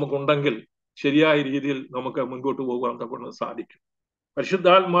നമുക്കുണ്ടെങ്കിൽ ശരിയായ രീതിയിൽ നമുക്ക് മുൻപോട്ട് പോകാൻ തക്കൊണ്ട് സാധിക്കും.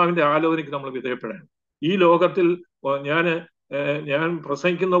 പരിശുദ്ധാത്മാവിന്റെ ആലോചനയ്ക്ക് നമ്മൾ വിധേയപ്പെടണം. ഈ ലോകത്തിൽ ഞാൻ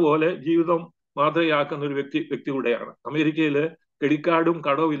പ്രസംഗിക്കുന്ന പോലെ ജീവിതം മാതൃകയാക്കുന്ന ഒരു വ്യക്തി കൂടെയാണ്. അമേരിക്കയില് ക്രെഡിറ്റ് കാർഡും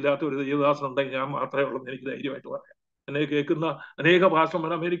കടവും ഇല്ലാത്ത ഒരു ദൈവദാസൻ ഉണ്ടെങ്കിൽ ഞാൻ മാത്രമേ ഉള്ളൂ എനിക്ക് ധൈര്യമായിട്ട് പറയാം. എന്നെ കേൾക്കുന്ന അനേക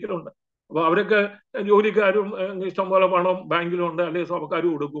ഭാഷമാർ അമേരിക്കയിലുണ്ട്. അപ്പൊ അവരൊക്കെ ജോലിക്കാരും ഇഷ്ടംപോലെ പണം ബാങ്കിലുണ്ട്, അല്ലെങ്കിൽ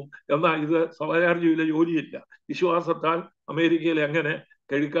സഭക്കാരും കൊടുക്കും. എന്നാൽ ഇത് സഭചാർജിയിലെ ജോലിയില്ല. വിശ്വാസത്താൽ അമേരിക്കയിൽ എങ്ങനെ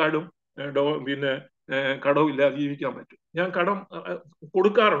ക്രെഡിറ്റ് കാർഡും പിന്നെ കടവും ഇല്ലാതെ ജീവിക്കാൻ പറ്റും? ഞാൻ കടം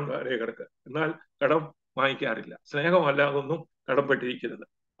കൊടുക്കാറുണ്ട് അനേകർക്ക്, എന്നാൽ കടം വാങ്ങിക്കാറില്ല. സ്നേഹമല്ല അതൊന്നും കടപ്പെട്ടിരിക്കരുത്.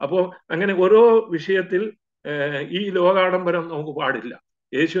 അപ്പോൾ അങ്ങനെ ഓരോ വിഷയത്തിൽ ഈ ലോകാഡംബരം നമുക്ക് പാടില്ല.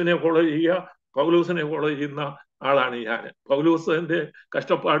 യേശുവിനെ ഫോളോ ചെയ്യുക, പൗലോസിനെ ഫോളോ ചെയ്യുന്ന ആളാണ് ഞാൻ. പൗലോസിന്റെ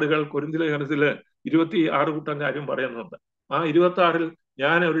കഷ്ടപ്പാടുകൾ കൊരിന്ത്യൻ ലേഖനത്തില് 26 കൂട്ടം കാര്യം പറയുന്നുണ്ട്. ആ 26-ൽ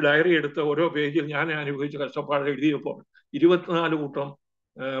ഞാൻ ഒരു ഡയറി എടുത്ത് ഓരോ പേജിൽ ഞാൻ അനുഭവിച്ച കഷ്ടപ്പാട് എഴുതിയപ്പോൾ 24 കൂട്ടം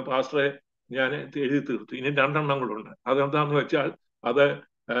പാസ്റ്ററെ ഞാൻ എഴുതി തീർത്തു. ഇനി 2 കൂടെ. അതെന്താന്ന് വെച്ചാൽ അത്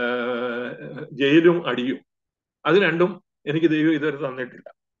ജയിലും അടിയും. അത് രണ്ടും എനിക്ക് ദൈവം ഇതുവരെ തന്നിട്ടില്ല.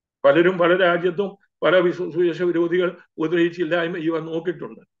 പലരും പല രാജ്യത്തും പല സുവിശേഷ വിരോധികൾ ഉപദ്രവിച്ചില്ലായ്മ ഇവ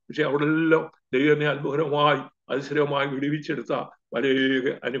നോക്കിയിട്ടുണ്ട്. പക്ഷെ അവിടെ എല്ലാം ദൈവമേ അത്ഭുതമായി അതിശയമായി വിടുവിച്ചെടുത്ത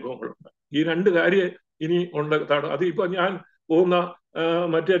വലിയ അനുഭവങ്ങളുണ്ട്. ഈ 2 കാര്യം ഇനി ഉണ്ട്. അതിപ്പോ ഞാൻ പോകുന്ന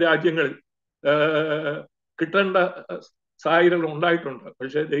മറ്റു രാജ്യങ്ങളിൽ കിട്ടേണ്ട സാഹചര്യങ്ങൾ ഉണ്ടായിട്ടുണ്ട്.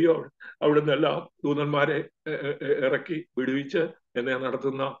 പക്ഷെ ദൈവം അവിടെ നിന്നെല്ലാം ദൂതന്മാരെ ഇറക്കി വിടുവിച്ച് എന്നെ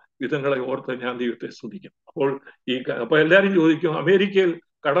നടത്തുന്ന വിധങ്ങളെ ഓർത്ത് ഞാൻ ദൈവത്തെ സ്തുതിക്കും. അപ്പോൾ എല്ലാവരും ചോദിക്കും, അമേരിക്കയിൽ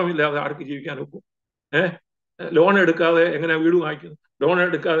കടമില്ലാതെ ആർക്ക് ജീവിക്കാൻ ഒക്കും? ലോൺ എടുക്കാതെ എങ്ങനെ വീട് വാങ്ങിക്കുന്നത്? ലോൺ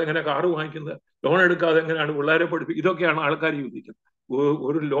എടുക്കാതെ എങ്ങനെ കാറ് വാങ്ങിക്കുന്നത്? ലോൺ എടുക്കാതെ എങ്ങനെയാണ് പിള്ളേരെ പഠിപ്പിക്കുക? ഇതൊക്കെയാണ് ആൾക്കാർ ചോദിക്കുന്നത്.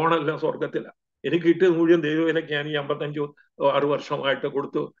 ഒരു ലോണെല്ലാം സ്വർഗത്തില. എനിക്ക് കിട്ടിയ മുഴുവൻ ദൈവവിലയ്ക്ക് ഞാൻ ഈ 55-6 വർഷമായിട്ട്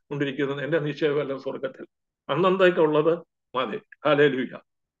കൊടുത്തു കൊണ്ടിരിക്കുന്നത്. എന്റെ നിശ്ചയമെല്ലാം സ്വർഗത്തിൽ. അന്നെന്തൊക്കെ ഉള്ളത് മതി. ഹല്ലേലൂയ.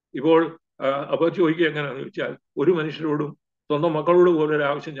 ഇപ്പോൾ അപ്പോൾ ചോദിക്കുക എങ്ങനെയാണെന്ന് ചോദിച്ചാൽ, ഒരു മനുഷ്യരോടും സ്വന്തം മക്കളോട് പോലും ഒരു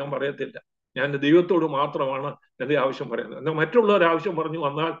ആവശ്യം ഞാൻ പറയത്തില്ല. ഞാൻ ദൈവത്തോട് മാത്രമാണ് എൻ്റെ ആവശ്യം പറയുന്നത്. എന്നാൽ മറ്റുള്ളവർ ആവശ്യം പറഞ്ഞു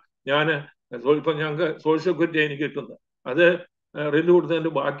വന്നാൽ ഞാൻ ഇപ്പം ഞങ്ങൾക്ക് സോഷ്യൽ സെക്യൂരിറ്റി എനിക്ക് കിട്ടുന്നത്, അത് റെന്റ്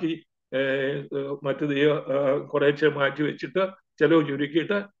കൊടുത്തതിൻ്റെ ബാക്കി മറ്റു കുറേശ്ശെ മാറ്റി വെച്ചിട്ട് ചെലവ്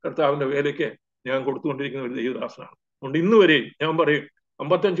ചുരുക്കിയിട്ട് കർത്താവിൻ്റെ വേലയ്ക്ക് ഞാൻ കൊടുത്തുകൊണ്ടിരിക്കുന്ന ഒരു ദൈവദാസനാണ്. അതുകൊണ്ട് ഇന്ന് വരെയും ഞാൻ പറയും,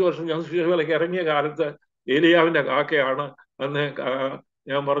 55 വർഷം ഞാൻ സുവിശേഷവേലയ്ക്ക് ഇറങ്ങിയ കാലത്ത് ഏലിയാവിന്റെ കാക്കയാണ് അന്ന്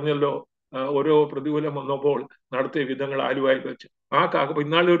ഞാൻ പറഞ്ഞല്ലോ, ഓരോ പ്രതികൂലം വന്നപ്പോൾ നടത്തിയ വിധങ്ങൾ ആലുവായി വെച്ച്. ആ കാക്ക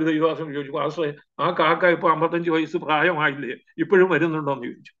ഇന്നാളെ ഒരു ദൈവദാസൻ ചോദിച്ചു, പാസ്റ്ററെ ആ കാക്ക ഇപ്പൊ 55 വയസ്സ് പ്രായമായില്ലേ, ഇപ്പോഴും വരുന്നുണ്ടോന്ന്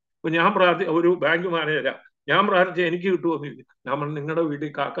ചോദിച്ചു. അപ്പൊ ഞാൻ ഒരു ബാങ്ക് മാനേജരാ, ഞാൻ പ്രാർത്ഥിച്ച എനിക്ക് കിട്ടുമെന്ന് ചോദിച്ചു. ഞാൻ പറഞ്ഞു, നിങ്ങളുടെ വീട്ടിൽ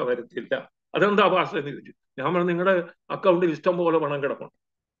കാക്ക വരത്തില്ല. അതെന്താ പാസ്റ്റർ എന്ന് ചോദിച്ചു. ഞാൻ പറഞ്ഞു, നിങ്ങളുടെ അക്കൗണ്ടിൽ ഇഷ്ടം പോലെ പണം കിടപ്പുണ്ട്.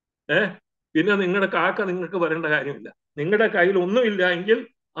 പിന്നെ നിങ്ങളുടെ കാക്ക നിങ്ങൾക്ക് വരേണ്ട കാര്യമില്ല. നിങ്ങളുടെ കയ്യിൽ ഒന്നുമില്ല എങ്കിൽ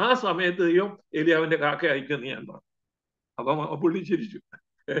ആ സമയത്ത് ദൈവം ഏലിയാവിന്റെ കാക്ക അയക്കുമെന്ന് ഞാൻ പറഞ്ഞു. അപ്പം പുള്ളി ചിരിച്ചു.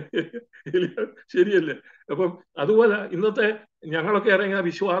 ശരിയല്ലേ? അപ്പം അതുപോലെ ഇന്നത്തെ ഞങ്ങളൊക്കെ ഇറങ്ങിയ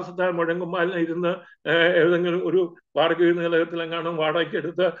വിശ്വാസത്താൽ മുഴങ്ങുമ്പാലിന് ഇരുന്ന് ഏതെങ്കിലും ഒരു വാടക നിലയത്തിലെങ്ങാനും വാടകയ്ക്ക്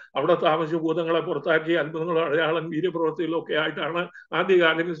എടുത്ത് അവിടെ താമസിച്ച ഭൂതങ്ങളെ പുറത്താക്കി അത്ഭുതങ്ങളും അടയാളം വീര്യപ്രവൃത്തികളും ഒക്കെ ആയിട്ടാണ്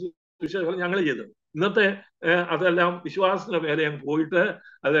ആദ്യകാലം ഞങ്ങൾ ചെയ്തത്. ഇന്നത്തെ അതെല്ലാം വിശ്വാസത്തിന്റെ മേലെ പോയിട്ട്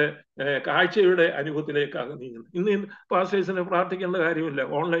അത് കാഴ്ചയുടെ അനുഭവത്തിലേക്കാണ് നീങ്ങുന്നത്. ഇന്ന് പാസ്റ്റേഴ്സിന് പ്രാർത്ഥിക്കേണ്ട കാര്യമില്ല.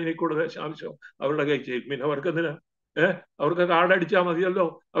 ഓൺലൈനിൽ കൂടെ ദശാംശം അവരുടെ കൈ ചെയ്യും. പിന്നെ അവർക്കെന്തിനാ? അവർക്ക് കാർഡ് അടിച്ചാൽ മതിയല്ലോ.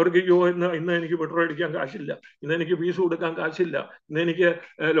 അവർക്ക് ഇന്ന് എനിക്ക് പെട്രോൾ അടിക്കാൻ കാശില്ല, ഇന്ന് എനിക്ക് ഫീസ് കൊടുക്കാൻ കാശില്ല, ഇന്ന് എനിക്ക്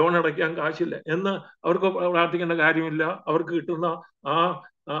ലോൺ അടയ്ക്കാൻ കാശില്ല എന്ന് അവർക്ക് പ്രാർത്ഥിക്കേണ്ട കാര്യമില്ല. അവർക്ക് കിട്ടുന്ന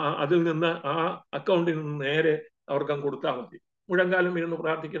അതിൽ നിന്ന് ആ അക്കൗണ്ടിൽ നിന്ന് നേരെ അവർക്ക് കൊടുത്താൽ മതി. മുഴങ്കാലം ഇരുന്ന്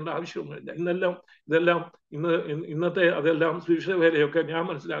പ്രാർത്ഥിക്കേണ്ട ആവശ്യമൊന്നുമില്ല. ഇന്നത്തെ അതെല്ലാം സുവിശേഷ വേലയൊക്കെ ഞാൻ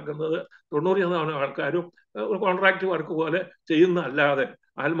മനസ്സിലാക്കുന്നത് 90% ആൾക്കാരും കോൺട്രാക്ട് വർക്ക് പോലെ ചെയ്യുന്ന അല്ലാതെ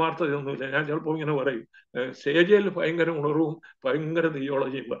ആത്മാർത്ഥതയൊന്നുമില്ല. ഞാൻ ചിലപ്പോൾ ഇങ്ങനെ പറയും, സ്റ്റേജിൽ ഭയങ്കര ഉണർവും ഭയങ്കര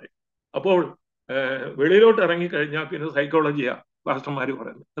തിയോളജിയും പറയും. അപ്പോൾ വെളിയിലോട്ട് ഇറങ്ങിക്കഴിഞ്ഞാൽ പിന്നെ സൈക്കോളജിയാ പാസ്റ്റർമാർ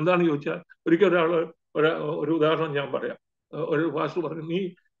പറയുന്നത്. എന്താണെന്ന് ചോദിച്ചാൽ, ഒരിക്കൽ ഒരു ഉദാഹരണം ഞാൻ പറയാം. ഒരു പാസ്റ്റർ പറഞ്ഞു, നീ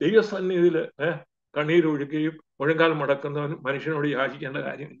ദൈവസന്നിധിയിൽ കണ്ണീരൊഴുക്കുകയും മുഴങ്കാൽ മടക്കുന്നവൻ മനുഷ്യനോട് യാചിക്കേണ്ട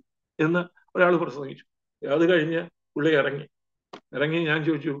കാര്യമില്ല എന്ന് ഒരാൾ പ്രസംഗിച്ചു. അത് കഴിഞ്ഞ് പുള്ളി ഇറങ്ങി ഞാൻ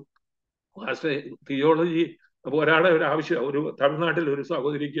ചോദിച്ചു, പാസ്റ്റർ തിയോളജി അപ്പോൾ ഒരാളെ ഒരു ആവശ്യം, ഒരു തമിഴ്നാട്ടിൽ ഒരു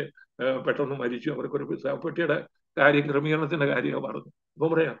സഹോദരിക്ക് പെട്ടെന്ന് മരിച്ചു, അവർക്കൊരു പെട്ടിയുടെ കാര്യം ക്രമീകരണത്തിന്റെ കാര്യമാണ് പറഞ്ഞു. അപ്പം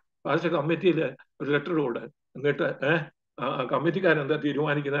പറയാം, പാസ്റ്റർ കമ്മിറ്റിയിൽ ഒരു ലെറ്റർ കൊടു, എന്നിട്ട് കമ്മിറ്റിക്കാരെന്താ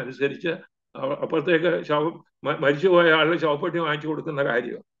തീരുമാനിക്കുന്ന അനുസരിച്ച് അപ്പോഴത്തേക്ക് മരിച്ചുപോയ ആളുടെ ശവപ്പെട്ടി വാങ്ങിച്ചു കൊടുക്കുന്ന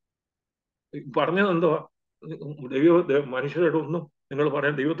കാര്യമാണ് പറഞ്ഞത്. എന്തുവാ? മനുഷ്യരോട് ഒന്നും നിങ്ങൾ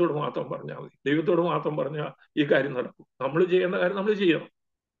പറയാൻ, ദൈവത്തോട് മാത്രം പറഞ്ഞാൽ മതി. ദൈവത്തോട് മാത്രം പറഞ്ഞാൽ ഈ കാര്യം നടക്കും. നമ്മൾ ചെയ്യേണ്ട കാര്യം നമ്മൾ ചെയ്യണം.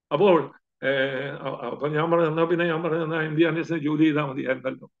 അപ്പോൾ അപ്പൊ ഞാൻ പറഞ്ഞു, എന്നാ പിന്നെ ഞാൻ പറഞ്ഞു, എന്നാ ഇന്ത്യാനേഴ്സിന് ജോലി ചെയ്താൽ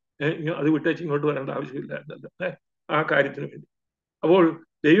മതിയായിരുന്നല്ലോ, അത് വിട്ടേച്ച് ഇങ്ങോട്ട് വരേണ്ട ആവശ്യമില്ലായിരുന്നല്ലോ ആ കാര്യത്തിന് വേണ്ടി. അപ്പോൾ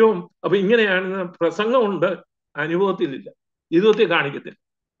ദൈവം അപ്പൊ ഇങ്ങനെയാണ്. പ്രസംഗമുണ്ട്, അനുഭവത്തിലില്ല, ജീവിതത്തിൽ കാണിക്കത്തില്ല.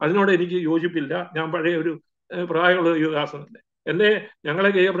 അതിനോട് എനിക്ക് യോജിപ്പില്ല. ഞാൻ പഴയ ഒരു പ്രായമുള്ള യുവദാസനല്ലേ. ഞങ്ങളെ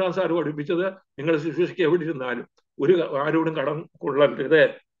ജയപ്രകാശ് സാർ പഠിപ്പിച്ചത്, നിങ്ങൾ ശുശ്രൂഷയ്ക്ക് എവിടെ ഇരുന്നാലും ആരോടും കടം കൊള്ളരുത്.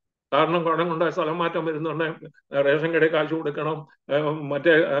 കാരണം കടം കൊണ്ടാൽ സ്ഥലം മാറ്റം വരുന്നുണ്ടെങ്കിൽ റേഷൻ കടയിൽ കാശ് കൊടുക്കണം,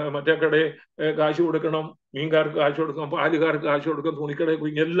 മറ്റേ കടയിൽ കാശ് കൊടുക്കണം, മീൻകാർക്ക് കാശ് കൊടുക്കണം, പാലുകാർക്ക് കാശ് കൊടുക്കണം, തുണിക്കടയിൽ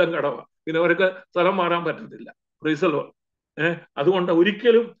പോയി എല്ലാം കടമാണ്. പിന്നെ അവർക്ക് സ്ഥലം മാറാൻ പറ്റത്തില്ല. പ്രീസലോ അതുകൊണ്ട്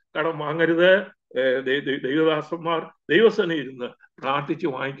ഒരിക്കലും കടം വാങ്ങരുത്. ദൈവദാസന്മാർ ദൈവസേനയിൽ ഇരുന്ന് പ്രാർത്ഥിച്ച്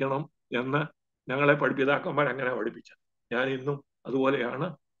വാങ്ങിക്കണം എന്ന് ഞങ്ങളെ പിതാക്കന്മാർ അങ്ങനെ പഠിപ്പിച്ച. ഞാൻ ഇന്നും അതുപോലെയാണ്.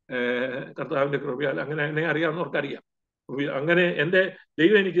 കർത്താവിന്റെ കൃപയാൽ അങ്ങനെ എന്നെ അറിയാവുന്നവർക്കറിയാം. അങ്ങനെ എൻ്റെ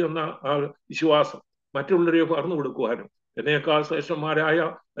ദൈവം എനിക്ക് തന്ന ആ വിശ്വാസം മറ്റുള്ളവരെ പകർന്നു കൊടുക്കുവാനും, എന്നേക്കാൾ ശ്രേഷ്ഠന്മാരായ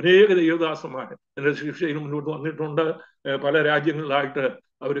അനേക ദൈവദാസന്മാർ എൻ്റെ ശിക്ഷയിൽ മുന്നോട്ട് വന്നിട്ടുണ്ട്. പല രാജ്യങ്ങളിലായിട്ട്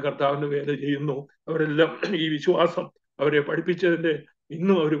അവർ കർത്താവിന്റെ വേല ചെയ്യുന്നു. അവരെല്ലാം ഈ വിശ്വാസം അവരെ പഠിപ്പിച്ചതിന്റെ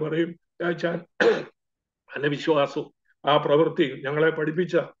ഇന്നും അവർ പറയും, രാജാൻ എൻ്റെ വിശ്വാസവും ആ പ്രവൃത്തിയും ഞങ്ങളെ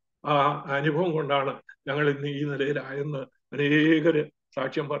പഠിപ്പിച്ച ആ അനുഭവം കൊണ്ടാണ് ഞങ്ങൾ ഇന്ന് ഈ നിലയിലായെന്ന് അനേകര്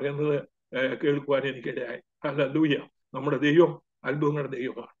സാക്ഷ്യം പറയുന്നത് കേൾക്കുവാൻ എനിക്കിടയായി. ഹല്ലേലൂയ. നമ്മുടെ ദൈവം അത്ഭുതങ്ങളുടെ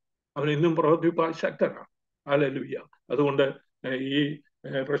ദൈവമാണ്. അവൻ ഇന്നും പ്രവർത്തിപ്പാൻ ശക്തനാണ്. ഹല്ലേലൂയ. അതുകൊണ്ട് ഈ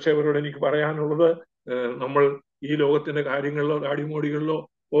പ്രേക്ഷകരോട് എനിക്ക് പറയാനുള്ളത്, നമ്മൾ ഈ ലോകത്തിന്റെ കാര്യങ്ങളിലോ അടിമോടികളിലോ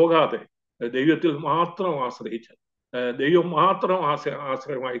പോകാതെ ദൈവത്തിൽ മാത്രം ആശ്രയിച്ച്, ദൈവം മാത്രം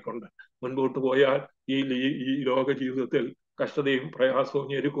ആശ്രയമായിക്കൊണ്ട് മുൻപോട്ട് പോയാൽ ഈ ലോക ജീവിതത്തിൽ കഷ്ടതയും പ്രയാസവും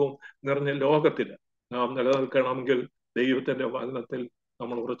ഞെരുക്കവും നിറഞ്ഞ ലോകത്തിൽ നാം നിലനിൽക്കണമെങ്കിൽ ദൈവത്തിന്റെ വചനത്തിൽ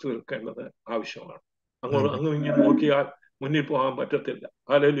നമ്മൾ ഉറച്ചു നിൽക്കേണ്ടത് ആവശ്യമാണ്. അങ്ങും ഇങ്ങനെ നോക്കിയാൽ മുന്നിൽ പോകാൻ പറ്റത്തില്ല.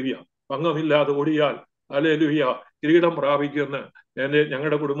 ഹല്ലേലൂയ. ഭംഗമില്ലാതെ ഓടിയാൽ ഹല്ലേലൂയ കിരീടം പ്രാപിക്കുന്ന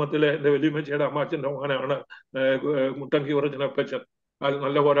ഞങ്ങളുടെ കുടുംബത്തിലെ എൻ്റെ വലിയമ്മച്ചിയുടെ അമ്മാച്ചൻ്റെ മോനാണ് മുട്ടങ്കി ഉറച്ചനപ്പച്ചൻ. അത്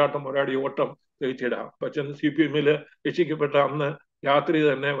നല്ല പോരാട്ടം പോരാടി ഓട്ടം ജയിച്ചിടാം. അപ്പച്ചൻ CPM രക്ഷിക്കപ്പെട്ട അന്ന് രാത്രി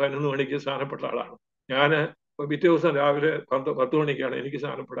തന്നെ 11 മണിക്ക് സ്ഥാനപ്പെട്ട ആളാണ്. ഞാൻ പിറ്റേ ദിവസം രാവിലെ 10 മണിക്കാണ് എനിക്ക്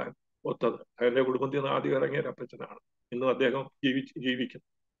സ്ഥാനപ്പെടാൻ ഒത്തത്. എൻ്റെ കുടുംബത്തിൽ നിന്ന് ആദ്യം ഇറങ്ങിയ അപ്പച്ചനാണ്. ഇന്നും അദ്ദേഹം ജീവിക്കുന്നു.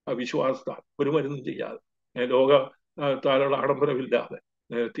 ആ വിശ്വാസത്താൽ ഒരു മരുന്നും ചെയ്യാതെ ലോകത്താലുള്ള ആഡംബരമില്ലാതെ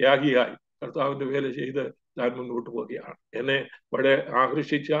ത്യാഗിയായി കർത്താവിന്റെ വേല ചെയ്ത് ഞാൻ മുന്നോട്ട് പോവുകയാണ്. എന്നെ വളരെ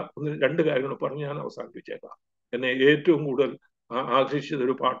ആകർഷിച്ച 2 കാര്യങ്ങൾ പറഞ്ഞ് ഞാൻ അവസാനിപ്പിച്ചേക്കാം. എന്നെ ഏറ്റവും കൂടുതൽ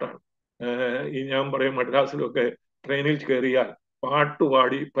ആകർഷിച്ചതൊരു പാട്ടാണ്. ഞാൻ പറയും, മദ്രാസിലൊക്കെ ട്രെയിനിൽ കയറിയാൽ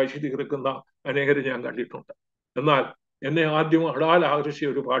പാട്ടുപാടി പശു തീർക്കുന്ന അനേകരെ ഞാൻ കണ്ടിട്ടുണ്ട്. എന്നാൽ എന്നെ ആദ്യം അടാൽ ആകർഷിച്ച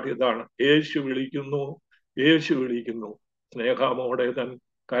ഒരു പാട്ട് ഇതാണ്: യേശു വിളിക്കുന്നു, യേശു വിളിക്കുന്നു, സ്നേഹമോടെ തൻ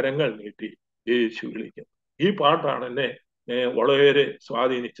കരങ്ങൾ നീട്ടി യേശു വിളിക്കുന്നു. ഈ പാട്ടാണ് എന്നെ വളരെ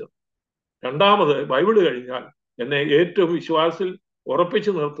സ്വാധീനിച്ചത്. രണ്ടാമത്, ബൈബിള് കഴിഞ്ഞാൽ എന്നെ ഏറ്റവും വിശ്വാസത്തിൽ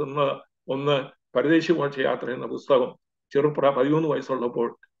ഉറപ്പിച്ചു നിർത്തുന്ന ഒന്ന് പരദേശി മോക്ഷയാത്ര എന്ന പുസ്തകം. 13 വയസ്സുള്ളപ്പോൾ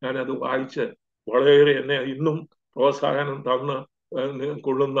ഞാനത് വായിച്ച് വളരെ എന്നെ ഇന്നും പ്രോത്സാഹനം തന്ന്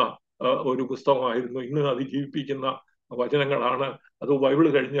കൊള്ളുന്ന ഒരു പുസ്തകമായിരുന്നു. ഇന്ന് അത് ജീവിപ്പിക്കുന്ന വചനങ്ങളാണ്. അത് ബൈബിള്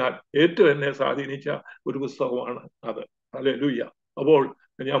കഴിഞ്ഞാൽ ഏറ്റവും എന്നെ സ്വാധീനിച്ച ഒരു പുസ്തകമാണ് അത്. ഹല്ലേലൂയ. അപ്പോൾ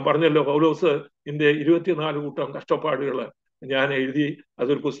ഞാൻ പറഞ്ഞല്ലോ, പൗലോസ് 24 കൂട്ടം കഷ്ടപ്പാടുകൾ ഞാൻ എഴുതി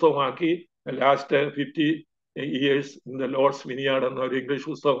അതൊരു പുസ്തകമാക്കി. Last 50 years in the Lord's Vineyard എന്ന ഒരു ഇംഗ്ലീഷ്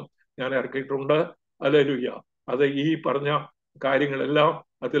പുസ്തകം ഞാൻ ഇറക്കിയിട്ടുണ്ട്. ഹല്ലേലൂയ. അത് ഈ പറഞ്ഞ കാര്യങ്ങളെല്ലാം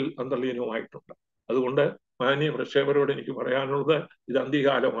അതിൽ അന്തർലീനമായിട്ടുണ്ട്. അതുകൊണ്ട് മാന്യ പ്രേക്ഷകരോട് എനിക്ക് പറയാനുള്ളത്, ഇത്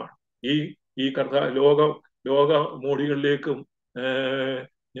അന്ത്യകാലമാണ്. ഈ ലോക മോടികളിലേക്കും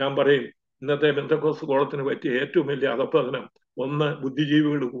ഞാൻ പറയും, ഇന്നത്തെ ബെന്തക്കോസ്ത് കോളത്തിന് പറ്റിയ ഏറ്റവും വലിയ അധപ്പതനം: 1,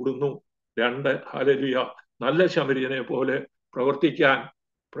 ബുദ്ധിജീവികൾ കൂടുന്നു; 2, ഹല്ലേലൂയ, നല്ല ശമരിയനെ പോലെ പ്രവർത്തിക്കാൻ,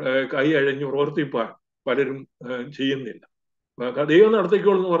 കൈ അഴഞ്ഞു പ്രവർത്തിപ്പാൻ പലരും ചെയ്യുന്നില്ല. ദൈവം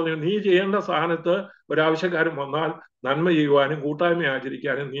നടത്തിക്കോളൂ എന്ന് പറഞ്ഞു. നീ ചെയ്യേണ്ട സ്ഥാനത്ത് ഒരാവശ്യക്കാരൻ വന്നാൽ നന്മ ചെയ്യുവാനും കൂട്ടായ്മ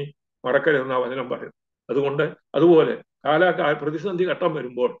ആചരിക്കാനും നീ മറക്കരുതെന്ന വചനം പറയും. അതുപോലെ പ്രതിസന്ധി ഘട്ടം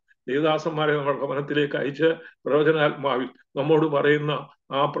വരുമ്പോൾ ദേവദാസന്മാരെ നമ്മൾ ഭവനത്തിലേക്ക് അയച്ച് പ്രവചനാത്മാവിൽ നമ്മോട് പറയുന്ന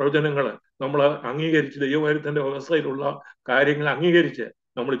ആ പ്രവചനങ്ങൾ നമ്മൾ അംഗീകരിച്ച്, ദൈവവചനത്തിന്റെ വ്യവസ്ഥയിലുള്ള കാര്യങ്ങൾ അംഗീകരിച്ച്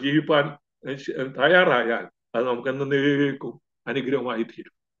നമ്മൾ ജീവിപ്പാൻ തയ്യാറായാൽ അത് നമുക്ക് എന്നേക്കും അനുഗ്രഹമായി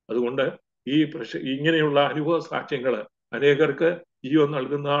തീരും. അതുകൊണ്ട് ഇങ്ങനെയുള്ള അനുഭവ സാക്ഷ്യങ്ങൾ അനേകർക്ക് ജീവൻ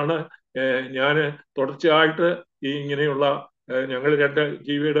നൽകുന്നതാണ്. ഞാൻ തുടർച്ചയായിട്ട് ഇങ്ങനെയുള്ള ഞങ്ങൾ 2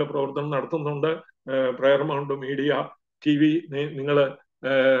 ടിവിയുടെ പ്രവർത്തനം നടത്തുന്നുണ്ട്. പ്രയർ മൗണ്ട് മീഡിയ TV നിങ്ങൾ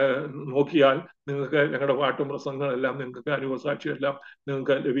നോക്കിയാൽ നിങ്ങൾക്ക് ഞങ്ങളുടെ പാട്ടും പ്രസംഗങ്ങളെല്ലാം നിങ്ങൾക്ക് അനുഭവ സാക്ഷ്യമെല്ലാം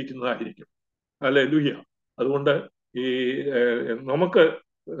നിങ്ങൾക്ക് ലഭിക്കുന്നതായിരിക്കും. ഹല്ലേലൂയ. അതുകൊണ്ട് നമുക്ക്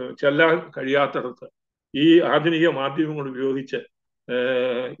ചെല്ലാൻ കഴിയാത്തിടത്ത് ഈ ആധുനിക മാധ്യമങ്ങൾ ഉപയോഗിച്ച്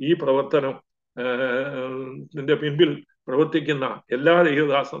ഈ പ്രവർത്തനം പിൻപിൽ പ്രവർത്തിക്കുന്ന എല്ലാ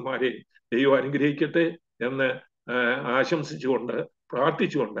ദൈവദാസന്മാരെയും ദൈവം അനുഗ്രഹിക്കട്ടെ എന്ന് ആശംസിച്ചുകൊണ്ട്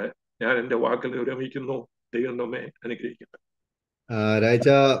പ്രാർത്ഥിച്ചുകൊണ്ട് ഞാൻ എൻ്റെ വാക്കിൽ വിരമിക്കുന്നു. ദൈവം നമ്മെ അനുഗ്രഹിക്കട്ടെ. രാജ,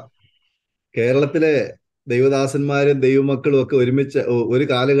 കേരളത്തിലെ ദൈവദാസന്മാരും ദൈവമക്കളും ഒക്കെ ഒരുമിച്ച് ഒരു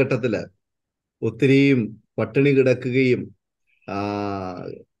കാലഘട്ടത്തില് ഒത്തിരിയും പട്ടിണി കിടക്കുകയും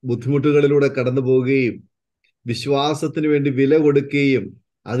ബുദ്ധിമുട്ടുകളിലൂടെ കടന്നു പോവുകയും വിശ്വാസത്തിന് വേണ്ടി വില കൊടുക്കുകയും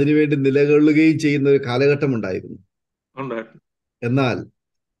അതിനുവേണ്ടി നിലകൊള്ളുകയും ചെയ്യുന്ന ഒരു കാലഘട്ടം ഉണ്ടായിരുന്നു. എന്നാൽ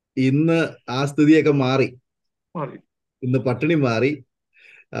ഇന്ന് ആ സ്ഥിതിയൊക്കെ മാറി. ഇന്ന് പട്ടിണി മാറി.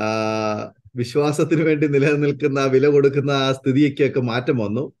 വിശ്വാസത്തിന് വേണ്ടി നിലനിൽക്കുന്ന, വില കൊടുക്കുന്ന ആ സ്ഥിതിയൊക്കെ മാറ്റം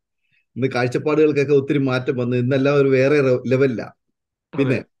വന്നു. ഇന്ന് കാഴ്ചപ്പാടുകൾക്കൊക്കെ ഒത്തിരി മാറ്റം വന്നു. ഇന്നെല്ലാം ഒരു വേറെ ലെവലിലാണ്.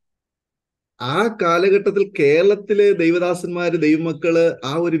 പിന്നെ ആ കാലഘട്ടത്തിൽ കേരളത്തിലെ ദൈവദാസന്മാര്, ദൈവമക്കള്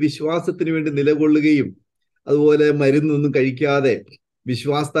ആ ഒരു വിശ്വാസത്തിന് വേണ്ടി നിലകൊള്ളുകയും അതുപോലെ മരുന്നൊന്നും കഴിക്കാതെ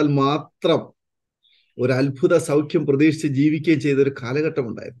വിശ്വാസത്താൽ മാത്രം ഒരു അത്ഭുത സൗഖ്യം പ്രതീക്ഷിച്ച് ജീവിക്കുകയും ചെയ്ത ഒരു കാലഘട്ടം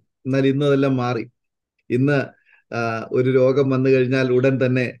ഉണ്ടായിരുന്നു. എന്നാൽ ഇന്ന് അതെല്ലാം മാറി. ഇന്ന് ഒരു രോഗം വന്നു കഴിഞ്ഞാൽ ഉടൻ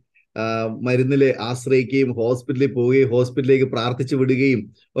തന്നെ മരുന്നിലെ ആശ്രയിക്കുകയും ഹോസ്പിറ്റലിൽ പോവുകയും ഹോസ്പിറ്റലിലേക്ക് പ്രാർത്ഥിച്ചു വിടുകയും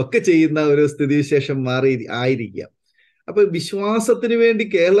ഒക്കെ ചെയ്യുന്ന ഒരു സ്ഥിതിവിശേഷം ആയിരിക്കുക. അപ്പൊ വിശ്വാസത്തിന് വേണ്ടി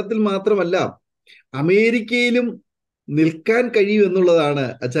കേരളത്തിൽ മാത്രമല്ല അമേരിക്കയിലും നിൽക്കാൻ കഴിയും എന്നുള്ളതാണ്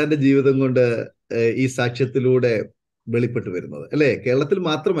അച്ഛന്റെ ജീവിതം കൊണ്ട് ഈ സാക്ഷ്യത്തിലൂടെ വെളിപ്പെട്ടു വരുന്നത്, അല്ലെ? കേരളത്തിൽ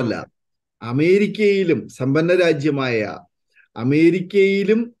മാത്രമല്ല, അമേരിക്കയിലും, സമ്പന്ന രാജ്യമായ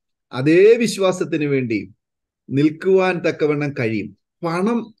അമേരിക്കയിലും അതേ വിശ്വാസത്തിന് വേണ്ടി നിൽക്കുവാൻ തക്കവണ്ണം കഴിയും.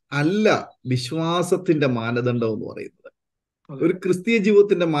 പണം അല്ല വിശ്വാസത്തിന്റെ മാനദണ്ഡം എന്ന് പറയുന്നത്. ഒരു ക്രിസ്തീയ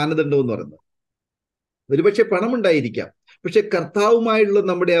ജീവിതത്തിന്റെ മാനദണ്ഡം എന്ന് പറയുന്നത്. ഒരുപക്ഷെ പണമുണ്ടായിരിക്കാം, പക്ഷെ കർത്താവുമായുള്ള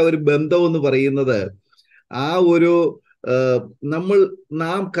നമ്മുടെ ആ ഒരു ബന്ധം എന്ന് പറയുന്നത് ആ ഒരു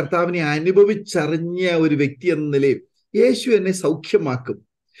നാം കർത്താവിനെ അനുഭവിച്ചറിഞ്ഞ ഒരു വ്യക്തി എന്ന നിലയിൽ യേശു എന്നെ സൗഖ്യമാക്കും,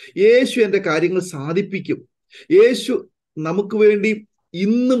 യേശു എൻ്റെ കാര്യങ്ങൾ സാധിപ്പിക്കും, യേശു നമുക്ക് വേണ്ടി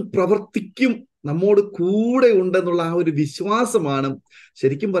ഇന്നും പ്രവർത്തിക്കും, നമ്മോട് കൂടെ ഉണ്ടെന്നുള്ള ആ ഒരു വിശ്വാസമാണ്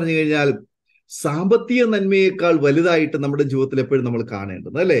ശരിക്കും പറഞ്ഞു കഴിഞ്ഞാൽ സാമ്പത്തിക നന്മയേക്കാൾ വലുതായിട്ട് നമ്മുടെ ജീവിതത്തിൽ എപ്പോഴും നമ്മൾ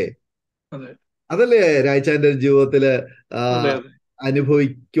കാണേണ്ടത്, അല്ലേ? അതല്ലേ രാജാന്റെ ജീവിതത്തില്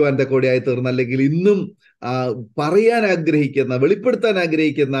അനുഭവിക്കുവാൻ കൂടെയായി തീർന്ന, അല്ലെങ്കിൽ ഇന്നും പറയാൻ ആഗ്രഹിക്കുന്ന, വെളിപ്പെടുത്താൻ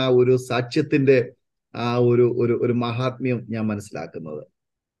ആഗ്രഹിക്കുന്ന ആ ഒരു സാക്ഷ്യത്തിന്റെ ആ ഒരു മഹാത്മ്യം ഞാൻ മനസ്സിലാക്കുന്നത്.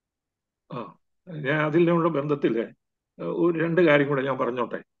 ഞാൻ അതിലുള്ള ബന്ധത്തില് ഒരു 2 കാര്യം കൂടെ ഞാൻ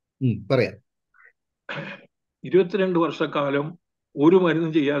പറഞ്ഞോട്ടെ. പറയാം. 22 വർഷക്കാലം ഒരു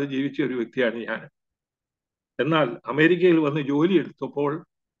മരുന്നും ചെയ്യാതെ ജീവിച്ച ഒരു വ്യക്തിയാണ് ഞാൻ. എന്നാൽ അമേരിക്കയിൽ വന്ന് ജോലി എടുത്തപ്പോൾ,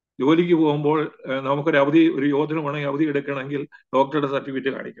 ജോലിക്ക് പോകുമ്പോൾ നമുക്കൊരു അവധി, ഒരു യോജന വേണമെങ്കിൽ അവധി എടുക്കണമെങ്കിൽ ഡോക്ടറുടെ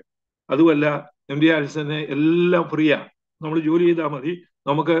സർട്ടിഫിക്കറ്റ് കാണിക്കും. അതുമല്ല, MD ആൽസന് എല്ലാം ഫ്രീയാ, നമ്മൾ ജോലി ചെയ്താൽ മതി,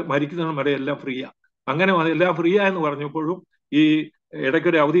 നമുക്ക് മരിക്കുന്ന വരെ എല്ലാം ഫ്രീയാ. അങ്ങനെ എല്ലാം ഫ്രീയാ എന്ന് പറഞ്ഞപ്പോഴും ഈ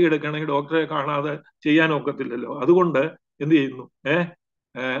ഇടയ്ക്കൊരു അവധി എടുക്കണമെങ്കിൽ ഡോക്ടറെ കാണാതെ ചെയ്യാൻ ഒക്കത്തില്ലല്ലോ. അതുകൊണ്ട് എന്ത് ചെയ്യുന്നു,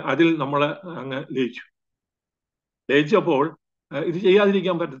 അതിൽ നമ്മൾ അങ്ങ് ലയിച്ചപ്പോൾ ഇത്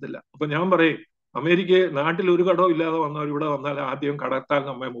ചെയ്യാതിരിക്കാൻ പറ്റത്തില്ല. അപ്പൊ ഞാൻ പറയും, നാട്ടിൽ ഒരു കടവും ഇല്ലാതെ വന്നവർ ഇവിടെ വന്നാൽ ആദ്യം കടത്താൽ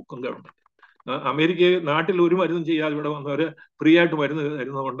നമ്മെ മുക്കും ഗവൺമെന്റ്. നാട്ടിൽ ഒരു മരുന്നും ചെയ്യാതെ ഇവിടെ വന്നവര് ഫ്രീ ആയിട്ട് മരുന്ന്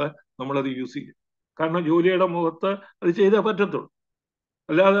തരുന്നതുകൊണ്ട് നമ്മളത് യൂസ് ചെയ്യും. കാരണം ജോലിയുടെ മുഖത്ത് അത് ചെയ്തേ പറ്റത്തുള്ളൂ,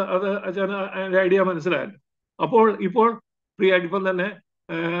 അല്ലാതെ അത് അതിന്റെ ഐഡിയ മനസ്സിലായല്ലോ. ഇപ്പോൾ ഫ്രീ ആയിട്ട് ഇപ്പം തന്നെ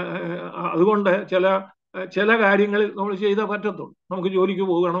അതുകൊണ്ട് ചില കാര്യങ്ങളിൽ നമ്മൾ ചെയ്തേ പറ്റത്തുള്ളൂ. നമുക്ക് ജോലിക്ക്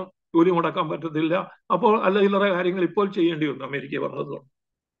പോകണം, ജോലി മുടക്കാൻ പറ്റത്തില്ല. അപ്പോൾ ചില്ലറ കാര്യങ്ങൾ ഇപ്പോൾ ചെയ്യേണ്ടി വന്നു അമേരിക്ക വന്നതുകൊണ്ട്.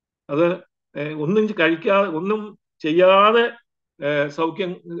 അത് ഒന്നും കഴിക്കാതെ, ഒന്നും ചെയ്യാതെ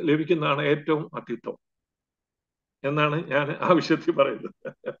സൗഖ്യം ലഭിക്കുന്നതാണ് ഏറ്റവും അത്യുത്തമം എന്നാണ് ഞാൻ ആ വിഷയത്തിൽ പറയുന്നത്.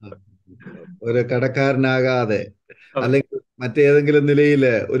 ഒരു കടക്കാരനാകാതെ അല്ലെങ്കിൽ മറ്റേതെങ്കിലും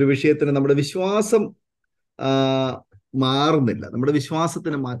നിലയില് ഒരു വിഷയത്തിന് നമ്മുടെ വിശ്വാസം മാറുന്നില്ല, നമ്മുടെ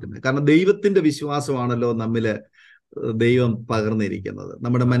വിശ്വാസത്തിന് മാറ്റുന്നില്ല. കാരണം ദൈവത്തിന്റെ വിശ്വാസമാണല്ലോ നമ്മില് ദൈവം പകർന്നിരിക്കുന്നത്,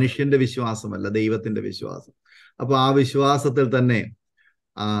 നമ്മുടെ മനുഷ്യന്റെ വിശ്വാസമല്ല, ദൈവത്തിന്റെ വിശ്വാസം. അപ്പൊ ആ വിശ്വാസത്തിൽ തന്നെ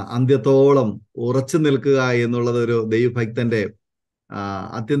അന്ത്യത്തോളം ഉറച്ചു നിൽക്കുക എന്നുള്ളത് ഒരു ദൈവഭക്തന്റെ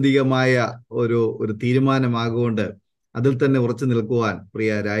ആത്യന്തികമായ ഒരു തീരുമാനമാകൊണ്ട് അതിൽ തന്നെ ഉറച്ചു നിൽക്കുവാൻ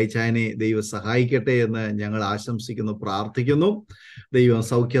പ്രിയ രായിച്ചായനെ ദൈവം സഹായിക്കട്ടെ എന്ന് ഞങ്ങൾ ആശംസിക്കുന്നു, പ്രാർത്ഥിക്കുന്നു. ദൈവം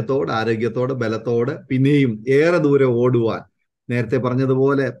സൗഖ്യത്തോടെ, ആരോഗ്യത്തോടെ, ബലത്തോടെ പിന്നെയും ഏറെ ദൂരം ഓടുവാൻ, നേരത്തെ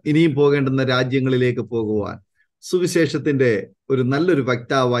പറഞ്ഞതുപോലെ ഇനിയും പോകേണ്ടുന്ന രാജ്യങ്ങളിലേക്ക് പോകുവാൻ, സുവിശേഷത്തിന്റെ ഒരു നല്ലൊരു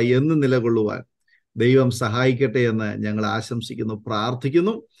വക്താവായി എന്ന് നിലകൊള്ളുവാൻ ദൈവം സഹായിക്കട്ടെ എന്ന് ഞങ്ങൾ ആശംസിക്കുന്നു,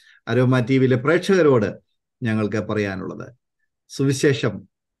 പ്രാർത്ഥിക്കുന്നു. അരോമ TVയിലെ പ്രേക്ഷകരോട് ഞങ്ങൾക്ക് പറയാനുള്ളത്, സുവിശേഷം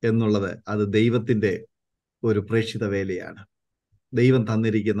എന്നുള്ളത് അത് ദൈവത്തിന്റെ ഒരു പ്രേക്ഷിത വേലയാണ്. ദൈവം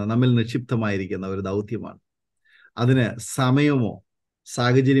തന്നിരിക്കുന്ന, നമ്മിൽ നിക്ഷിപ്തമായിരിക്കുന്ന ഒരു ദൗത്യമാണ്. അതിന് സമയമോ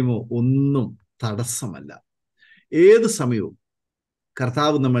സാഹചര്യമോ ഒന്നും തടസ്സമല്ല. ഏത് സമയവും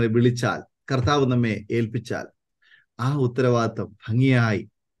കർത്താവ് നമ്മളെ വിളിച്ചാൽ, കർത്താവ് നമ്മെ ഏൽപ്പിച്ചാൽ ആ ഉത്തരവാദിത്തം ഭംഗിയായി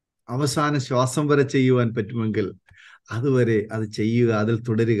അവസാന ശ്വാസം വരെ ചെയ്യുവാൻ പറ്റുമെങ്കിൽ അതുവരെ അത് ചെയ്യുക, അതിൽ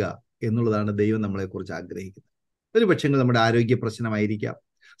തുടരുക എന്നുള്ളതാണ് ദൈവം നമ്മളെക്കുറിച്ച് ആഗ്രഹിക്കുന്നത്. ഒരു പക്ഷങ്ങൾ നമ്മുടെ ആരോഗ്യ പ്രശ്നമായിരിക്കാം,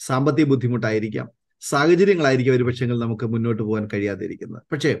 സാമ്പത്തിക ബുദ്ധിമുട്ടായിരിക്കാം, സാഹചര്യങ്ങളായിരിക്കും ഒരു പക്ഷങ്ങൾ നമുക്ക് മുന്നോട്ട് പോകാൻ കഴിയാതിരിക്കുന്നത്.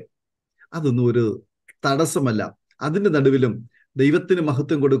 പക്ഷേ അതൊന്നും ഒരു തടസ്സമല്ല. അതിൻ്റെ നടുവിലും ദൈവത്തിന്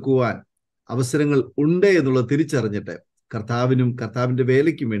മഹത്വം കൊടുക്കുവാൻ അവസരങ്ങൾ ഉണ്ട് എന്നുള്ളത് തിരിച്ചറിഞ്ഞിട്ട് കർത്താവിനും കർത്താവിൻ്റെ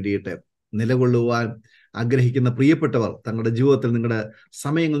വേലയ്ക്കും വേണ്ടിയിട്ട് നിലകൊള്ളുവാൻ ആഗ്രഹിക്കുന്ന പ്രിയപ്പെട്ടവർ തങ്ങളുടെ ജീവിതത്തിൽ നിങ്ങളുടെ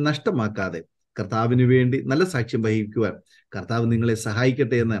സമയങ്ങൾ നഷ്ടമാക്കാതെ കർത്താവിന് വേണ്ടി നല്ല സാക്ഷ്യം വഹിക്കുവാൻ കർത്താവ് നിങ്ങളെ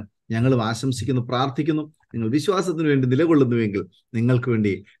സഹായിക്കട്ടെ എന്ന് ഞങ്ങളും ആശംസിക്കുന്നു, പ്രാർത്ഥിക്കുന്നു. നിങ്ങൾ വിശ്വാസത്തിന് വേണ്ടി നിലകൊള്ളുന്നുവെങ്കിൽ നിങ്ങൾക്ക്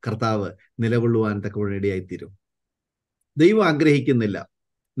വേണ്ടി കർത്താവ് നിലകൊള്ളുവാൻ തക്കവണ്ണം ഇടയായിത്തീരും. ദൈവം ആഗ്രഹിക്കുന്നില്ല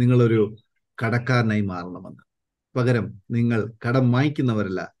നിങ്ങളൊരു കടക്കാരനായി മാറണമെന്ന്. പകരം നിങ്ങൾ കടം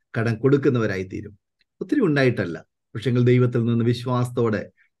വാങ്ങിക്കുന്നവരല്ല, കടം കൊടുക്കുന്നവരായിത്തീരും. ഒത്തിരി ഉണ്ടായിട്ടല്ല, പക്ഷെ ദൈവത്തിൽ നിന്ന് വിശ്വാസത്തോടെ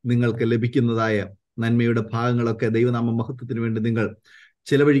നിങ്ങൾക്ക് ലഭിക്കുന്നതായ നന്മയുടെ ഭാഗങ്ങളൊക്കെ ദൈവനാമ മഹത്വത്തിന് വേണ്ടി നിങ്ങൾ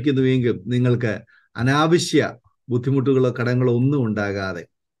ചിലവഴിക്കുന്നുവെങ്കിൽ നിങ്ങൾക്ക് അനാവശ്യ ബുദ്ധിമുട്ടുകളോ കടങ്ങളോ ഒന്നും ഉണ്ടാകാതെ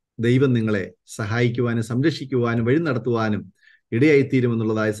ദൈവം നിങ്ങളെ സഹായിക്കുവാനും സംരക്ഷിക്കുവാനും വഴി നടത്തുവാനും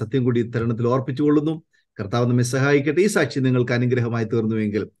ഇടയായിത്തീരുമെന്നുള്ളതായ സത്യം കൂടി ഇത്തരണത്തിൽ ഓർപ്പിച്ചുകൊള്ളുന്നു. കർത്താവ് നമ്മെ സഹായിക്കട്ടെ. ഈ സാക്ഷി നിങ്ങൾക്ക് അനുഗ്രഹമായി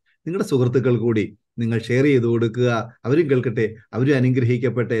തീർന്നുവെങ്കിൽ നിങ്ങളുടെ സുഹൃത്തുക്കൾ കൂടി നിങ്ങൾ ഷെയർ ചെയ്ത് കൊടുക്കുക. അവരും കേൾക്കട്ടെ, അവരും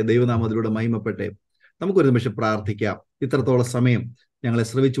അനുഗ്രഹിക്കട്ടെ, ദൈവനാമത്തിലൂടെ മഹിമപ്പെട്ടെ. നമുക്കൊരു നിമിഷം പ്രാർത്ഥിക്കാം. ഇത്രത്തോളം സമയം ഞങ്ങളെ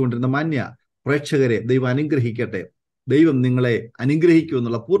ശ്രവിച്ചുകൊണ്ടിരുന്ന മാന്യ പ്രേക്ഷകരെ ദൈവം അനുഗ്രഹിക്കട്ടെ. ദൈവം നിങ്ങളെ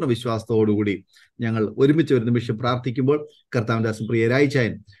അനുഗ്രഹിക്കുമെന്നുള്ള പൂർണ്ണ വിശ്വാസത്തോടുകൂടി ഞങ്ങൾ ഒരുമിച്ച് ഒരു നിമിഷം പ്രാർത്ഥിക്കുമ്പോൾ കർത്താവിന്റെ പ്രിയ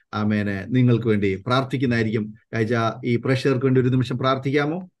രായിച്ചായൻ ആമേനെ നിങ്ങൾക്ക് വേണ്ടി പ്രാർത്ഥിക്കുന്നതായിരിക്കും. രാജ, ഈ പ്രേക്ഷകർക്ക് വേണ്ടി ഒരു നിമിഷം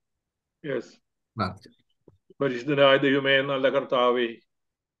പ്രാർത്ഥിക്കാമോ? പ്രാർത്ഥിച്ചു. പരിശുദ്ധനായ ദൈവമേ, നല്ല കർത്താവേ,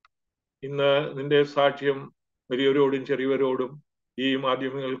 ഇന്ന് നിന്റെ സാക്ഷ്യം വലിയവരോടും ചെറിയവരോടും ഈ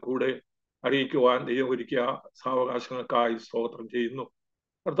മാധ്യമങ്ങളിൽ കൂടെ അറിയിക്കുവാൻ ദൈവം ഒരുക്കിയ സാവകാശങ്ങൾക്കായി സ്തോത്രം ചെയ്യുന്നു.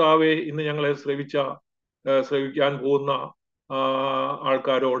 കർത്താവെ, ഇന്ന് ഞങ്ങളെ ശ്രവിക്കാൻ പോകുന്ന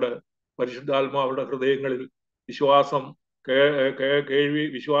ആൾക്കാരോട് പരിശുദ്ധാത്മാവുടെ ഹൃദയങ്ങളിൽ വിശ്വാസം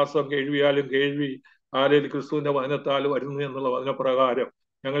കേൾവിയാലും കേൾവി ആലയിൽ ക്രിസ്തുവിന്റെ വചനത്താൽ വരുന്നു എന്നുള്ള വചനപ്രകാരം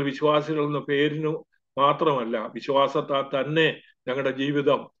ഞങ്ങൾ വിശ്വാസികൾ എന്ന പേരിനു മാത്രമല്ല, വിശ്വാസത്താൽ തന്നെ ഞങ്ങളുടെ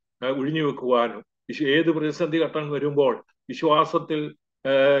ജീവിതം ഒഴിഞ്ഞു വെക്കുവാനും ഏത് പ്രതിസന്ധി ഘട്ടം വരുമ്പോൾ വിശ്വാസത്തിൽ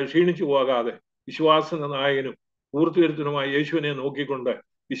ക്ഷീണിച്ചു പോകാതെ വിശ്വാസ നായകനും പൂർത്തിവരുത്തനുമായ യേശുവിനെ നോക്കിക്കൊണ്ട്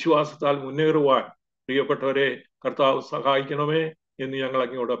വിശ്വാസത്താൽ മുന്നേറുവാൻ പ്രിയപ്പെട്ടവരെ കർത്താവ് സഹായിക്കണമേ എന്ന് ഞങ്ങൾ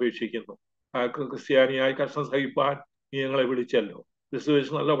അങ്ങോട്ട് അപേക്ഷിക്കുന്നു. ക്രിസ്ത്യാനിയായി കഷ്ടം സഹിപ്പാൻ നീ ഞങ്ങളെ വിളിച്ചല്ലോ.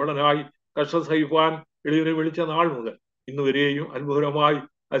 ക്രിസ്തുവേശു നല്ലവടനായി കഷ്ടം സഹിപ്പാൻ എളിയവരെ വിളിച്ച നാൾ മുതൽ ഇന്ന് വരെയും അത്ഭുതമായി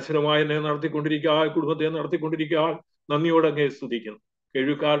അത്സരമായി എന്നെ കുടുംബത്തെ നടത്തിക്കൊണ്ടിരിക്കാൻ നന്ദിയോടെ അങ്ങേ സ്തുതിക്കുന്നു.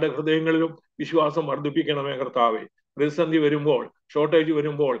 കേൾവിക്കാരുടെ ഹൃദയങ്ങളിലും വിശ്വാസം വർദ്ധിപ്പിക്കണമേ കർത്താവെ. പ്രതിസന്ധി വരുമ്പോൾ, ഷോർട്ടേജ്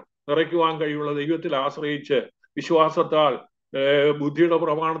വരുമ്പോൾ നിറയ്ക്കുവാൻ കഴിയുള്ള ദൈവത്തിൽ ആശ്രയിച്ച് വിശ്വാസത്താൽ ബുദ്ധിയുടെ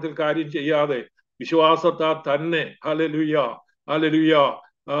പ്രമാണത്തിൽ കാര്യം ചെയ്യാതെ വിശ്വാസത്താൽ തന്നെ ഹല്ലേലൂയ ഹല്ലേലൂയ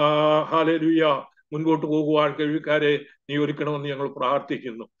ഹല്ലേലൂയ മുൻപോട്ട് പോകുവാൻ കേൾവിക്കാരെ നീ ഒരുക്കണമെന്ന് ഞങ്ങൾ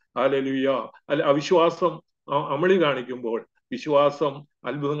പ്രാർത്ഥിക്കുന്നു. ഹല്ലേലൂയ. അവിശ്വാസം അമളി കാണിക്കുമ്പോൾ വിശ്വാസം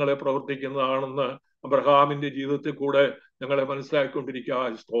അത്ഭുതങ്ങളെ പ്രവർത്തിക്കുന്നതാണെന്ന് അബ്രഹാമിന്റെ ജീവിതത്തിൽ കൂടെ ഞങ്ങളെ മനസ്സിലാക്കിക്കൊണ്ടിരിക്കുക.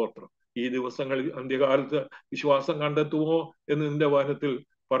 സ്തോത്രം. ഈ ദിവസങ്ങളിൽ അന്ത്യകാലത്ത് വിശ്വാസം കണ്ടെത്തുമോ എന്ന് നിന്റെ വചനത്തിൽ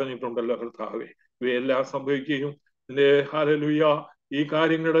പറഞ്ഞിട്ടുണ്ടല്ലോ കർത്താവേ. ഇവയെല്ലാം സംഭവിക്കുകയും നിന്റെ ഹല്ലേലൂയ ഈ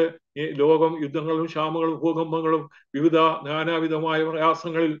കാര്യങ്ങളുടെ ലോകം യുദ്ധങ്ങളും ക്ഷാമങ്ങളും ഭൂകമ്പങ്ങളും വിവിധ നാനാവിധമായ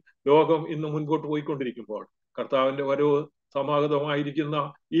പ്രയാസങ്ങളിൽ ലോകം ഇന്ന് മുൻപോട്ട് പോയിക്കൊണ്ടിരിക്കുമ്പോൾ കർത്താവിന്റെ വരവ് സമാഗതമായിരിക്കുന്ന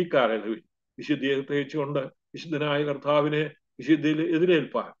ഈ കാലയളവിൽ വിശുദ്ധിയെ തേച്ചുകൊണ്ട് വിശുദ്ധനായ കർത്താവിനെ വിശുദ്ധിയിൽ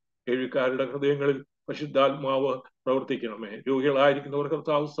എതിരേൽപ്പാൻ കേൾവിക്കാരുടെ ഹൃദയങ്ങളിൽ പരിശുദ്ധാത്മാവ് പ്രവർത്തിക്കണമേ. രോഗികളായിരിക്കുന്നവർ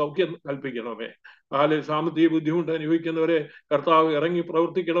കർത്താവ് സൗഖ്യം കൽപ്പിക്കണമേ. സാമ്പത്തിക ബുദ്ധിമുട്ട് അനുഭവിക്കുന്നവരെ കർത്താവ് ഇറങ്ങി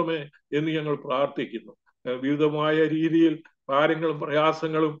പ്രവർത്തിക്കണമേ എന്ന് ഞങ്ങൾ പ്രാർത്ഥിക്കുന്നു. വിവിധമായ രീതിയിൽ ഭാരങ്ങളും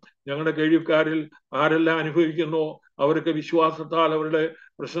പ്രയാസങ്ങളും ഞങ്ങളുടെ കേൾവിക്കാരിൽ ആരെല്ലാം അനുഭവിക്കുന്നോ അവർക്ക് വിശ്വാസത്താൽ അവരുടെ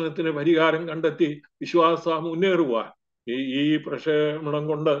പ്രശ്നത്തിന് പരിഹാരം കണ്ടെത്തി വിശ്വാസം മുന്നേറുവാൻ ഈ പ്രക്ഷേപണം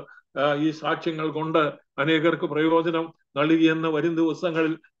കൊണ്ട് ഈ സാക്ഷ്യങ്ങൾ കൊണ്ട് അനേകർക്ക് പ്രയോജനം നൽകിയെന്ന് വരും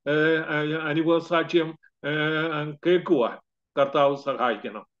ദിവസങ്ങളിൽ അനുഭവ സാക്ഷ്യം കേൾക്കുവാൻ കർത്താവ്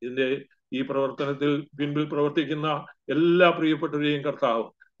സഹായിക്കണം. ഇതിന്റെ ഈ പ്രവർത്തനത്തിൽ പിൻപിൽ പ്രവർത്തിക്കുന്ന എല്ലാ പ്രിയപ്പെട്ടവരെയും കർത്താവ്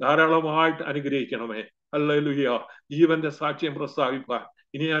ധാരാളമായിട്ട് അനുഗ്രഹിക്കണമേ. ഹല്ലേലൂയ. ജീവന്റെ സാക്ഷ്യം പ്രസ്താവിപ്പാൻ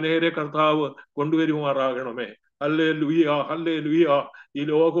ഇനി അനേരെ കർത്താവ് കൊണ്ടുവരുമാറാകണമേ. Hallelujah hallelujah. ഈ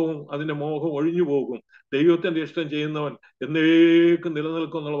ലോകവും അതിന്റെ മോഹവും ഒഴിഞ്ഞു പോകും. ദൈവത്തിന്റെ ഇഷ്ടം ചെയ്യുന്നവൻ എന്നേക്കും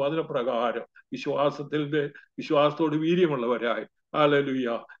നിലനിൽക്കുന്നുള്ള വചനപ്രകാരം വിശ്വാസത്തോട് വീര്യമുള്ളവരായി ഹല്ലേലൂയ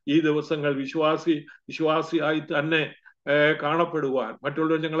ഈ ദിവസങ്ങൾ വിശ്വാസിയായി തന്നെ കാണപ്പെടുവാൻ,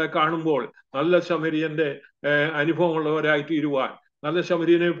 മറ്റുള്ളവർ ഞങ്ങളെ കാണുമ്പോൾ നല്ല ശമരിയന്റെ അനുഭവമുള്ളവരായി തീരുവാൻ, നല്ല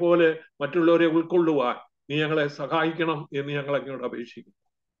ശമരിയനെ പോലെ മറ്റുള്ളവരെ ഉൾക്കൊള്ളുവാൻ നീ ഞങ്ങളെ സഹായിക്കണം എന്ന് ഞങ്ങൾ അങ്ങോട്ട് അപേക്ഷിക്കുന്നു.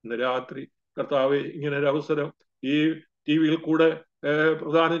 ഇന്ന് രാത്രി കർത്താവെ ഇങ്ങനൊരു അവസരം ഈ TV-യിൽ കൂടെ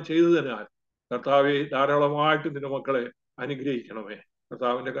പ്രദാനം ചെയ്തതിനാൽ കർത്താവെ ധാരാളമായിട്ട് നിന്റെ മക്കളെ അനുഗ്രഹിക്കണമേ.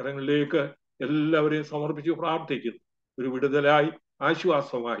 കർത്താവിന്റെ കരങ്ങളിലേക്ക് എല്ലാവരെയും സമർപ്പിച്ച് പ്രാർത്ഥിക്കുന്നു. ഒരു വിടുതലായി,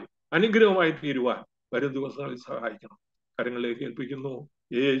 ആശ്വാസമായി, അനുഗ്രഹമായി തീരുവാൻ വരും ദിവസങ്ങളിൽ സഹായിക്കണം. കരങ്ങളിലേക്ക് ഏൽപ്പിക്കുന്നു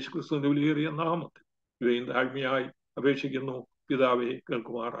യേശു ക്രിസ്തുവിന്റെ വിലയേറിയ നാമത്തിൽ ഇവയും താഴ്മയായി അപേക്ഷിക്കുന്നു. പിതാവേ,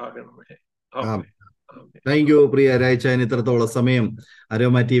 കേൾക്കുമാറാകണമേ. ആമേൻ. താങ്ക് യു പ്രിയ രാജാൻ. ഇത്രത്തോളം സമയം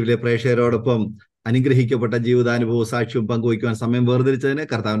അരോമ TV-യിലെ പ്രേക്ഷകരോടൊപ്പം അനുഗ്രഹിക്കപ്പെട്ട ജീവിതാനുഭവ സാക്ഷ്യവും പങ്കുവയ്ക്കുവാൻ സമയം വേർതിരിച്ചതിന്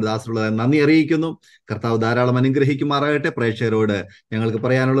കർത്താവിന്റെ ദാസരുള്ള നന്ദി അറിയിക്കുന്നു. കർത്താവ് ധാരാളം അനുഗ്രഹിക്കുമാറാകട്ടെ. പ്രേക്ഷകരോട് ഞങ്ങൾക്ക്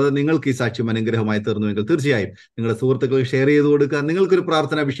പറയാനുള്ളത്, നിങ്ങൾക്ക് ഈ സാക്ഷ്യം അനുഗ്രഹമായി തീർന്നുവെങ്കിൽ തീർച്ചയായും നിങ്ങളുടെ സുഹൃത്തുക്കൾക്ക് ഷെയർ ചെയ്ത് കൊടുക്കുക. നിങ്ങൾക്കൊരു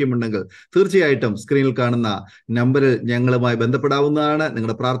പ്രാർത്ഥനാ വിഷയമുണ്ടെങ്കിൽ തീർച്ചയായിട്ടും സ്ക്രീനിൽ കാണുന്ന നമ്പറിൽ ഞങ്ങളുമായി ബന്ധപ്പെടാവുന്നതാണ്.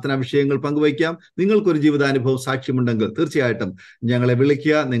 നിങ്ങളുടെ പ്രാർത്ഥനാ വിഷയങ്ങൾ പങ്കുവയ്ക്കാം. നിങ്ങൾക്കൊരു ജീവിതാനുഭവം സാക്ഷ്യമുണ്ടെങ്കിൽ തീർച്ചയായിട്ടും ഞങ്ങളെ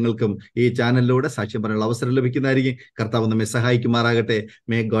വിളിക്കുക. നിങ്ങൾക്കും ഈ ചാനലിലൂടെ സാക്ഷ്യം പറയാനുള്ള അവസരം ലഭിക്കുന്നതായിരിക്കും. കർത്താവ് നമ്മെ സഹായിക്കുമാറാകട്ടെ.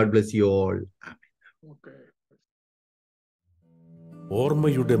 May God bless you all.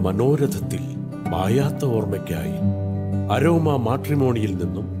 ഓർമ്മയുടെ മനോരഥത്തിൽ മായാത്ത ഓർമ്മയ്ക്കായി അരോമ മാട്രിമോണിയിൽ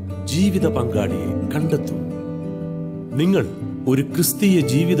നിന്നും ജീവിത പങ്കാളിയെ കണ്ടെത്തൂ. നിങ്ങൾ ഒരു ക്രിസ്തീയ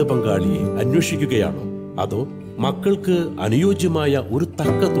ജീവിത പങ്കാളിയെ അന്വേഷിക്കുകയാണോ? അതോ മക്കൾക്ക് അനുയോജ്യമായ ഒരു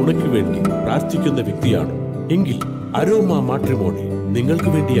തക്ക തുണയ്ക്കു വേണ്ടി പ്രാർത്ഥിക്കുന്ന വ്യക്തിയാണോ? എങ്കിൽ അരോമ മാട്രിമോണി നിങ്ങൾക്ക്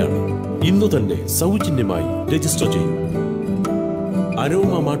വേണ്ടിയാണ്. ഇന്നു തന്നെ സൗജന്യമായി രജിസ്റ്റർ ചെയ്യൂ.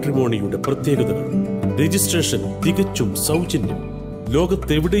 അരോമ മാട്രിമോണിയുടെ പ്രത്യേകതകൾ: രജിസ്ട്രേഷൻ തികച്ചും സൗജന്യം.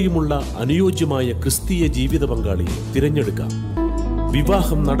 ലോകത്തെവിടെയുമുള്ള അനുയോജ്യമായ ക്രിസ്തീയ ജീവിത പങ്കാളിയെ തിരഞ്ഞെടുക്കാം.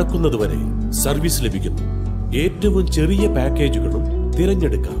 വിവാഹം നടക്കുന്നതുവരെ സർവീസ് ലഭിക്കുന്നു. ഏറ്റവും ചെറിയ പാക്കേജുകളും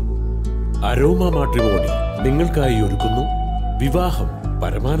തിരഞ്ഞെടുക്കാം. അരോമ മാട്രിമോണി നിങ്ങൾക്കായി ഒരുക്കുന്നു വിവാഹം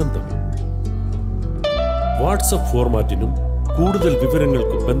പരമാനന്ദം. വാട്സപ്പ് ഫോർമാറ്റിനും കൂടുതൽ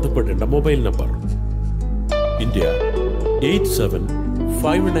വിവരങ്ങൾക്കും ബന്ധപ്പെടേണ്ട mobile number India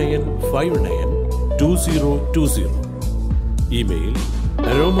 8759592020. Email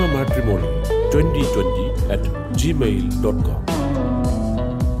aromamatrimony2020@gmail.com.